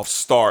playoffs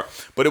start.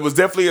 But it was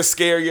definitely a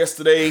scare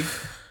yesterday.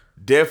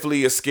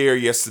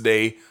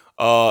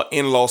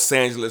 In Los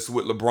Angeles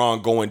with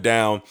LeBron going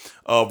down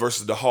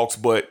versus the Hawks.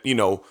 But,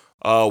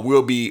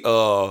 we'll be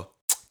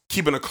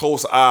keeping a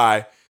close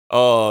eye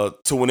to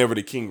whenever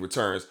the King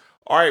returns.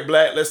 All right,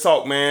 Black, let's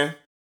talk, man.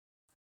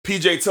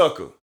 PJ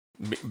Tucker.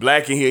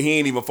 Black in here, he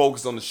ain't even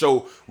focused on the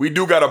show. We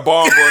do got a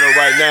barn burner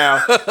right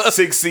now.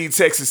 6 seed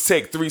Texas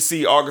Tech, 3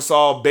 seed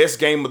Arkansas. Best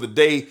game of the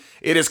day.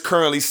 It is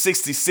currently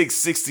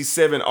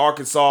 66-67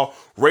 Arkansas.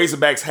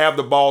 Razorbacks have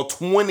the ball,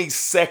 20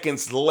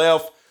 seconds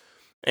left.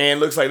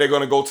 And looks like they're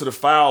going to go to the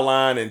foul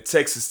line, and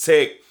Texas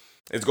Tech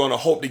is going to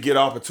hope to get an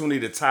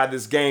opportunity to tie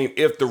this game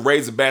if the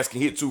Razorbacks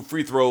can hit 2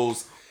 free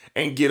throws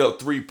and get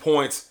up 3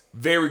 points.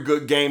 Very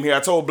good game here. I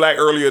told Black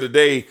earlier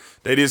today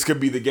that this could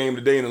be the game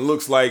today, and it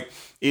looks like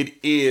it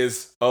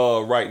is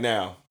right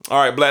now.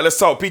 All right, Black, let's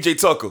talk. PJ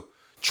Tucker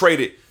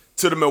traded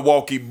to the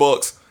Milwaukee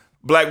Bucks.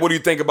 Black, what do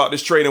you think about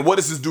this trade, and what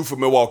does this do for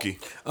Milwaukee?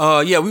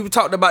 Yeah, we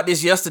talked about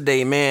this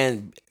yesterday,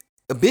 man.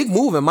 A big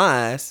move in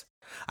my eyes.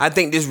 I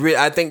think this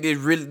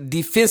really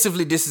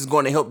defensively, this is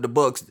going to help the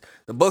Bucks.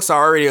 The Bucks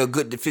are already a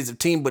good defensive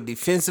team, but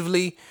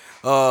defensively,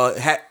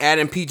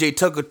 adding PJ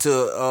Tucker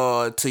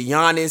to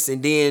Giannis,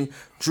 and then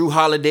Drew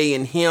Holiday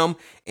and him,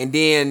 and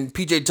then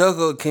PJ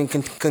Tucker can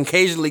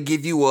occasionally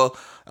give you a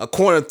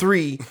corner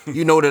 3,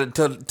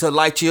 to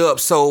light you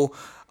up. So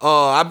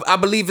I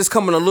believe it's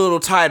coming a little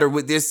tighter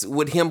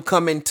with him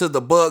coming to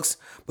the Bucks.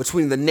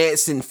 Between the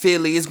Nets and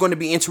Philly, it's going to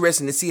be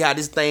interesting to see how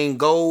this thing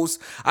goes.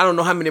 I don't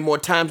know how many more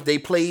times they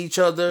play each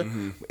other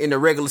in the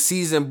regular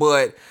season,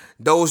 but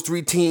those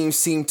 3 teams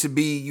seem to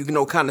be,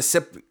 kind of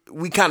separate.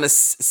 We kind of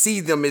see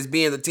them as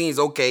being the teams.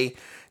 Okay,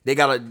 these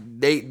are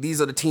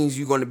the teams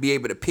you're going to be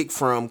able to pick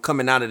from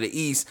coming out of the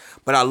East.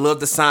 But I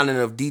love the signing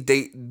of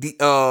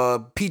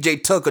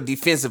PJ Tucker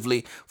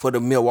defensively for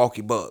the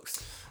Milwaukee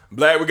Bucks.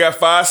 Black, we got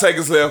 5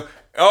 seconds left.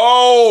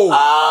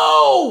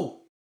 Oh!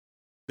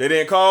 They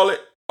didn't call it?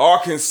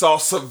 Arkansas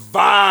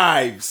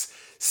survives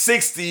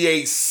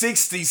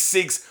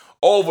 68-66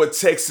 over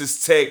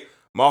Texas Tech.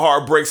 My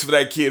heart breaks for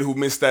that kid who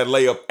missed that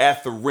layup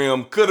at the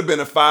rim. Could have been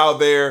a foul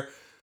there.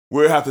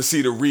 We'll have to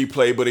see the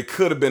replay, but it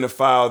could have been a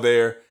foul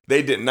there.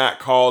 They did not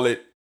call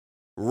it.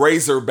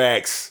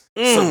 Razorbacks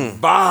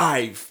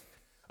survive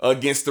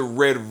against the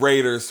Red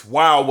Raiders.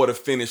 Wow, what a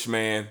finish,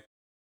 man.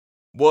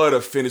 What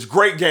a finish.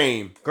 Great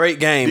game. Great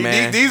game,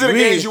 man. These are the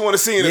games you want to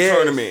see in the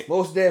tournament.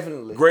 Most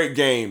definitely. Great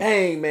game.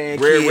 Dang, man.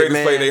 Red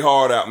Raiders played their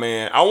heart out,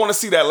 man. I want to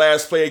see that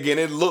last play again.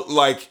 It looked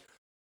like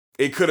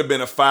it could have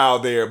been a foul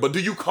there. But do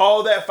you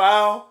call that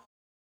foul?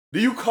 Do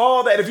you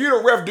call that? If you're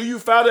the ref, do you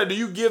foul that? Do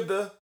you give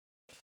the...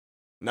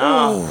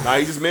 Nah,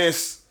 he just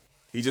missed.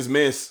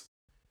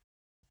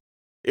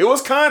 It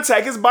was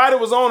contact. His body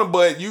was on him,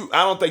 but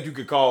I don't think you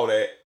could call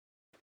that.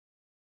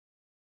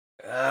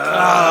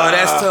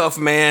 That's tough,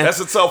 man. That's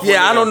a tough one.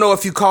 Yeah, I don't know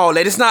if you call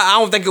that. It's not. I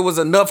don't think it was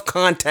enough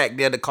contact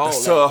there to call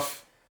That's that.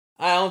 tough.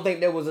 I don't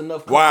think there was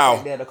enough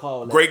contact there to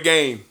call that. Great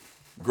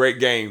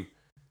game.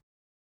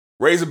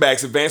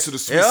 Razorbacks advance to the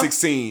Sweet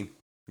 16.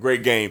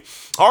 Great game.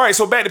 All right,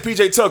 so back to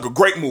PJ Tucker.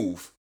 Great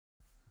move.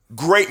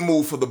 Great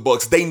move for the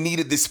Bucks. They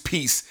needed this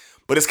piece,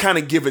 but it's kind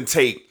of give and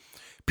take.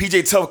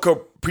 PJ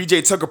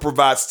Tucker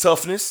provides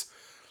toughness.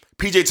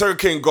 PJ Tucker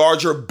can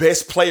guard your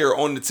best player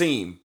on the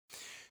team.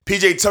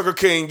 PJ Tucker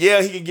he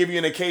can give you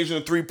an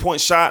occasional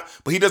 3-point shot,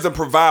 but he doesn't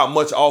provide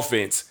much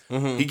offense.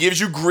 He gives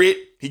you grit.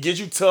 He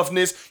gives you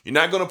toughness. You're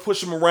not going to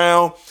push him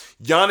around.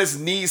 Giannis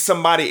needs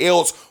somebody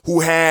else who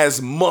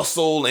has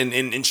muscle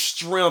and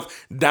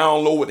strength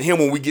down low with him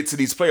when we get to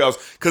these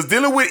playoffs. Because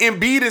dealing with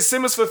Embiid and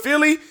Simmons for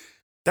Philly,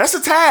 that's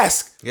a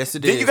task. Yes,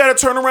 it then is. You got to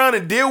turn around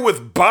and deal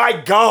with, by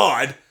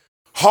God,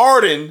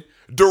 Harden,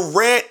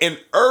 Durant and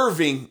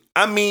Irving,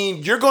 I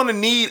mean, you're going to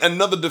need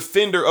another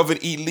defender of an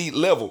elite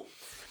level.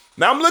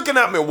 Now, I'm looking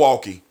at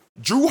Milwaukee.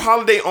 Drew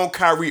Holiday on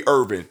Kyrie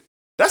Irving.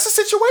 That's a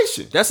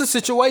situation. That's a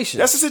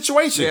situation.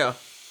 Yeah.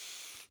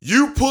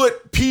 You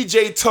put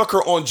PJ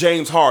Tucker on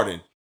James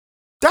Harden.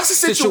 That's a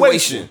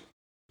situation.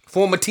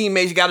 Former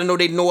teammates, you got to know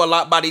they know a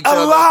lot about each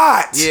other. A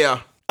lot.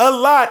 Yeah. A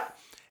lot.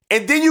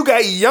 And then you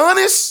got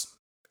Giannis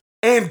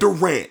and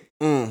Durant.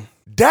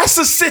 That's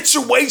a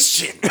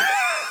situation.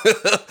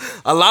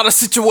 A lot of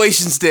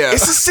situations there.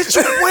 It's a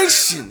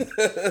situation.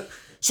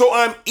 So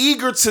I'm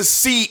eager to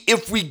see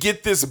if we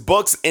get this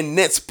Bucks and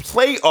Nets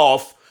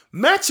playoff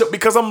matchup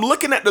because I'm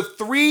looking at the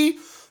 3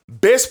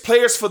 best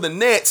players for the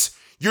Nets.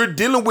 You're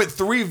dealing with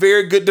 3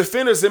 very good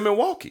defenders in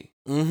Milwaukee.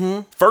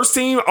 First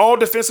team all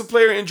defensive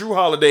player in Drew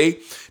Holiday,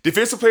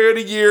 defensive player of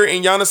the year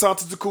in Giannis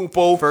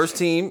Antetokounmpo, first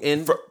team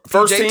in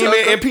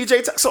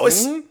PJ Tucker. So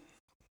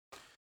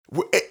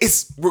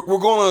we're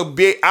gonna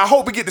be. I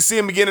hope we get to see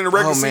him again in the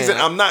regular season.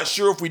 I'm not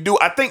sure if we do.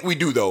 I think we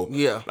do though.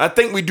 Yeah, I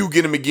think we do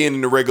get him again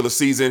in the regular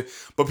season.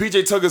 But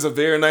PJ Tucker's a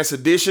very nice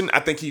addition. I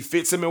think he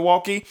fits in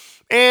Milwaukee,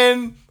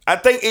 and I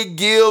think it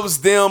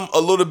gives them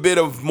a little bit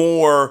of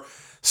more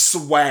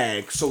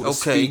swag, so to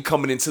speak,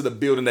 coming into the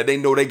building that they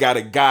know they got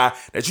a guy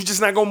that you're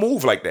just not gonna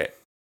move like that,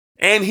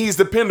 and he's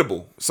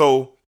dependable.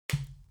 So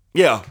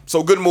yeah,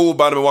 so good move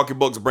by the Milwaukee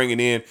Bucks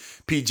bringing in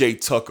PJ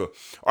Tucker.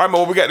 All right,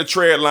 man, we got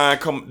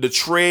the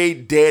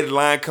trade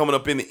deadline coming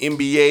up in the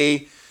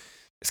NBA.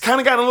 It's kind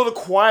of gotten a little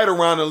quiet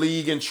around the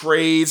league in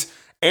trades.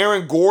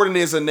 Aaron Gordon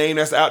is a name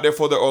that's out there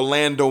for the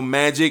Orlando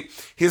Magic.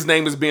 His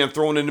name is being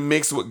thrown in the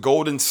mix with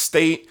Golden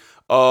State.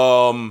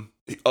 The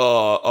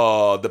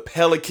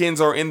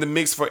Pelicans are in the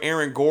mix for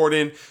Aaron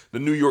Gordon. The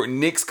New York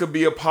Knicks could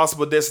be a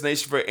possible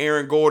destination for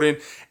Aaron Gordon.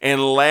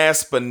 And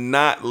last but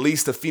not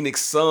least, the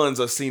Phoenix Suns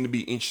are seen to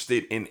be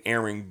interested in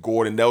Aaron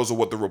Gordon. Those are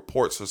what the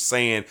reports are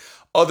saying.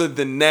 Other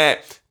than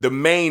that, the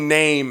main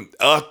name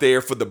out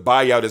there for the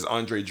buyout is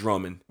Andre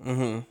Drummond.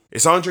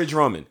 It's Andre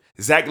Drummond.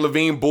 Zach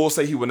LaVine, Bulls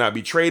say he will not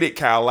be traded.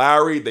 Kyle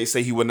Lowry, they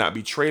say he will not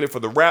be traded for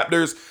the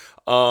Raptors.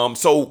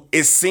 So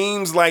it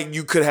seems like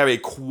you could have a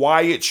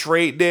quiet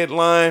trade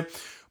deadline,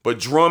 but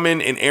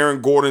Drummond and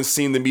Aaron Gordon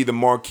seem to be the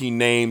marquee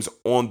names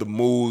on the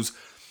moves.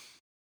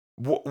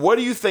 What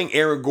do you think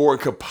Aaron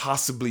Gordon could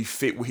possibly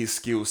fit with his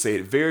skill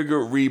set? Very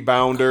good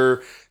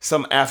rebounder,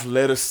 some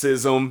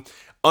athleticism,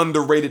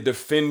 underrated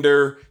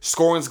defender.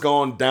 Scoring's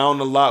gone down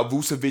a lot.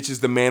 Vucevic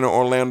is the man in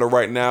Orlando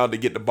right now to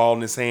get the ball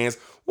in his hands.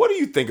 What do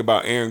you think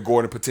about Aaron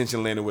Gordon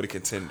potentially landing with a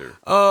contender?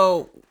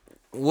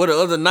 Well, the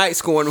other night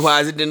scoring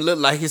wise, it didn't look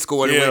like his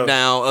scoring went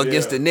down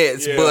against the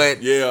Nets. But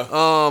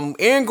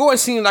Aaron Gordon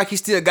seemed like he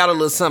still got a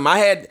little something.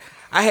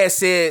 I had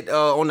said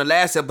on the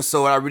last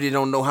episode, I really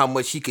don't know how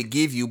much he could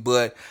give you,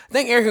 but I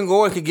think Aaron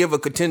Gordon could give a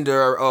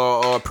contender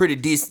a pretty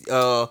decent,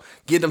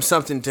 give them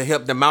something to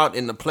help them out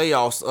in the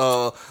playoffs.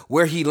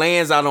 Where he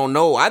lands, I don't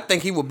know. I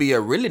think he would be a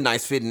really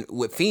nice fit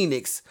with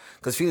Phoenix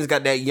because Phoenix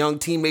got that young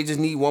team. They just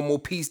need one more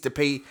piece to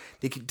pay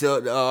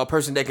a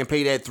person that can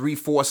pay that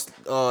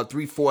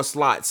 3-4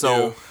 slot.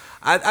 So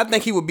I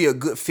think he would be a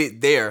good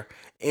fit there.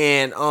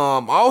 And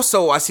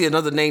also, I see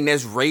another name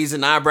that's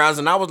raising eyebrows,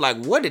 and I was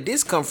like, "Where did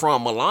this come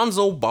from?"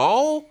 Alonzo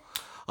Ball.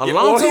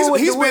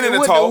 He's been in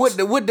the talks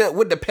with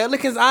the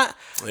Pelicans.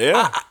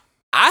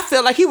 I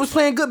felt like he was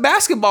playing good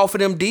basketball for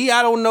them.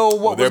 I don't know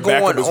what was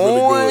going on.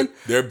 Really good.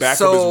 Their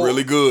backup is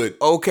really good.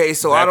 Okay,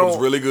 so backup's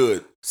really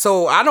good.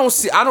 So I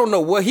don't know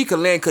where he could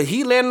land. Could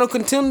he land on a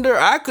contender?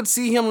 I could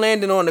see him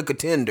landing on a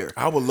contender.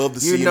 I would love to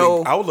see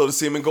him. I would love to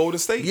see him in Golden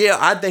State. Yeah,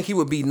 I think he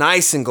would be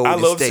nice in Golden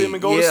State. I love to see him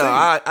in Golden State.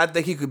 I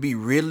think he could be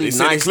really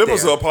nice. The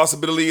Clippers are a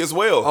possibility as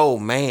well. Oh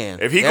man,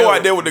 if he go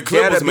out there with the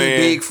Clippers,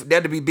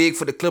 that'd be big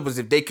for the Clippers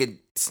if they could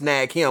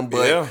snag him.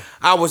 But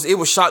it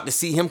was shocked to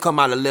see him come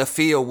out of left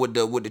field with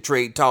the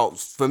trade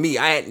talks. For me,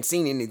 I hadn't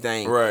seen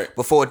anything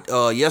before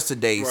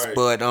yesterday's,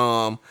 but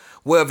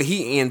wherever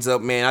he ends up,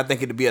 man, I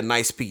think it'd be a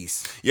nice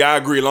piece. Yeah, I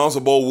agree.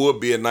 Alonzo Ball would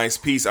be a nice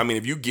piece. I mean,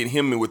 if you get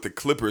him in with the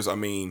Clippers, I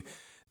mean,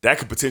 that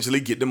could potentially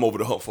get them over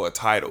the hump for a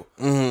title.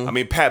 I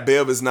mean, Pat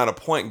Bev is not a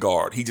point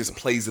guard. He just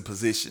plays the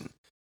position.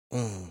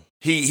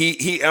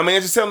 He I mean,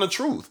 I'm just telling the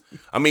truth.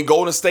 I mean,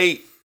 Golden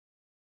State,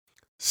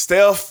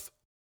 Steph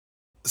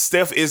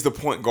is the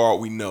point guard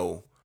we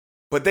know.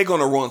 But they're going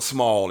to run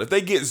small. If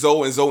they get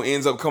Zoe and Zoe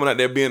ends up coming out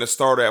there being a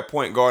starter at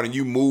point guard and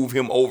you move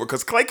him over,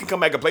 because Clay can come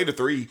back and play the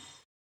 3.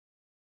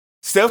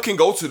 Steph can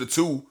go to the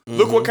 2.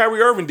 Look what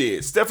Kyrie Irving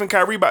did. Steph and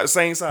Kyrie about the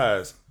same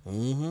size.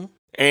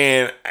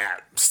 And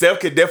Steph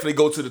could definitely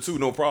go to the 2,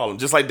 no problem.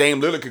 Just like Dame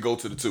Lillard could go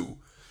to the 2.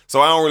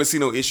 So I don't really see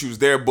no issues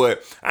there.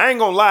 But I ain't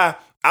going to lie.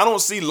 I don't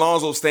see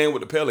Lonzo staying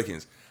with the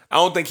Pelicans. I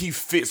don't think he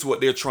fits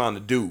what they're trying to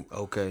do.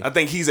 Okay. I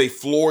think he's a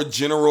floor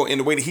general in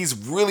the way that he's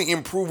really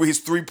improved with his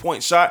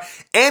 3-point shot.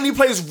 And he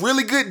plays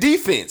really good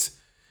defense.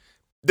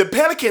 The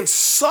Pelicans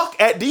suck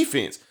at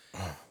defense.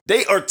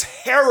 They are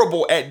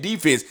terrible at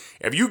defense.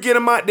 If you get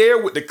them out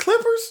there with the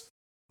Clippers,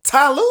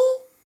 Ty Lue,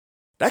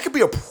 that could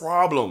be a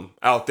problem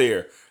out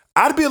there.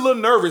 I'd be a little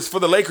nervous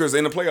for the Lakers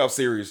in the playoff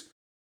series.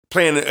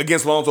 playing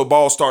against Lonzo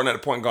Ball starting at the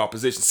point guard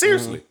position.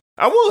 Seriously,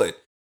 I would.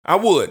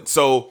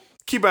 So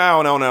keep an eye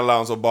on that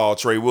Lonzo Ball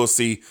trade. We'll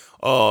see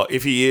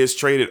if he is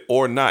traded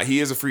or not. He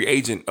is a free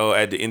agent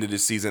at the end of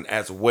this season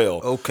as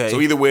well. Okay. So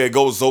either way it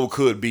goes, Zoe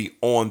could be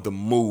on the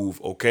move,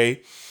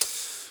 okay?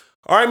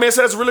 All right, man,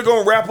 so that's really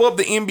going to wrap up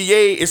the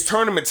NBA. It's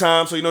tournament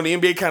time, so, the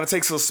NBA kind of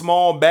takes a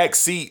small back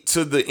seat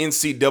to the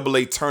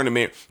NCAA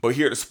tournament. But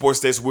here at the Sports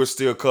Desk, we're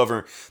still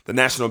covering the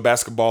National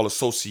Basketball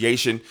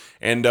Association.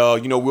 And,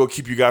 we'll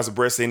keep you guys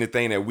abreast of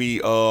anything that we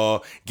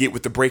get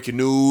with the breaking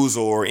news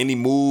or any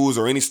moves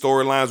or any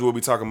storylines. We'll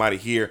be talking about it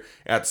here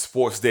at the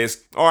Sports Desk.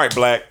 All right,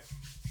 Black,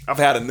 I've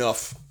had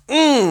enough.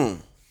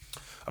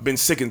 I've been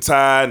sick and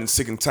tired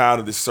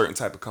of this certain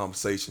type of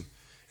conversation.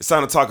 It's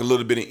time to talk a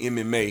little bit of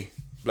MMA.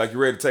 Like, you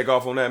ready to take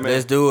off on that, man?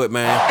 Let's do it,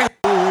 man.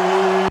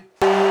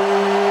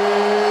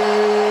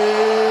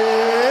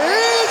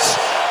 It's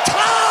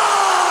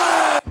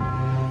time!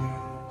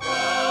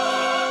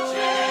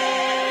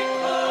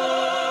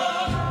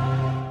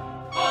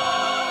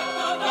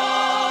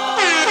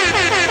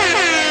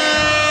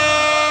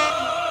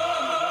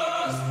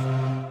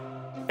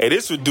 Hey,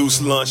 this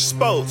reduced lunch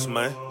sports,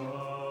 man.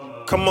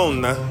 Come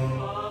on now.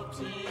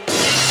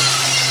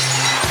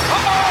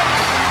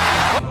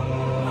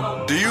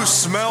 Do you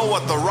smell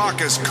what The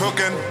Rock is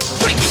cooking?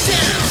 Break it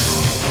down.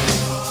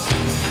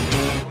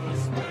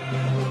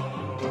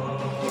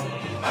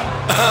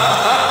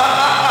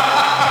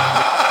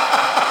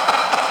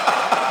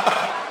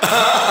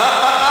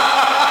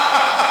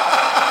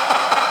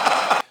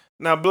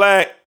 Now,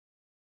 Black,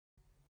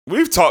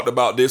 we've talked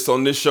about this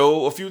on this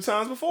show a few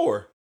times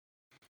before.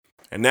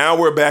 And now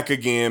we're back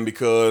again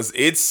because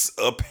it's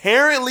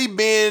apparently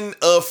been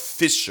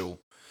official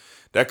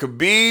that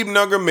Khabib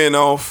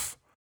Nurmagomedov,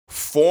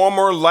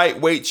 former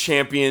lightweight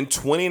champion,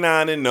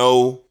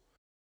 29-0,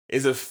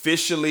 is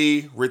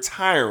officially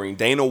retiring.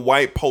 Dana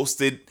White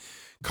posted,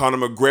 Conor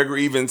McGregor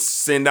even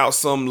sent out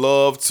some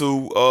love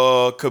to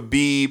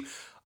Khabib.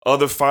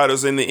 Other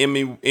fighters in the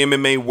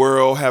MMA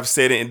world have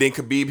said it. And then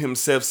Khabib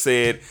himself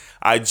said,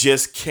 I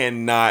just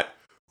cannot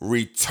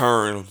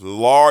return.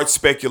 Large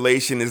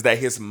speculation is that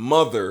his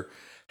mother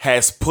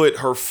has put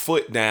her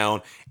foot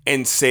down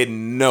and said,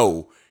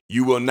 no,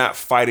 you will not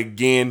fight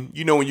again.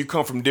 When you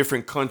come from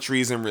different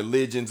countries and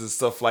religions and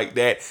stuff like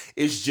that,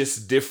 it's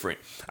just different.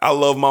 I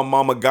love my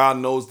mama, God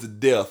knows the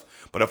death.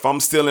 But if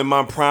I'm still in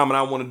my prime and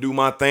I want to do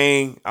my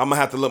thing, I'm going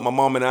to have to look my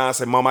mom in the eye and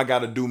say, Mom, I got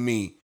to do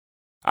me.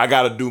 I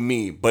got to do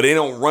me. But it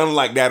don't run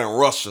like that in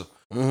Russia.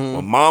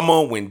 When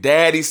mama, when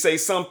daddy say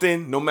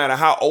something, no matter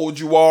how old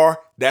you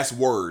are, that's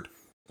word.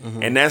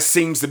 And that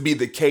seems to be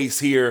the case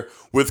here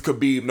with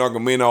Khabib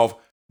Nurmagomedov.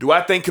 Do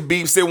I think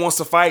Khabib still wants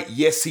to fight?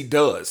 Yes, he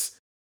does.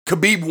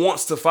 Khabib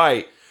wants to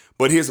fight,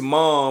 but his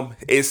mom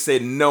has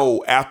said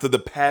no after the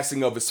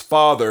passing of his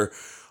father.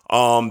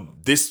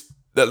 The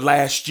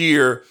last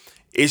year,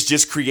 it's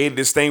just created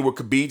this thing where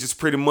Khabib just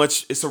pretty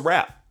much, it's a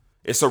wrap.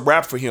 It's a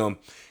wrap for him.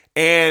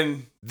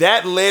 And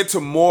that led to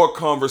more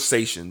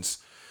conversations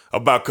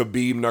about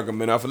Khabib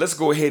Nurmagomedov. Let's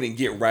go ahead and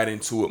get right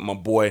into it, my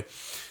boy.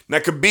 Now,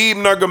 Khabib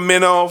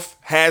Nurmagomedov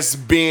has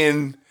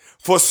been,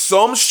 for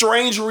some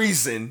strange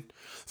reason,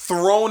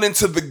 thrown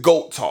into the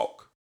GOAT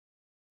talk.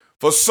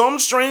 For some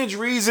strange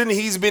reason,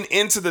 he's been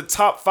into the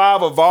top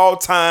 5 of all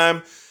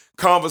time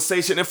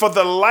conversation. And for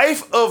the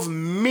life of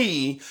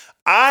me,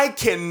 I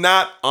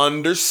cannot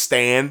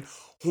understand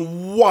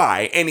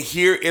why. And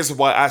here is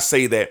why I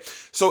say that.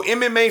 So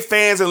MMA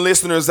fans and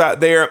listeners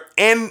out there,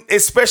 and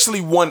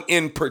especially one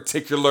in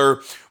particular,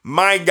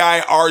 my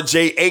guy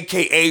RJ,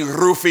 aka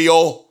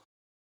Rufio,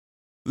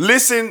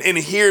 listen and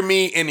hear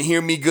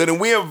me good. And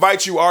we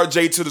invite you,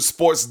 RJ, to the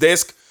Sports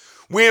Desk.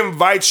 We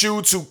invite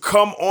you to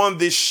come on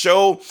this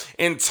show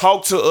and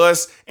talk to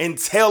us and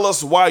tell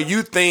us why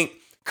you think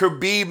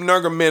Khabib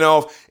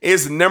Nurmagomedov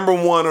is number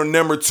 1 or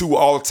number 2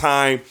 all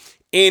time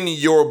in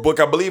your book.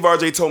 I believe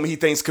RJ told me he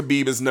thinks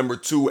Khabib is number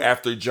 2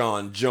 after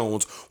John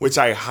Jones, which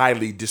I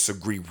highly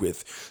disagree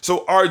with.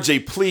 So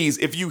RJ, please,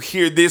 if you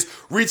hear this,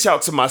 reach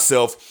out to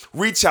myself,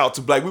 reach out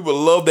to Black. We would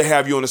love to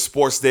have you on the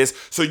Sports Desk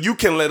so you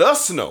can let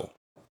us know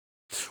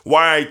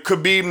why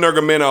Khabib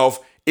Nurmagomedov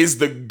is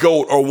the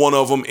GOAT or one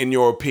of them in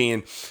your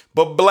opinion.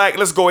 But Black,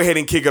 let's go ahead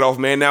and kick it off,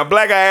 man. Now,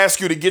 Black, I ask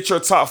you to get your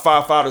top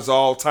 5 fighters of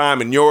all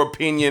time in your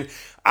opinion.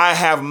 I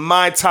have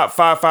my top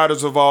 5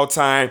 fighters of all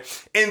time.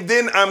 And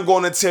then I'm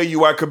going to tell you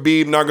why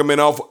Khabib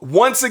Nurmagomedov,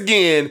 once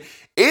again,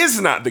 is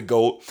not the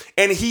GOAT.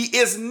 And he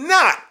is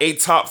not a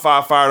top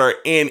 5 fighter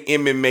in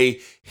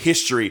MMA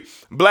history.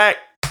 Black,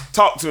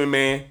 talk to me,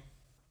 man.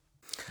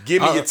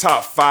 Give me your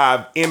top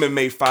 5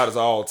 MMA fighters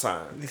of all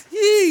time.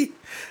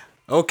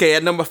 Okay,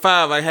 at number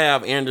 5, I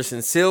have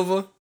Anderson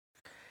Silva.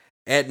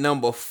 At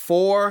number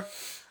 4,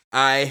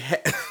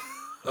 At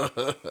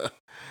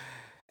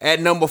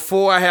number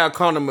 4, I have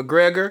Conor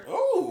McGregor.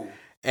 Oh.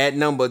 At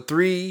number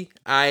 3,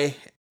 I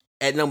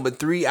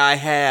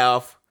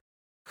have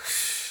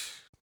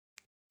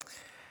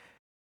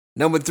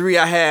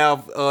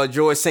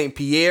George St.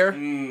 Pierre.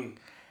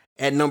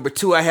 At number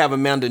 2, I have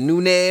Amanda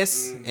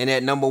Nunes. And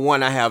at number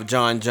 1, I have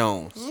John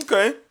Jones.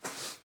 Okay.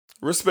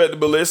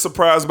 Respectable list.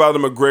 Surprised by the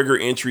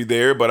McGregor entry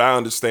there, but I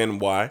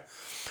understand why.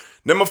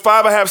 Number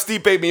 5, I have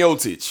Stipe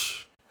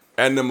Miocic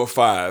at number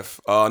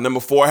 5. Number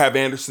 4, I have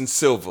Anderson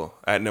Silva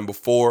at number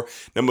 4.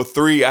 Number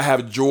 3, I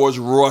have George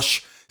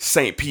Rush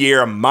St.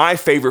 Pierre, my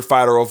favorite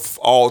fighter of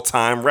all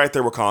time, right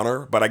there with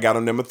Conor, but I got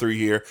him number 3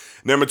 here.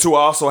 Number 2, I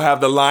also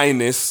have the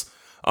Lioness,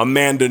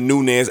 Amanda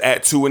Nunes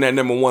at 2, and at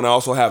number 1, I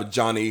also have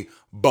Johnny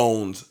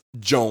Bones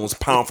Jones,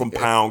 pound from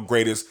pound,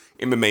 greatest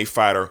MMA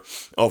fighter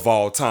of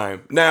all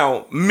time.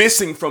 Now,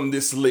 missing from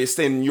this list,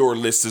 and your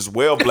list as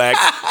well, Black,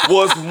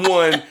 was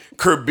one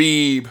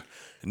Khabib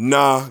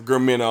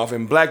Nurmagomedov.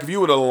 And Black, if you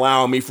would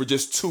allow me for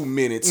just 2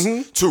 minutes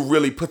to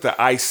really put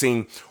the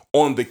icing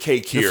on the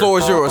cake here. The floor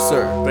is yours,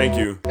 sir. Thank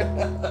you.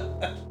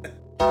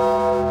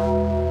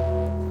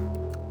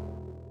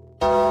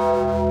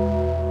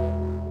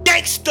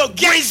 Gangsta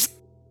gaze.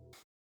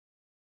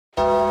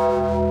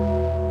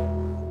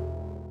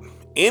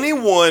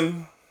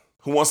 Anyone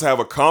who wants to have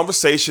a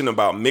conversation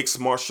about mixed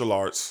martial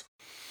arts,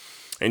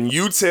 and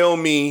you tell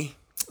me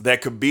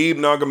that Khabib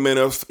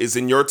Nurmagomedov is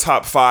in your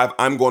top 5,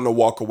 I'm going to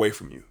walk away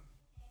from you.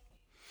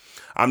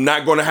 I'm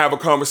not going to have a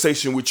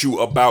conversation with you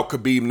about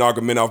Khabib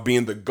Nurmagomedov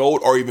being the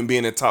GOAT or even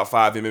being a top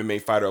 5 MMA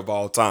fighter of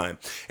all time.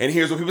 And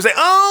here's what people say,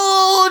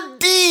 oh,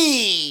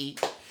 D,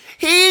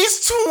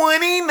 he's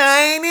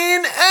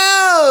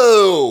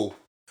 29-0.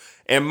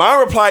 And my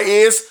reply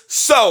is,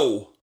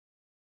 so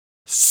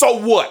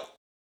what?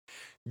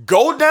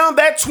 Go down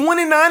that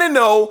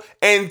 29-0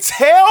 and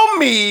tell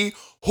me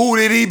who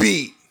did he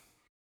beat.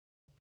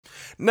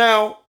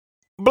 Now,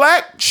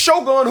 Black,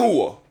 Shogun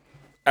Rua,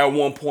 at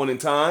one point in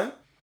time,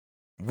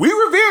 we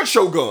revered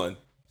Shogun.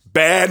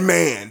 Bad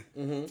man.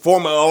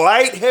 Former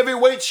light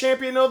heavyweight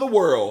champion of the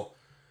world.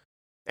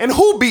 And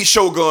who beat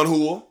Shogun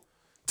Rua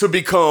to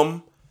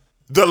become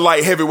the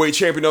light heavyweight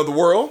champion of the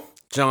world?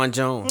 John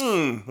Jones.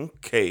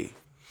 Okay.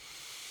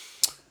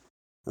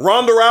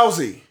 Ronda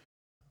Rousey,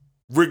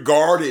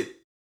 regarded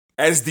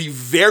as the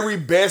very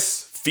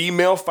best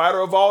female fighter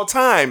of all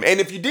time.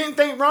 And if you didn't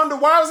think Ronda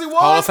Rousey was...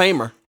 Hall of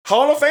Famer.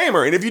 Hall of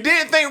Famer. And if you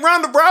didn't think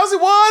Ronda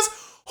Rousey was,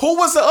 who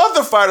was the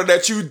other fighter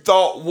that you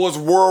thought was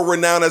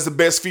world-renowned as the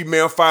best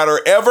female fighter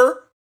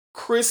ever?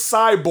 Chris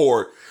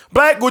Cyborg.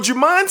 Black, would you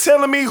mind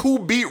telling me who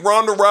beat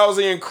Ronda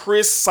Rousey and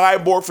Chris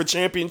Cyborg for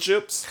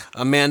championships?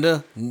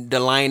 Amanda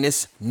the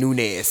Lioness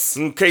Nunes.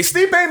 Okay,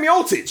 Stipe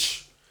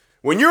Miocic.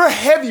 When you're a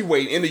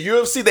heavyweight in the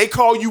UFC, they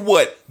call you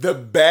what? The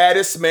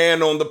baddest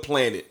man on the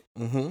planet.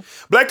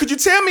 Black, could you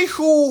tell me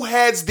who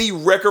has the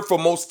record for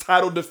most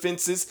title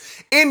defenses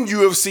in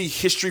UFC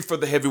history for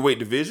the heavyweight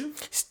division?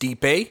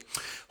 Stipe.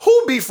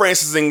 Who beat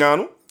Francis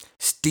Ngannou?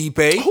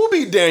 Stipe. Who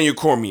beat Daniel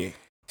Cormier?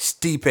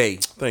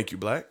 Stipe. Thank you,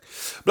 Black.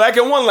 Black,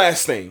 and one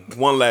last thing,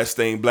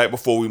 Black,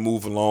 before we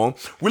move along.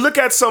 We look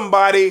at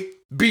somebody,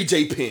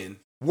 BJ Penn,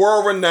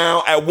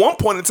 world-renowned, at one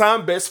point in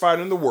time, best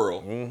fighter in the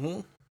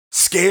world.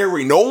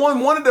 Scary. No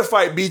one wanted to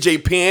fight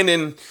BJ Penn,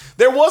 and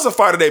there was a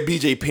fighter that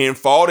BJ Penn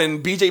fought,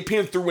 and BJ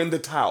Penn threw in the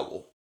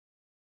towel.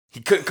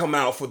 He couldn't come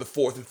out for the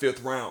 4th and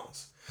 5th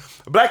rounds.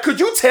 Black, could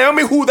you tell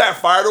me who that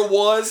fighter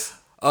was?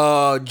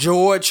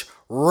 George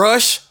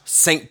Rush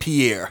St.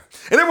 Pierre.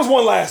 And there was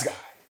one last guy.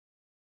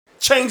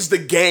 Changed the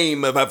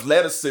game of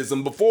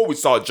athleticism before we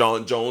saw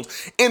John Jones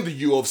in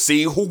the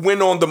UFC, who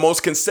went on the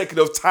most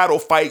consecutive title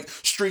fight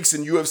streaks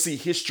in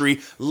UFC history,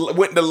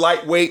 went to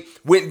lightweight,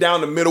 went down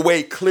to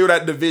middleweight, cleared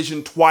that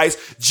division twice,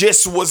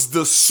 just was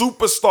the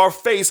superstar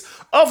face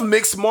of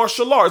mixed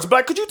martial arts.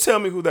 Black, could you tell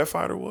me who that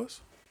fighter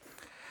was?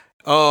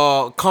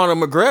 Conor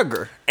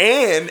McGregor.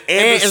 And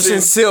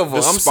Anderson Silva.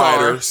 I'm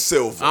sorry.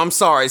 Silva. I'm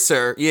sorry,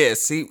 sir.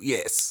 Yes,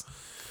 yes.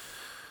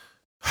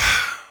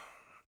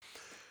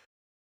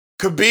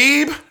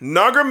 Khabib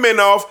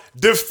Nurmagomedov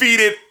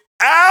defeated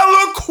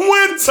Al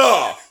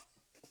Quinta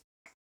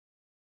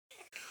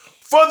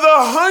for the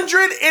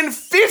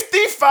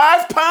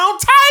 155-pound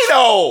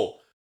title.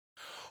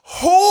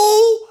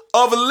 Who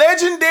of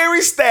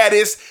legendary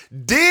status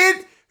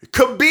did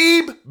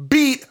Khabib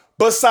beat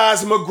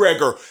besides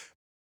McGregor?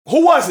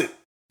 Who was it?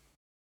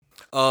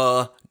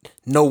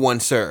 No one,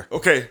 sir.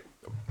 Okay.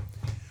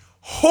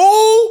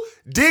 Who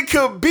did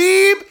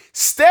Khabib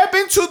step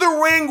into the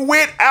ring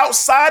with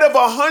outside of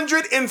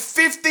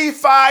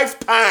 155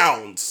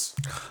 pounds?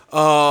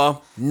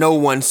 No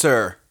one,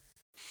 sir.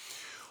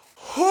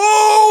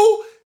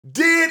 Who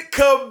did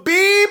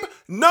Khabib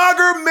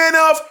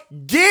Nurmagomedov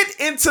get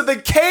into the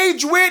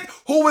cage with,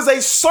 who was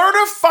a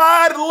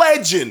certified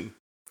legend?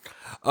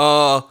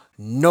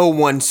 No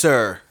one,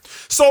 sir.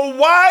 So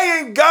why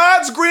in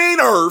God's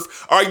green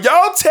earth are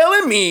y'all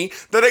telling me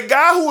that a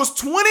guy who was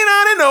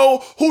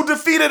 29-0, who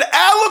defeated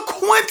Al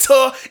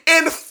Quinta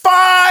in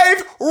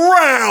 5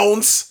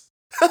 rounds,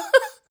 took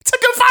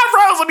him 5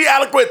 rounds to beat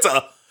Al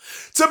Quinta,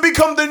 to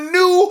become the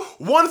new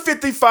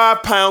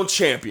 155-pound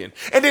champion?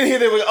 And then here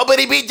they were, oh, but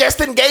he beat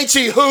Justin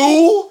Gaethje.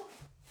 Who?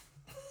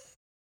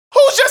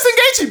 Who's Justin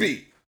Gaethje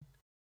beat?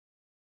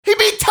 He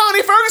beat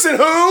Tony Ferguson.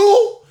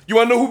 Who? You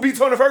want to know who beat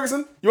Tony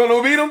Ferguson? You want to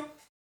know who beat him?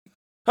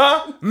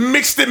 Huh?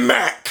 Mixed and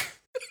Mac.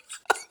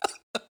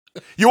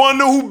 You want to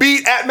know who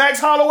beat at Max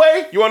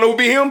Holloway? You want to know who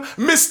beat him?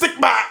 Mystic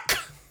Bach.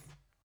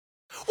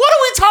 What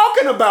are we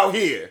talking about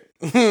here?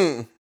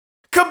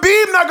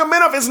 Khabib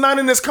Nurmagomedov is not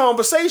in this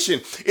conversation.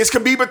 Is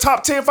Khabib a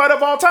top 10 fighter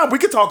of all time? We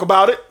could talk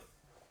about it.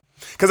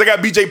 Because I got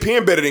BJ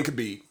Penn better than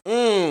Khabib.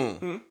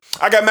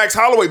 I got Max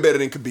Holloway better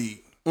than Khabib.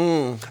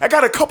 I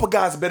got a couple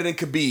guys better than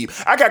Khabib.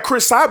 I got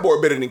Chris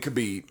Cyborg better than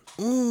Khabib.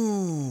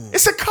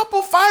 It's a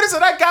couple fighters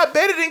that I got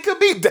better than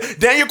Khabib.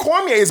 Daniel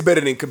Cormier is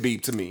better than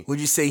Khabib to me. Would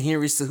you say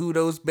Henry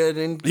Cejudo's better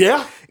than?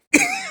 Yeah.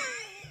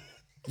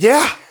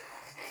 Yeah.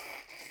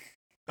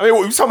 I mean,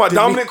 what, you talking about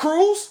Dominic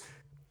Cruz?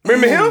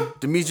 Remember him?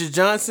 Demetrius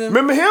Johnson?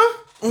 Remember him?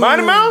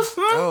 Mighty Mouse?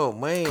 Oh,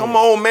 man. Come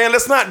on, man.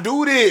 Let's not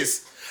do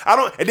this.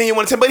 And then you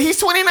want to tell me, but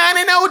he's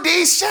 29-0,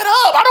 D. Shut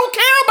up. I don't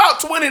care about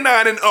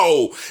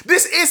 29-0.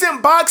 This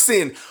isn't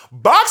boxing.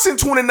 Boxing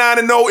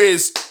 29-0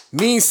 is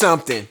means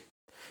something.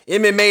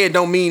 MMA, it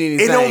don't mean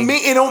anything.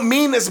 It don't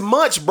mean as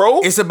much, bro.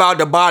 It's about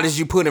the bodies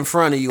you put in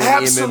front of you in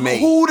MMA.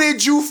 Who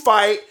did you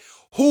fight?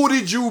 Who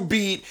did you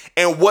beat?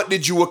 And what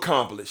did you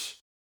accomplish?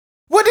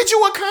 What did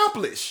you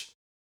accomplish?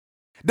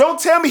 Don't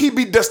tell me he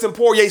beat Dustin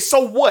Poirier.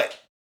 So what?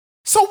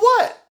 So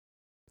what?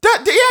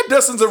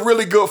 Dustin's a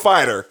really good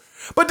fighter.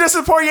 But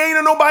Dustin Poirier ain't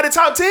in nobody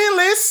top 10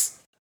 list.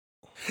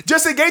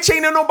 Justin Gaethje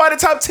ain't in nobody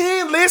top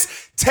 10 list.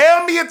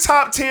 Tell me a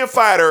top 10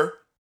 fighter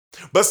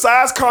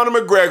besides Conor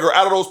McGregor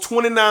out of those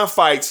 29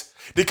 fights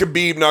that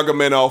Khabib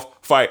Nurmagomedov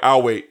fight.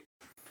 I'll wait.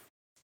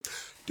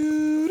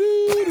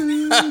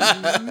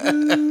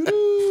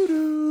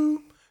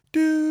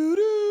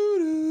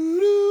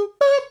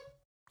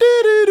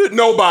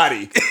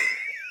 Nobody.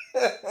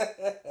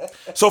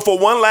 So for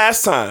one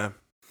last time,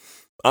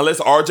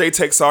 unless RJ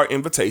takes our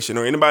invitation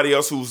or anybody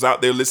else who's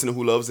out there listening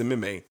who loves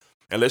MMA,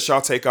 unless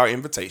y'all take our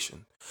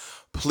invitation,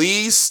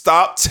 please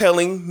stop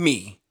telling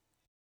me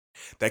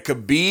that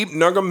Khabib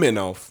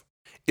Nurmagomedov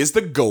is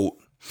the GOAT,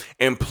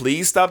 and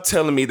please stop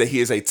telling me that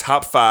he is a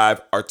top 5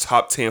 or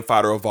top 10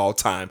 fighter of all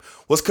time.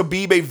 Was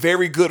Khabib a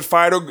very good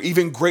fighter,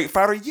 even great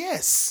fighter?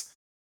 Yes.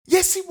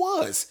 Yes, he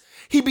was.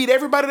 He beat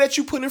everybody that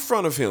you put in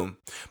front of him.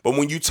 But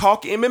when you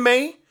talk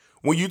MMA,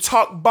 when you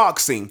talk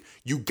boxing,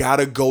 you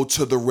gotta go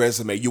to the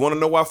resume. You wanna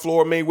know why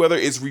Floyd Mayweather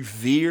is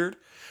revered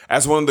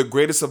as one of the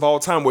greatest of all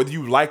time? Whether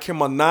you like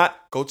him or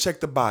not, go check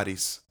the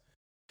bodies.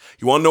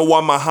 You wanna know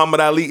why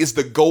Muhammad Ali is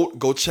the GOAT?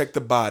 Go check the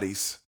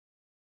bodies.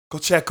 Go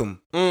check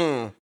them.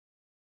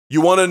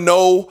 You wanna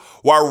know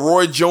why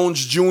Roy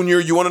Jones Jr.,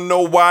 you wanna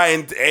know why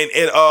and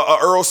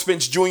Earl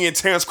Spence Jr. and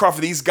Terrence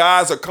Crawford, these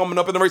guys are coming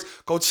up in the race?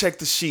 Go check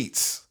the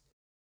sheets.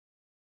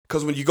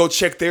 Because when you go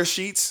check their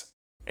sheets,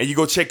 and you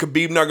go check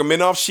Khabib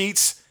Nurmagomedov's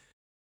sheets,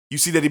 you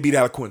see that he beat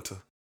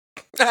Alaquinta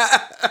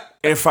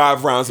in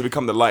 5 rounds to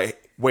become the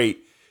lightweight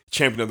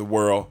champion of the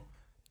world.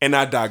 And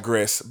I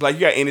digress. Like,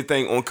 you got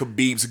anything on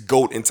Khabib's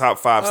GOAT in top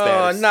 5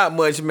 status? Not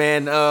much,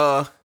 man.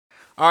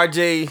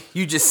 RJ,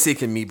 you just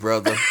sicken me,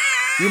 brother.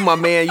 You my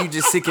man. You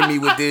just sicken me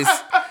with this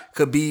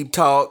Khabib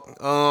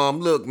talk.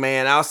 Look,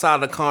 man,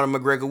 outside of Conor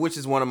McGregor, which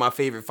is one of my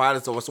favorite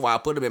fighters, so that's why I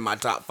put him in my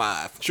top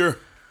 5. Sure.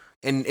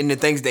 And the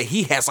things that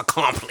he has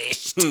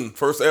accomplished.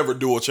 First ever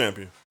dual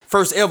champion.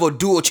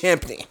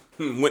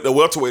 Went to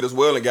welterweight as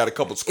well and got a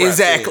couple scraps.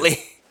 Exactly.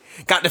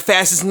 Got the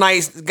fastest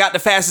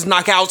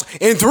knockouts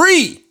in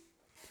 3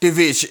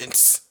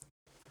 divisions.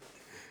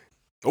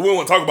 But we don't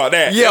want to talk about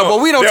that. Yeah,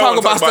 but we don't talk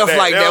about stuff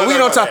like that. We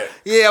don't talk.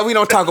 Yeah, we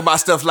don't talk about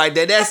stuff like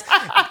that.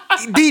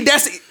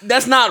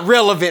 That's not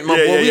relevant, my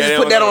boy. We just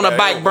put that on a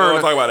back burner.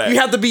 Talk about that. You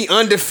have to be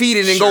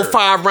undefeated and go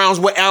 5 rounds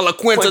with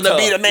Alaquinta to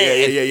be the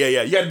man.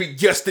 Yeah. You got to be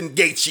Justin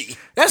Gaethje.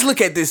 Let's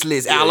look at this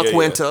list.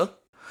 Alaquinta,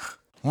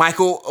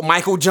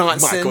 Michael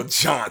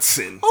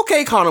Johnson.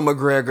 Okay, Conor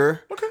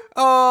McGregor. Okay.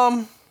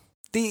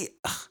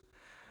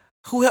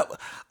 Who helped?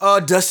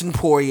 Dustin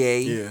Poirier.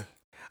 Yeah.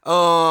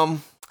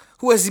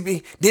 Who has he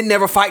been? Didn't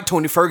never fight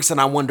Tony Ferguson.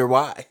 I wonder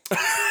why.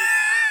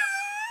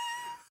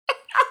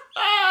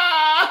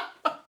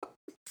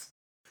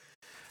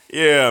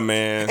 Yeah,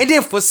 man. And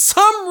then for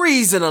some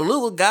reason, a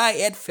little guy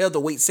at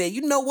featherweight said, you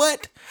know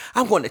what?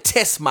 I'm going to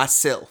test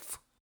myself.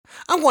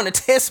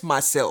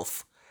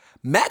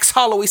 Max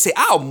Holloway said,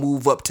 I'll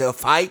move up to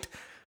fight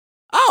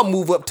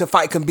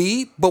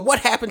Khabib. But what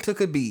happened to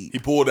Khabib? He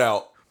pulled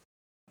out.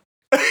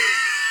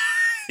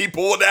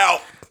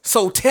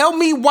 So tell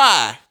me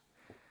why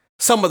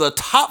some of the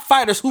top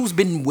fighters who's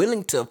been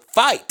willing to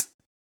fight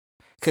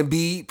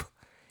Khabib,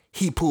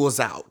 he pulls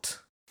out.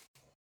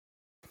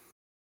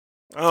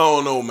 I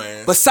don't know,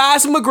 man.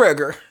 Besides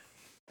McGregor,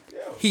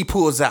 he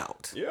pulls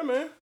out. Yeah,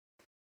 man.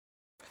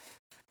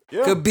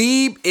 Yeah.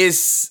 Khabib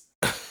is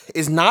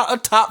not a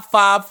top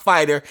 5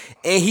 fighter,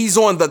 and he's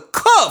on the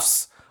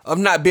cuffs of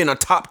not being a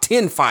top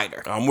 10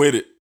 fighter. I'm with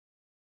it.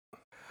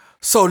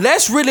 So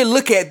let's really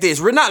look at this.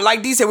 We're not,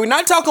 like D said, we're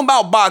not talking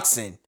about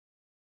boxing.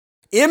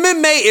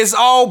 MMA is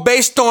all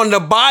based on the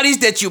bodies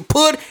that you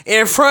put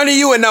in front of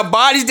you and the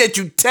bodies that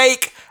you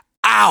take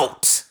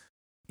out.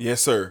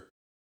 Yes, sir.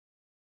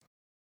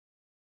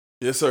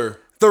 Yes, sir.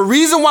 The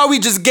reason why we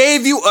just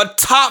gave you a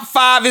top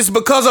 5 is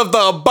because of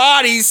the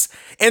bodies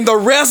and the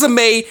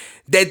resume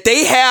that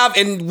they have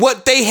and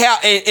what they have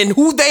and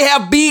who they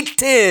have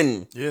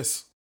beaten.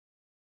 Yes.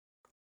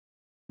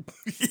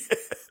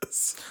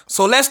 Yes.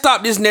 So let's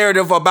stop this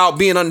narrative about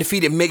being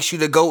undefeated makes you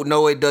the GOAT.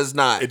 No, it does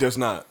not. It does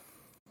not.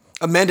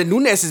 Amanda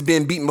Nunes has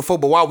been beaten before,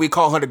 but why we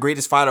call her the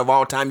greatest fighter of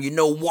all time, you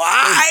know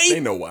why? They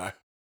know why.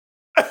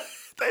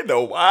 They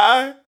know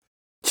why.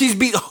 She's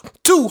beat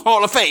 2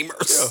 Hall of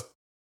Famers. Yeah.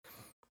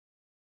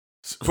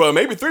 Well,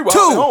 maybe 3 while 2.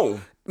 at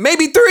home.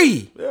 Maybe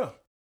 3. Yeah.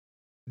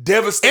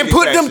 Devastating And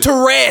put fashion. them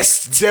to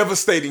rest.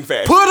 Devastating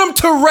fashion. Put them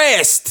to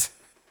rest.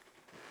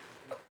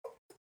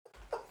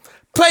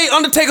 Play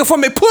Undertaker for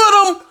me. Put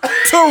them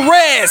to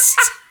rest.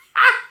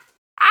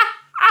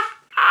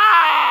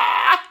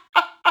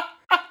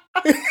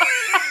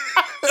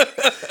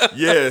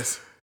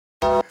 Yes.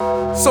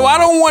 So I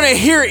don't want to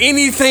hear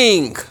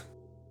anything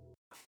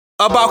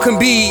about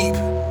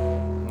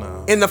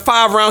Khabib in the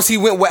 5 rounds he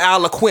went with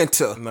Al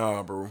Quinta.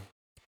 Nah, bro.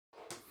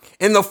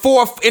 In the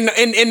 4th, in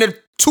the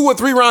 2 or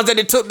 3 rounds that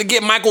it took to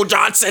get Michael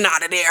Johnson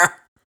out of there.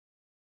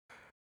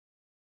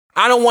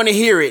 I don't want to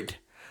hear it.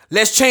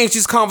 Let's change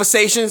these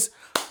conversations.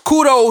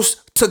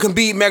 Kudos to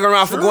Khabib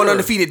Nurmagomedov for going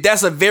undefeated.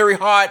 That's a very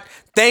hard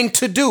thing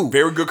to do.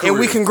 Very good career. And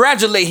we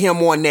congratulate him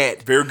on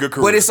that. Very good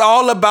career. But it's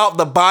all about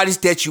the bodies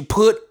that you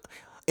put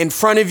in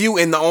front of you,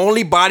 and the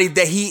only body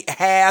that he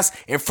has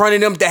in front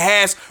of him that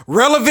has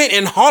relevant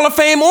and Hall of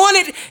Fame on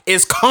it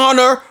is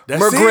Conor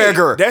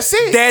McGregor. That's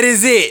it. That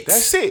is it.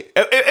 That's it.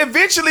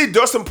 Eventually,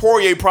 Dustin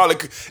Poirier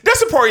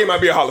Dustin Poirier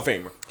might be a Hall of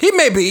Famer. He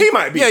may be. He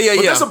might be. Yeah.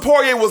 But Dustin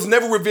Poirier was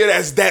never revealed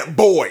as that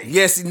boy.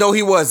 Yes, no,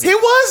 he wasn't. He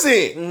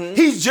wasn't. Mm-hmm.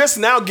 He's just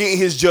now getting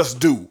his just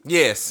due.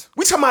 Yes.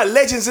 We talking about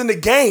legends in the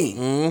game.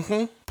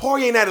 Mm-hmm.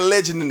 Poirier not a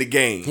legend in the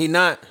game. He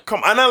not.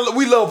 Come on,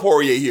 we love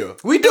Poirier here.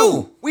 We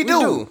do. We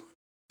do.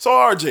 So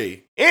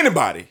RJ,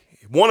 anybody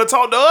want to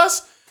talk to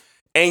us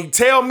and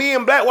tell me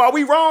and Black why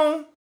we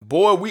wrong?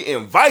 Boy, we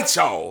invite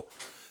y'all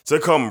to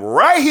come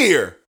right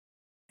here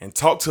and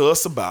talk to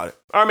us about it.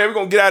 All right, man, we're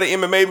going to get out of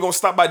MMA. We're going to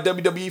stop by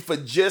WWE for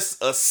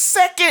just a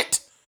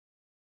second,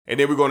 and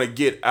then we're going to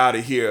get out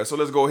of here. So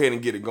let's go ahead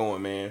and get it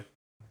going, man.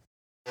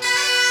 You're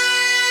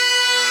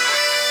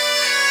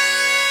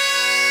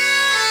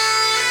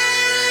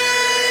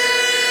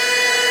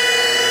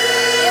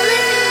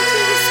listening to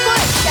the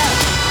Sports Show.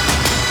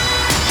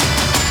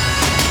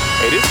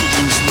 Hey, this is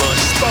Juice Lunch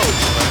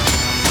Sports, man.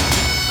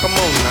 Come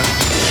on, man.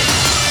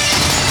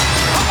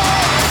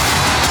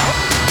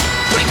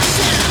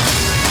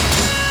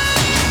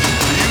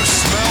 Do you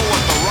smell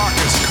what The Rock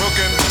is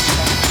cooking?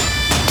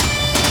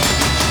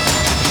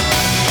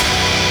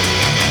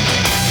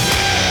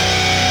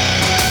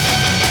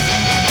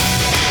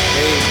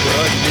 Hey,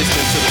 bro,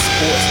 listening to the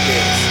Sports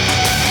Desk.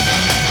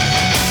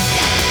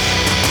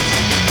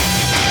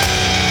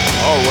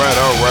 All right.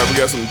 We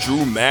got some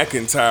Drew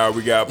McIntyre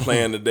we got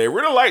playing today.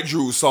 Really like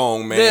Drew's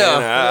song, man.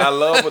 Yeah. I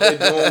love what they're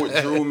doing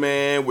with Drew,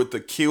 man, with the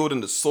Killed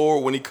and the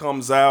Sword when he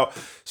comes out.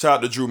 Shout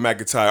out to Drew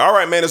McIntyre. All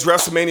right, man, it's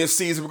WrestleMania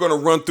season. We're going to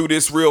run through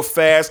this real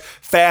fast.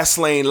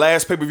 Fastlane,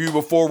 last pay-per-view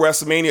before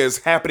WrestleMania is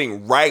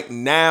happening right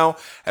now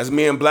as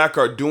me and Black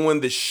are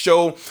doing the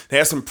show. They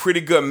have some pretty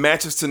good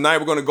matches tonight.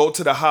 We're going to go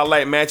to the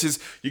highlight matches.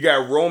 You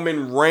got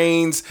Roman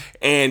Reigns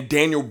and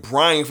Daniel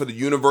Bryan for the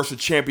Universal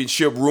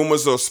Championship.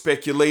 Rumors are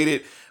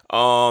speculated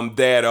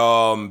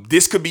that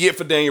this could be it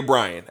for Daniel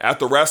Bryan.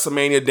 After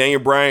WrestleMania, Daniel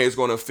Bryan is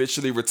going to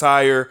officially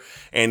retire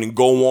and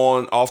go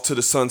on off to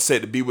the sunset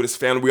to be with his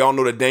family. We all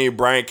know that Daniel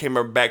Bryan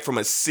came back from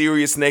a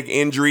serious neck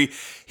injury.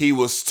 He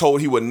was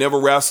told he would never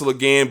wrestle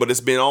again, but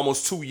it's been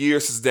almost 2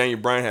 years since Daniel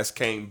Bryan has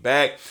came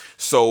back.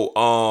 So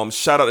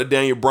shout out to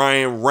Daniel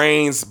Bryan.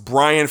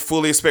 Bryan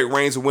fully expect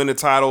Reigns to win the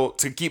title,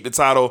 to keep the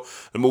title,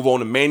 and move on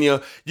to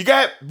Mania. You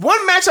got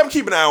one match I'm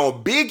keeping an eye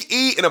on: Big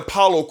E and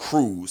Apollo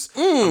Crews.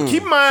 I'm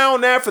keeping my eye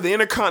on that for the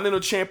Intercontinental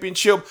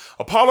Championship.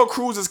 Apollo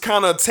Crews is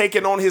kind of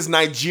taking on his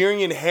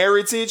Nigerian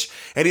heritage,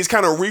 and he's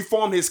kind of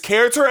reformed his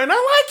character, and I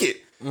like it.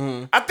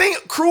 I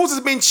think Crews has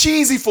been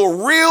cheesy for a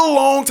real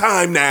long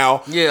time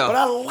now. Yeah. But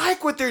I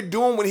like what they're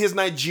doing with his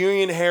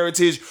Nigerian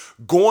heritage,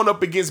 going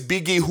up against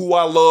Big E, who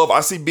I love. I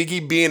see Big E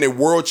being a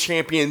world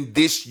champion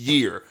this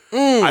year.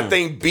 I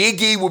think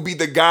Big E will be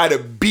the guy to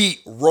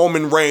beat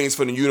Roman Reigns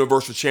for the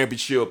Universal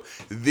Championship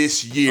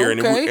this year.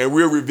 Okay. And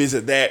we'll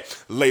revisit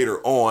that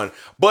later on.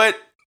 But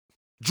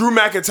Drew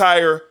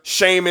McIntyre,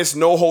 Sheamus,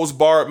 no holds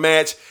barred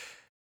match.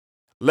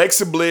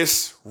 Alexa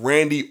Bliss,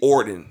 Randy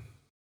Orton.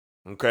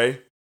 Okay?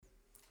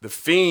 The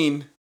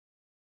Fiend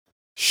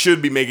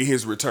should be making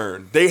his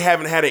return. They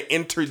haven't had an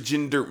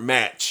intergender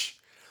match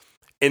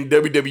in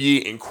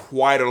WWE in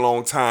quite a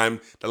long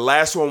time. The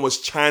last one was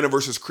China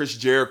versus Chris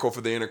Jericho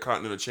for the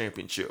Intercontinental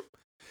Championship.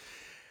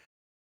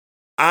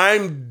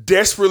 I'm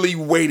desperately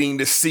waiting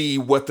to see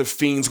what the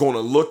Fiend's going to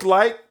look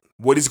like,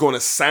 what he's going to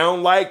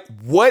sound like.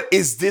 What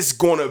is this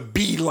going to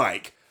be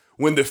like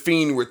when the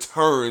Fiend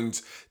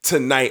returns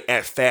tonight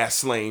at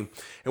Fastlane?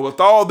 And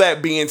with all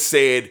that being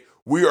said,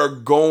 we are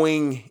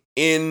going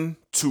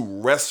into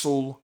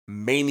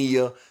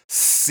WrestleMania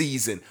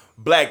season.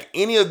 Black,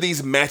 any of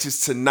these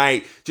matches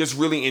tonight just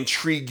really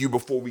intrigue you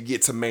before we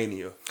get to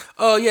Mania?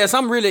 Yes,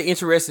 I'm really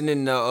interested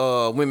in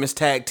the women's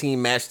tag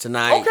team match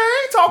tonight. Okay,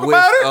 talk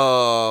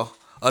about it.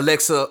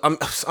 Alexa,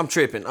 I'm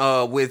tripping.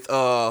 With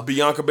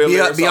Bianca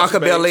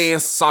Belair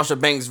and Sasha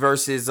Banks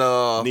versus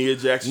Nia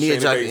Jackson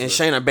and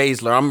Shayna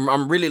Baszler.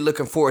 I'm really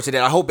looking forward to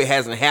that. I hope it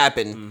hasn't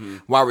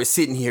happened while we're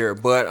sitting here,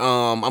 but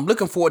I'm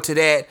looking forward to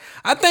that.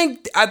 I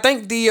think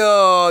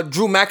the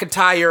Drew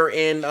McIntyre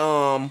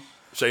and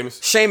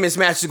Sheamus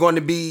match is going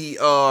to be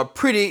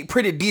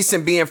pretty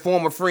decent, being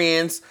former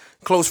friends,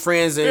 close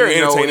friends, and very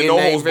entertaining.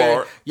 No holds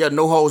barred. Yeah,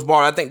 no holds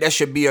barred. I think that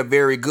should be a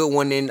very good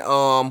one. And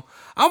I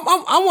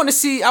want to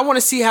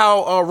see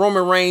how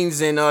Roman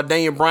Reigns and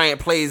Daniel Bryan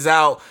plays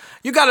out.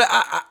 You gotta.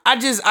 I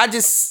just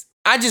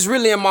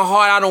really in my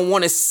heart, I don't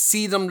want to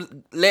see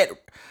them let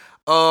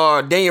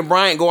Daniel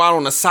Bryan go out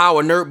on a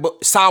sour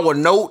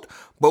note.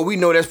 But we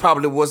know that's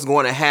probably what's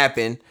going to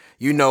happen.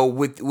 You know,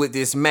 with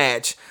this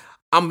match.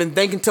 I've been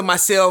thinking to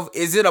myself,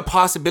 is it a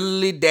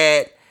possibility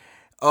that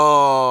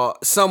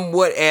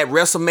somewhat at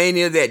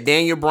WrestleMania that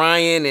Daniel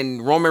Bryan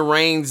and Roman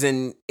Reigns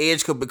and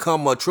Edge could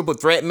become a triple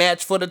threat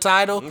match for the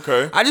title?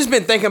 Okay. I just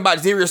been thinking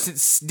about different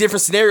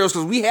scenarios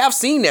because we have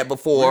seen that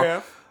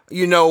before.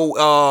 You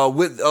know,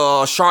 with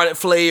Charlotte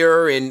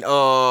Flair and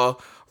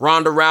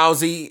Ronda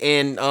Rousey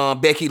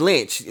and Becky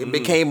Lynch. It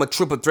became a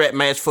triple threat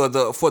match for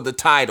the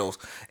titles.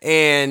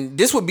 And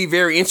this would be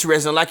very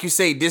interesting. Like you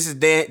say, this is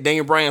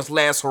Daniel Bryan's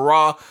last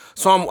hurrah.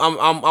 So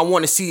I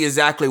want to see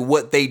exactly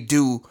what they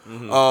do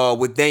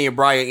with Daniel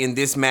Bryan in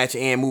this match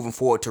and moving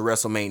forward to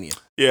WrestleMania.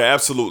 Yeah,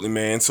 absolutely,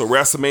 man. So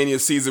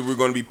WrestleMania season, we're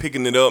going to be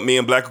picking it up. Me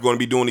and Black are going to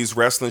be doing these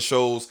wrestling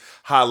shows,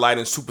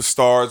 highlighting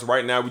superstars.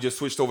 Right now, we just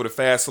switched over to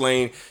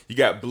Fastlane. You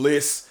got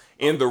Bliss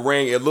in the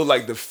ring. It looked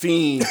like The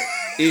Fiend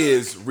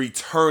is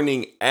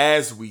returning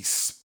as we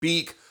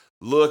speak.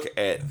 Look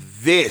at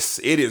this.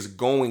 It is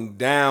going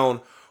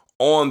down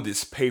on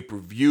this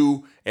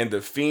pay-per-view, and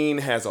The Fiend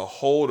has a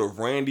hold of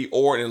Randy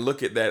Orton. And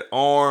look at that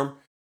arm.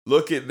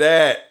 Look at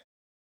that.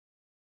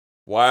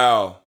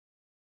 Wow.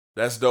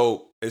 That's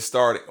dope. It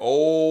started.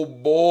 Oh,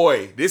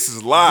 boy. This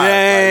is live.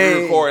 Like,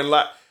 we're recording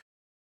live.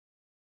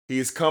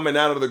 He's coming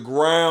out of the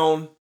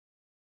ground.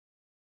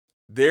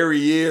 There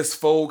he is,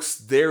 folks.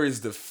 There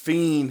is The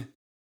Fiend,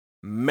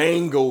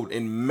 mangled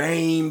and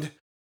maimed.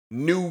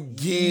 New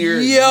gear,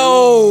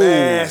 new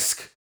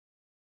mask,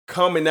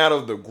 coming out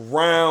of the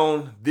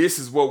ground. This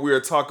is what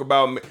we're talking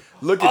about.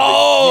 Look at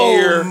the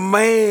gear. Oh,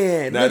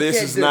 man. Now,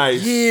 this is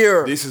nice.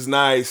 Gear. This is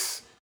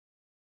nice.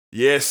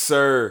 Yes,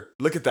 sir.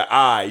 Look at the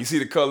eye. You see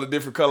the color,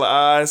 different color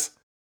eyes?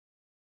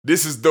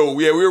 This is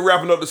dope. Yeah, we're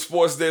wrapping up the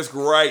sports desk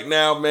right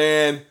now,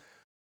 man.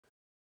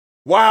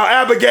 Wow,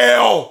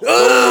 Abigail!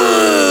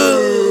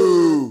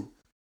 Ooh.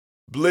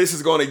 Bliss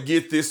is going to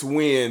get this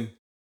win.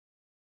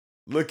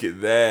 Look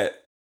at that.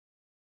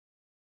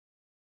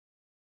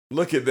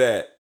 Look at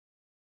that.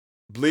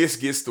 Bliss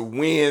gets the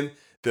win.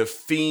 The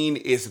Fiend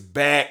is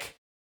back.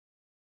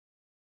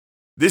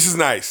 This is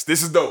nice.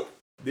 This is dope.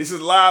 This is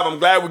live. I'm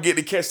glad we get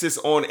to catch this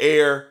on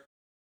air.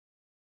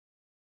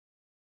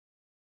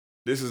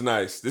 This is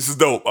nice. This is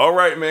dope. All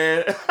right,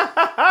 man.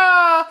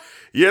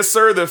 Yes,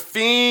 sir. The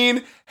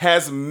Fiend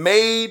has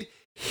made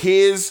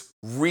his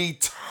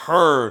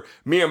return.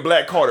 Me and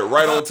Black caught it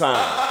right on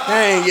time.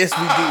 Dang, yes,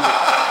 we did.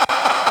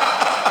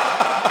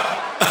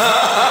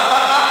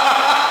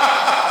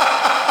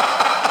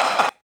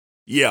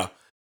 Yeah.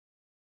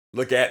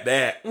 Look at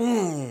that.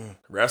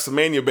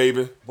 WrestleMania,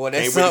 baby. Boy,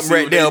 that's something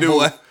right there,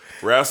 boy.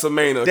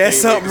 WrestleMania. That's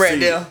something right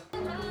there.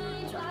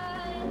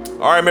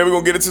 All right, man, we're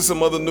going to get into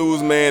some other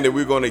news, man, that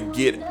we're going to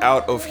get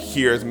out of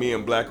here as me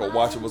and Black are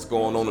watching what's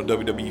going on in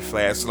WWE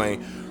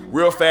Fastlane.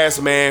 Real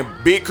fast, man.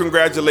 Big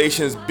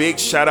congratulations. Big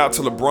shout out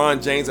to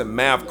LeBron James and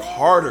Mav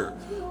Carter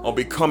on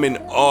becoming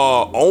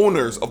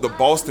owners of the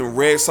Boston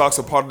Red Sox,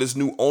 a part of this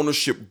new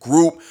ownership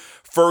group.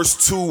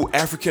 First two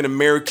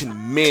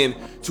African-American men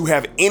to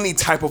have any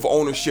type of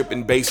ownership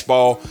in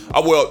baseball.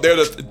 Well, they're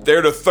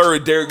the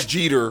third. Derek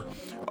Jeter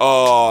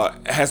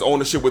has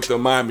ownership with the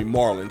Miami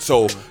Marlins.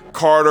 So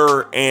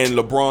Carter and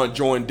LeBron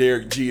joined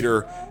Derek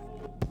Jeter.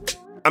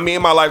 I mean,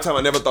 in my lifetime,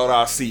 I never thought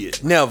I'd see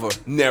it. Never.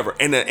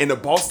 And the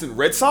Boston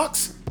Red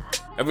Sox?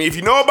 I mean, if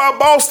you know about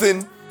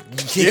Boston,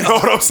 you know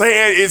what I'm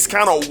saying? It's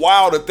kind of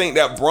wild to think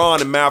that Bron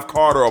and Mav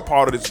Carter are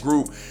part of this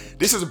group.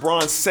 This is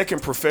Bron's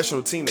second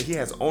professional team that he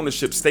has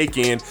ownership stake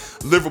in.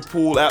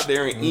 Liverpool out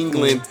there in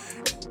England.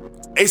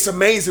 It's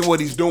amazing what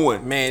he's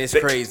doing. Man, it's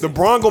crazy.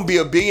 LeBron gonna be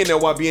a billionaire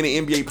while being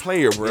an NBA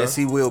player, bro. Yes,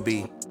 he will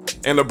be.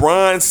 And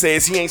LeBron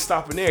says he ain't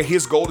stopping there.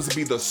 His goal is to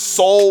be the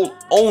sole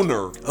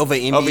owner of an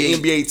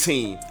NBA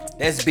team.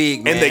 That's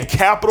big, man. And the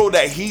capital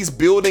that he's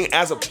building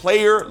as a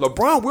player,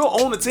 LeBron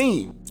will own a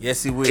team.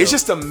 Yes, he will. It's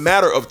just a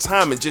matter of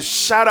time. And just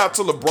shout out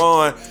to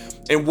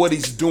LeBron and what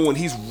he's doing.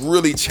 He's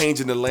really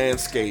changing the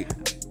landscape.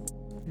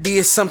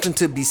 There's something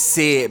to be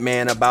said,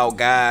 man, about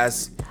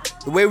guys.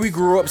 The way we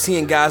grew up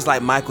seeing guys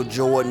like Michael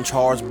Jordan,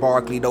 Charles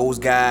Barkley, those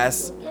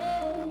guys,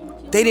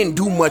 they didn't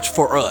do much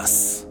for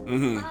us.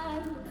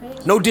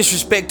 No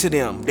disrespect to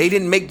them. They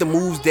didn't make the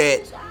moves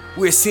that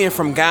we're seeing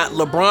from God.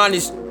 LeBron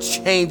is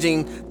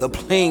changing the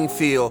playing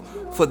field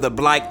for the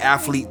black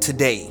athlete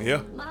today.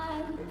 Yeah.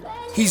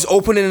 He's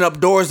opening up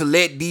doors to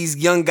let these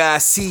young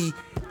guys see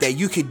that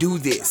you can do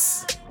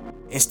this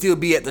and still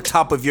be at the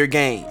top of your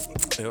game.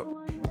 Yep.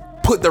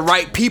 Put the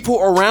right people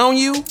around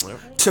you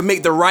to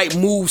make the right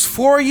moves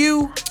for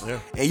you,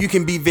 and you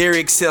can be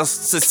very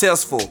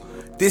successful.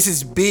 This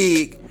is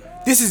big.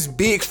 This is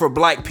big for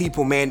black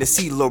people, man, to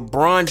see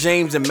LeBron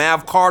James and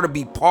Mav Carter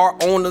be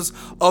part owners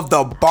of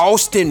the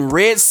Boston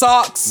Red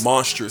Sox.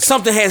 Monstrous.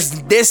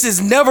 This has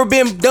never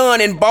been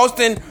done in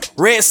Boston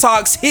Red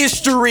Sox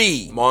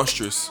history.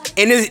 Monstrous.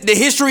 And the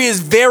history is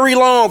very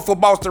long for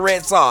Boston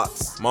Red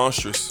Sox.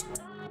 Monstrous.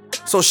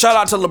 So shout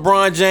out to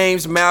LeBron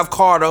James, Mav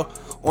Carter,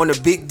 on the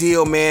big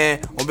deal, man,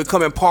 on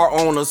becoming part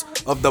owners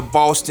of the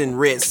Boston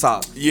Red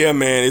Sox. Yeah,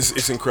 man,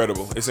 it's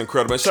incredible. It's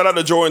incredible. And shout out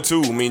to Jordan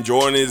too. I mean,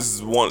 Jordan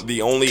is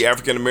the only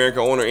African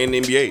American owner in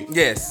the NBA.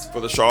 Yes. For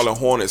the Charlotte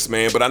Hornets,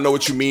 man. But I know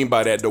what you mean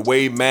by that. The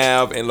way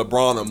Mav and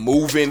LeBron are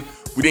moving,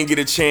 we didn't get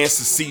a chance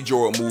to see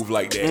Jordan move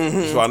like that.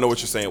 Mm-hmm. So I know what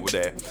you're saying with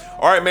that.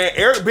 All right, man.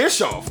 Eric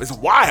Bischoff is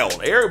wild.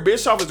 Eric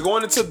Bischoff is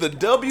going into the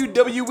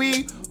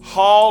WWE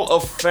Hall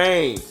of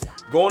Fame.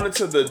 Going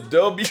into the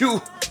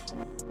WWE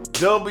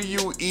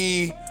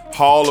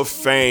Hall of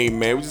Fame,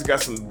 man. We just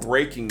got some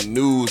breaking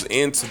news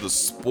into the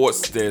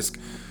sports desk.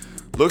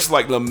 Looks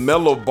like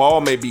LaMelo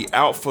Ball may be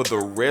out for the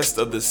rest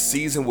of the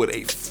season with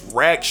a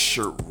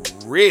fractured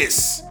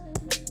wrist.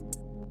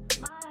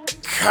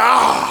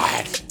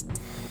 God.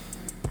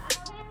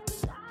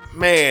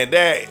 Man,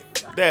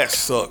 that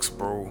sucks,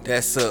 bro.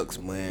 That sucks,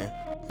 man.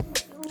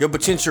 Your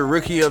potential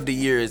rookie of the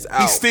year is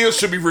out. He still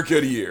should be rookie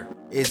of the year.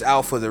 Is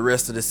out for the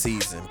rest of the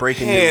season.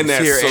 Breaking Man, news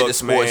that here at the sucks,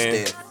 sports man.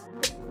 desk.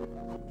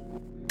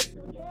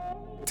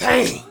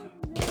 Dang.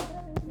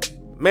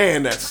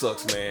 Man, that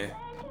sucks, man.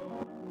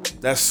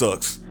 That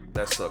sucks.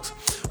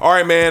 All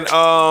right, man.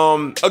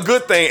 A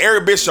good thing,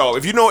 Eric Bischoff.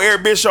 If you know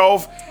Eric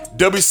Bischoff,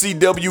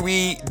 WCW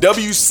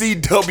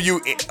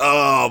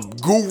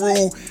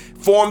guru,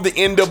 formed the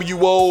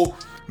NWO,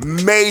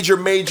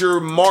 major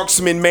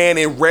marksman man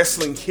in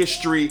wrestling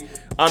history.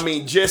 I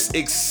mean, just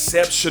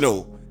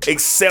exceptional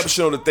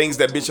the things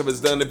that Bishop has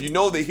done. If you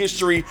know the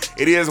history,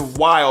 it is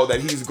wild that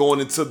he's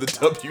going into the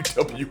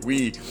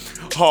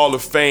WWE Hall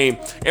of Fame.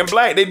 And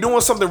Black, they're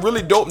doing something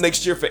really dope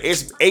next year for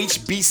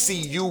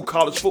HBCU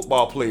college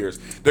football players.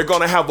 They're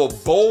gonna have a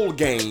bowl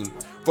game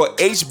for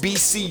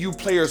HBCU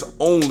players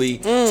only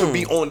to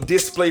be on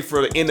display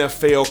for the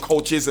NFL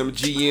coaches and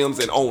GMs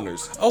and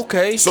owners.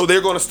 Okay. So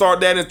they're going to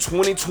start that in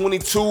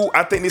 2022.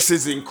 I think this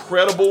is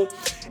incredible.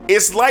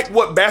 It's like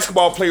what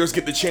basketball players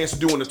get the chance to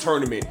do in the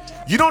tournament.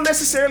 You don't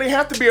necessarily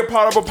have to be a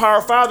part of a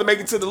Power 5 to make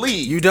it to the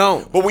league. You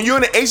don't. But when you're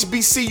an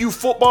HBCU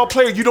football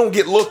player, you don't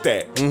get looked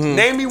at.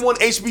 Name me one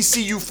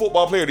HBCU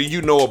football player that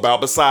you know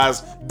about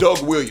besides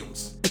Doug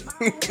Williams.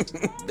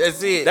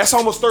 That's it. That's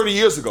almost 30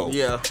 years ago.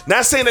 Yeah.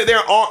 Not saying that there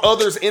aren't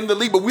others in the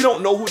league, but we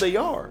don't know who they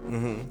are.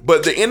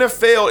 But the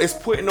NFL is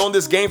putting on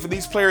this game for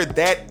these players.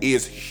 That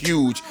is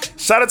huge.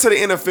 Shout out to the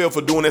NFL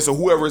for doing this, or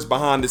whoever is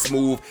behind this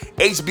move.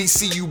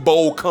 HBCU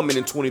Bowl coming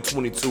in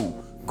 2022.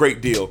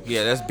 Great deal.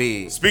 Yeah, that's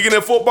big. Speaking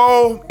of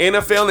football,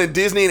 NFL and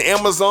Disney and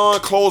Amazon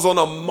close on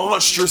a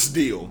monstrous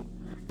deal.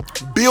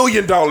 $1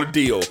 billion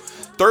deal.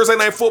 Thursday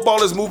Night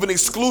Football is moving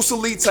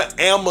exclusively to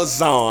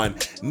Amazon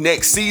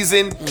next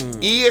season.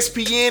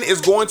 ESPN is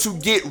going to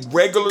get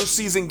regular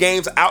season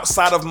games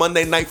outside of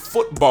Monday Night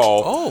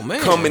Football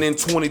coming in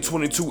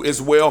 2022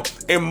 as well.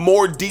 And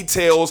more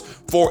details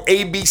for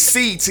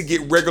ABC to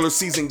get regular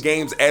season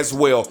games as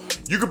well.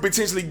 You could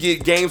potentially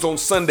get games on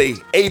Sunday,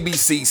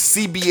 ABC,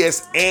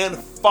 CBS, and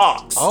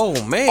Fox. Oh,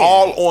 man.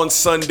 All on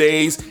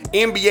Sundays.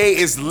 NBA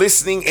is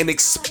listening and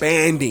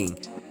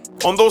expanding.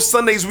 On those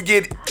Sundays, we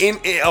get in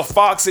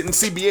Fox and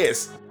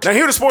CBS. Now,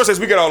 here at the Sports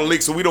Desk, we get all the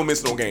leaks, so we don't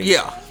miss no games.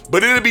 Yeah.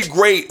 But it'll be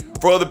great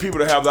for other people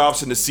to have the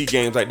option to see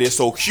games like this.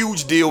 So,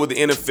 huge deal with the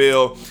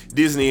NFL,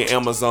 Disney, and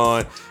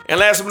Amazon. And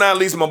last but not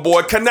least, my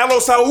boy, Canelo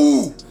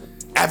Saul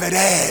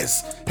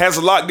Alvarez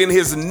has locked in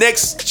his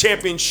next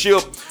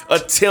championship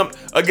attempt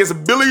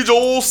against Billy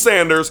Joel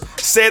Sanders,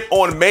 set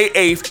on May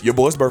 8th, your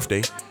boy's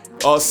birthday,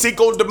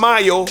 Cinco de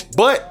Mayo,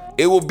 but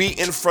it will be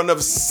in front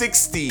of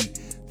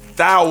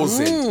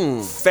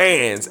 60,000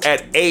 fans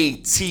at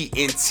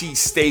AT&T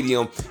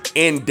Stadium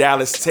in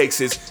Dallas,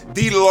 Texas.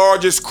 The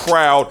largest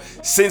crowd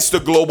since the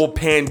global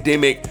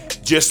pandemic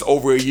just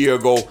over a year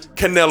ago.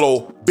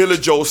 Canelo, Billy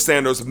Joe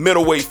Sanders,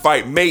 middleweight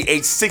fight, May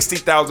 8th,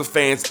 60,000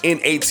 fans in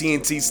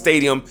AT&T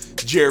Stadium,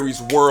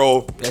 Jerry's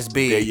World. That's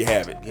big. There you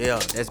have it. Yeah,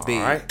 that's big.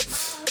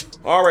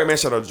 All right, man.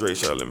 Shout out to Dre.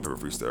 Shout out to Lemon Pepper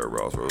Freestyle,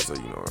 Ross Rose. So,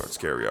 it's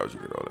carry out. You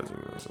get all that.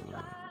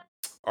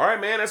 All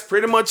right, man. That's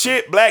pretty much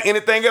it. Black,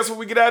 anything else before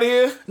we get out of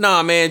here?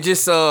 Nah, man.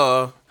 Just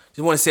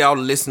Just want to say all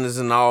the listeners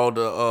and all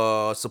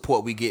the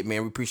support we get,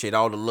 man. We appreciate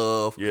all the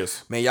love.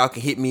 Yes. Man, y'all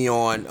can hit me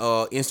on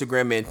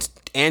Instagram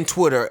and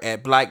Twitter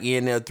at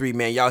BlackENL3,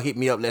 man. Y'all hit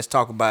me up. Let's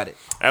talk about it.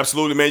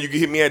 Absolutely, man. You can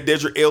hit me at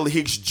Dedrick L.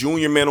 Hicks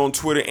Jr., man, on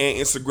Twitter and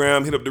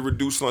Instagram. Hit up the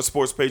Reduced Lunch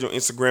Sports page on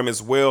Instagram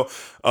as well.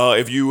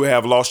 If you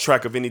have lost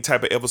track of any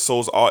type of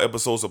episodes, all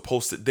episodes are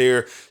posted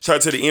there. Shout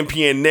out to the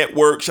MPN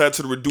Network. Shout out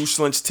to the Reduced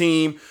Lunch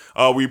team.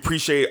 We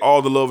appreciate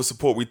all the love and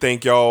support. We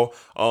thank y'all.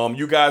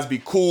 You guys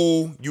be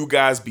cool. You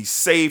guys be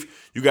safe.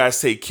 You guys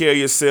take care of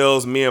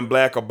yourselves. Me and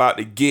Black are about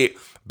to get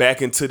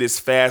back into this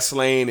fast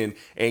lane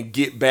and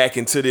get back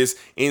into this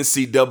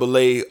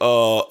NCAA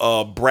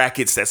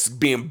brackets that's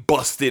being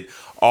busted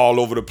all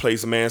over the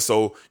place, man.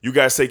 So you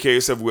guys take care of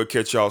yourself. We'll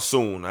catch y'all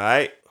soon, all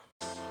right?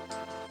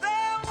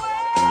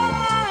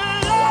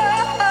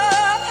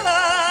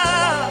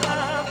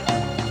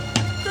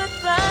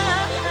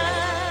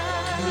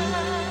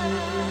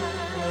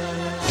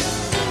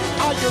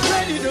 Are you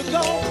ready to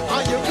go?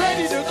 Are you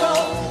ready to go?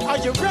 Are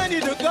you ready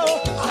to go?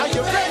 Are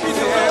you ready to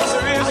go? The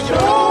answer is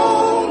no.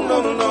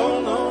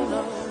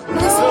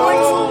 The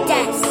Sports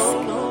Desk.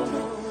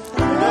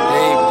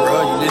 Hey, bro,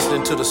 you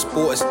listening to the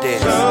Sports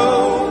Desk.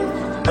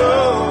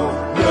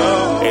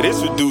 Hey,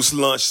 this Reduced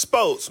Lunch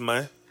Sports,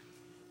 man.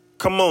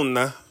 Come on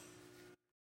now.